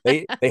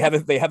 they have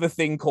a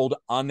thing called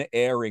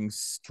unerring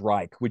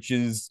strike, which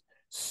is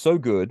so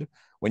good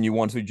when you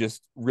want to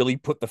just really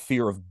put the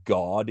fear of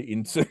God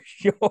into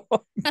your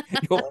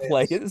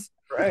players.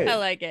 Right. I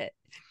like it.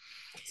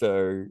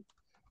 So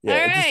yeah,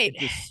 All right. it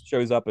just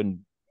shows up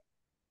and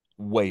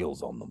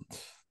wails on them.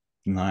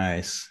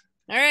 Nice.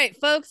 All right,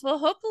 folks. Well,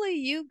 hopefully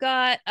you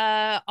got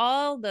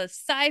all the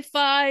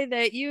sci-fi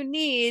that you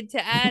need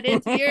to add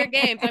into your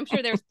games. I'm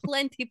sure there's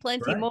plenty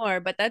more,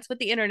 but that's what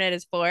the internet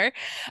is for.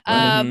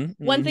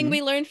 One thing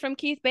we learned from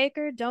Keith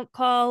Baker: don't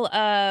call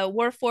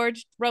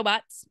Warforged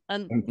robots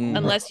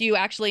unless you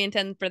actually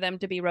intend for them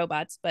to be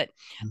robots, but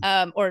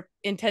or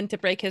intend to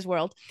break his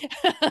world.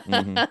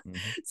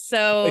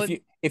 So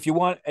if you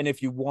want an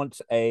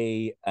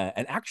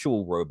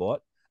actual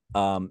robot,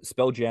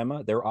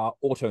 Spelljammer, there are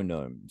auto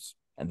gnomes.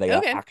 And they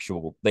are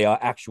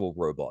actual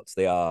robots.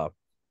 They are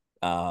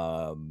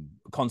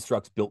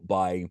constructs built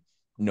by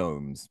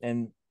gnomes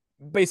and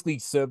basically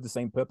serve the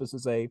same purpose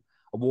as a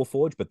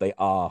Warforged, but they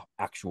are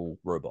actual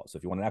robots. So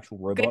if you want an actual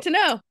robot, good to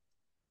know.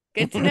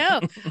 Good to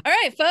know. All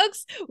right,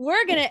 folks,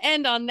 we're going to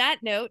end on that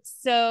note.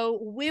 So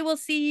we will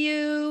see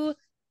you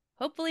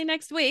hopefully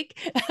next week.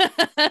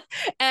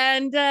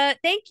 And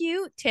thank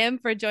you, Tim,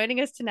 for joining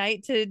us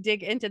tonight to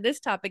dig into this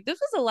topic. This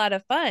was a lot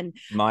of fun.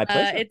 My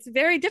pleasure. It's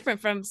very different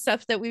from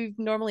stuff that we've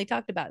normally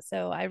talked about.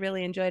 So I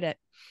really enjoyed it.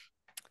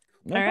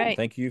 No problem. Right.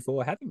 Thank you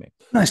for having me.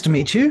 Nice to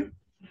meet you.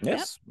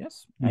 Yes.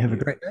 Yes. You have a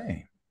great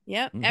day.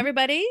 Yep.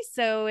 Everybody.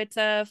 So it's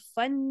a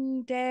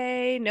fun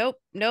day. Nope.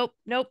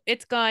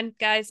 It's gone,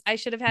 guys. I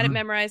should have had it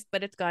memorized,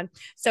 but it's gone.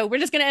 So we're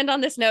just going to end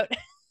on this note.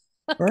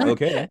 All right.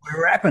 Okay.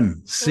 We're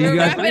wrapping. See you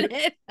guys later.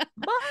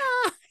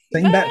 Bye.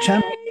 Same bat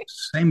channel,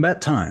 same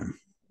bat time.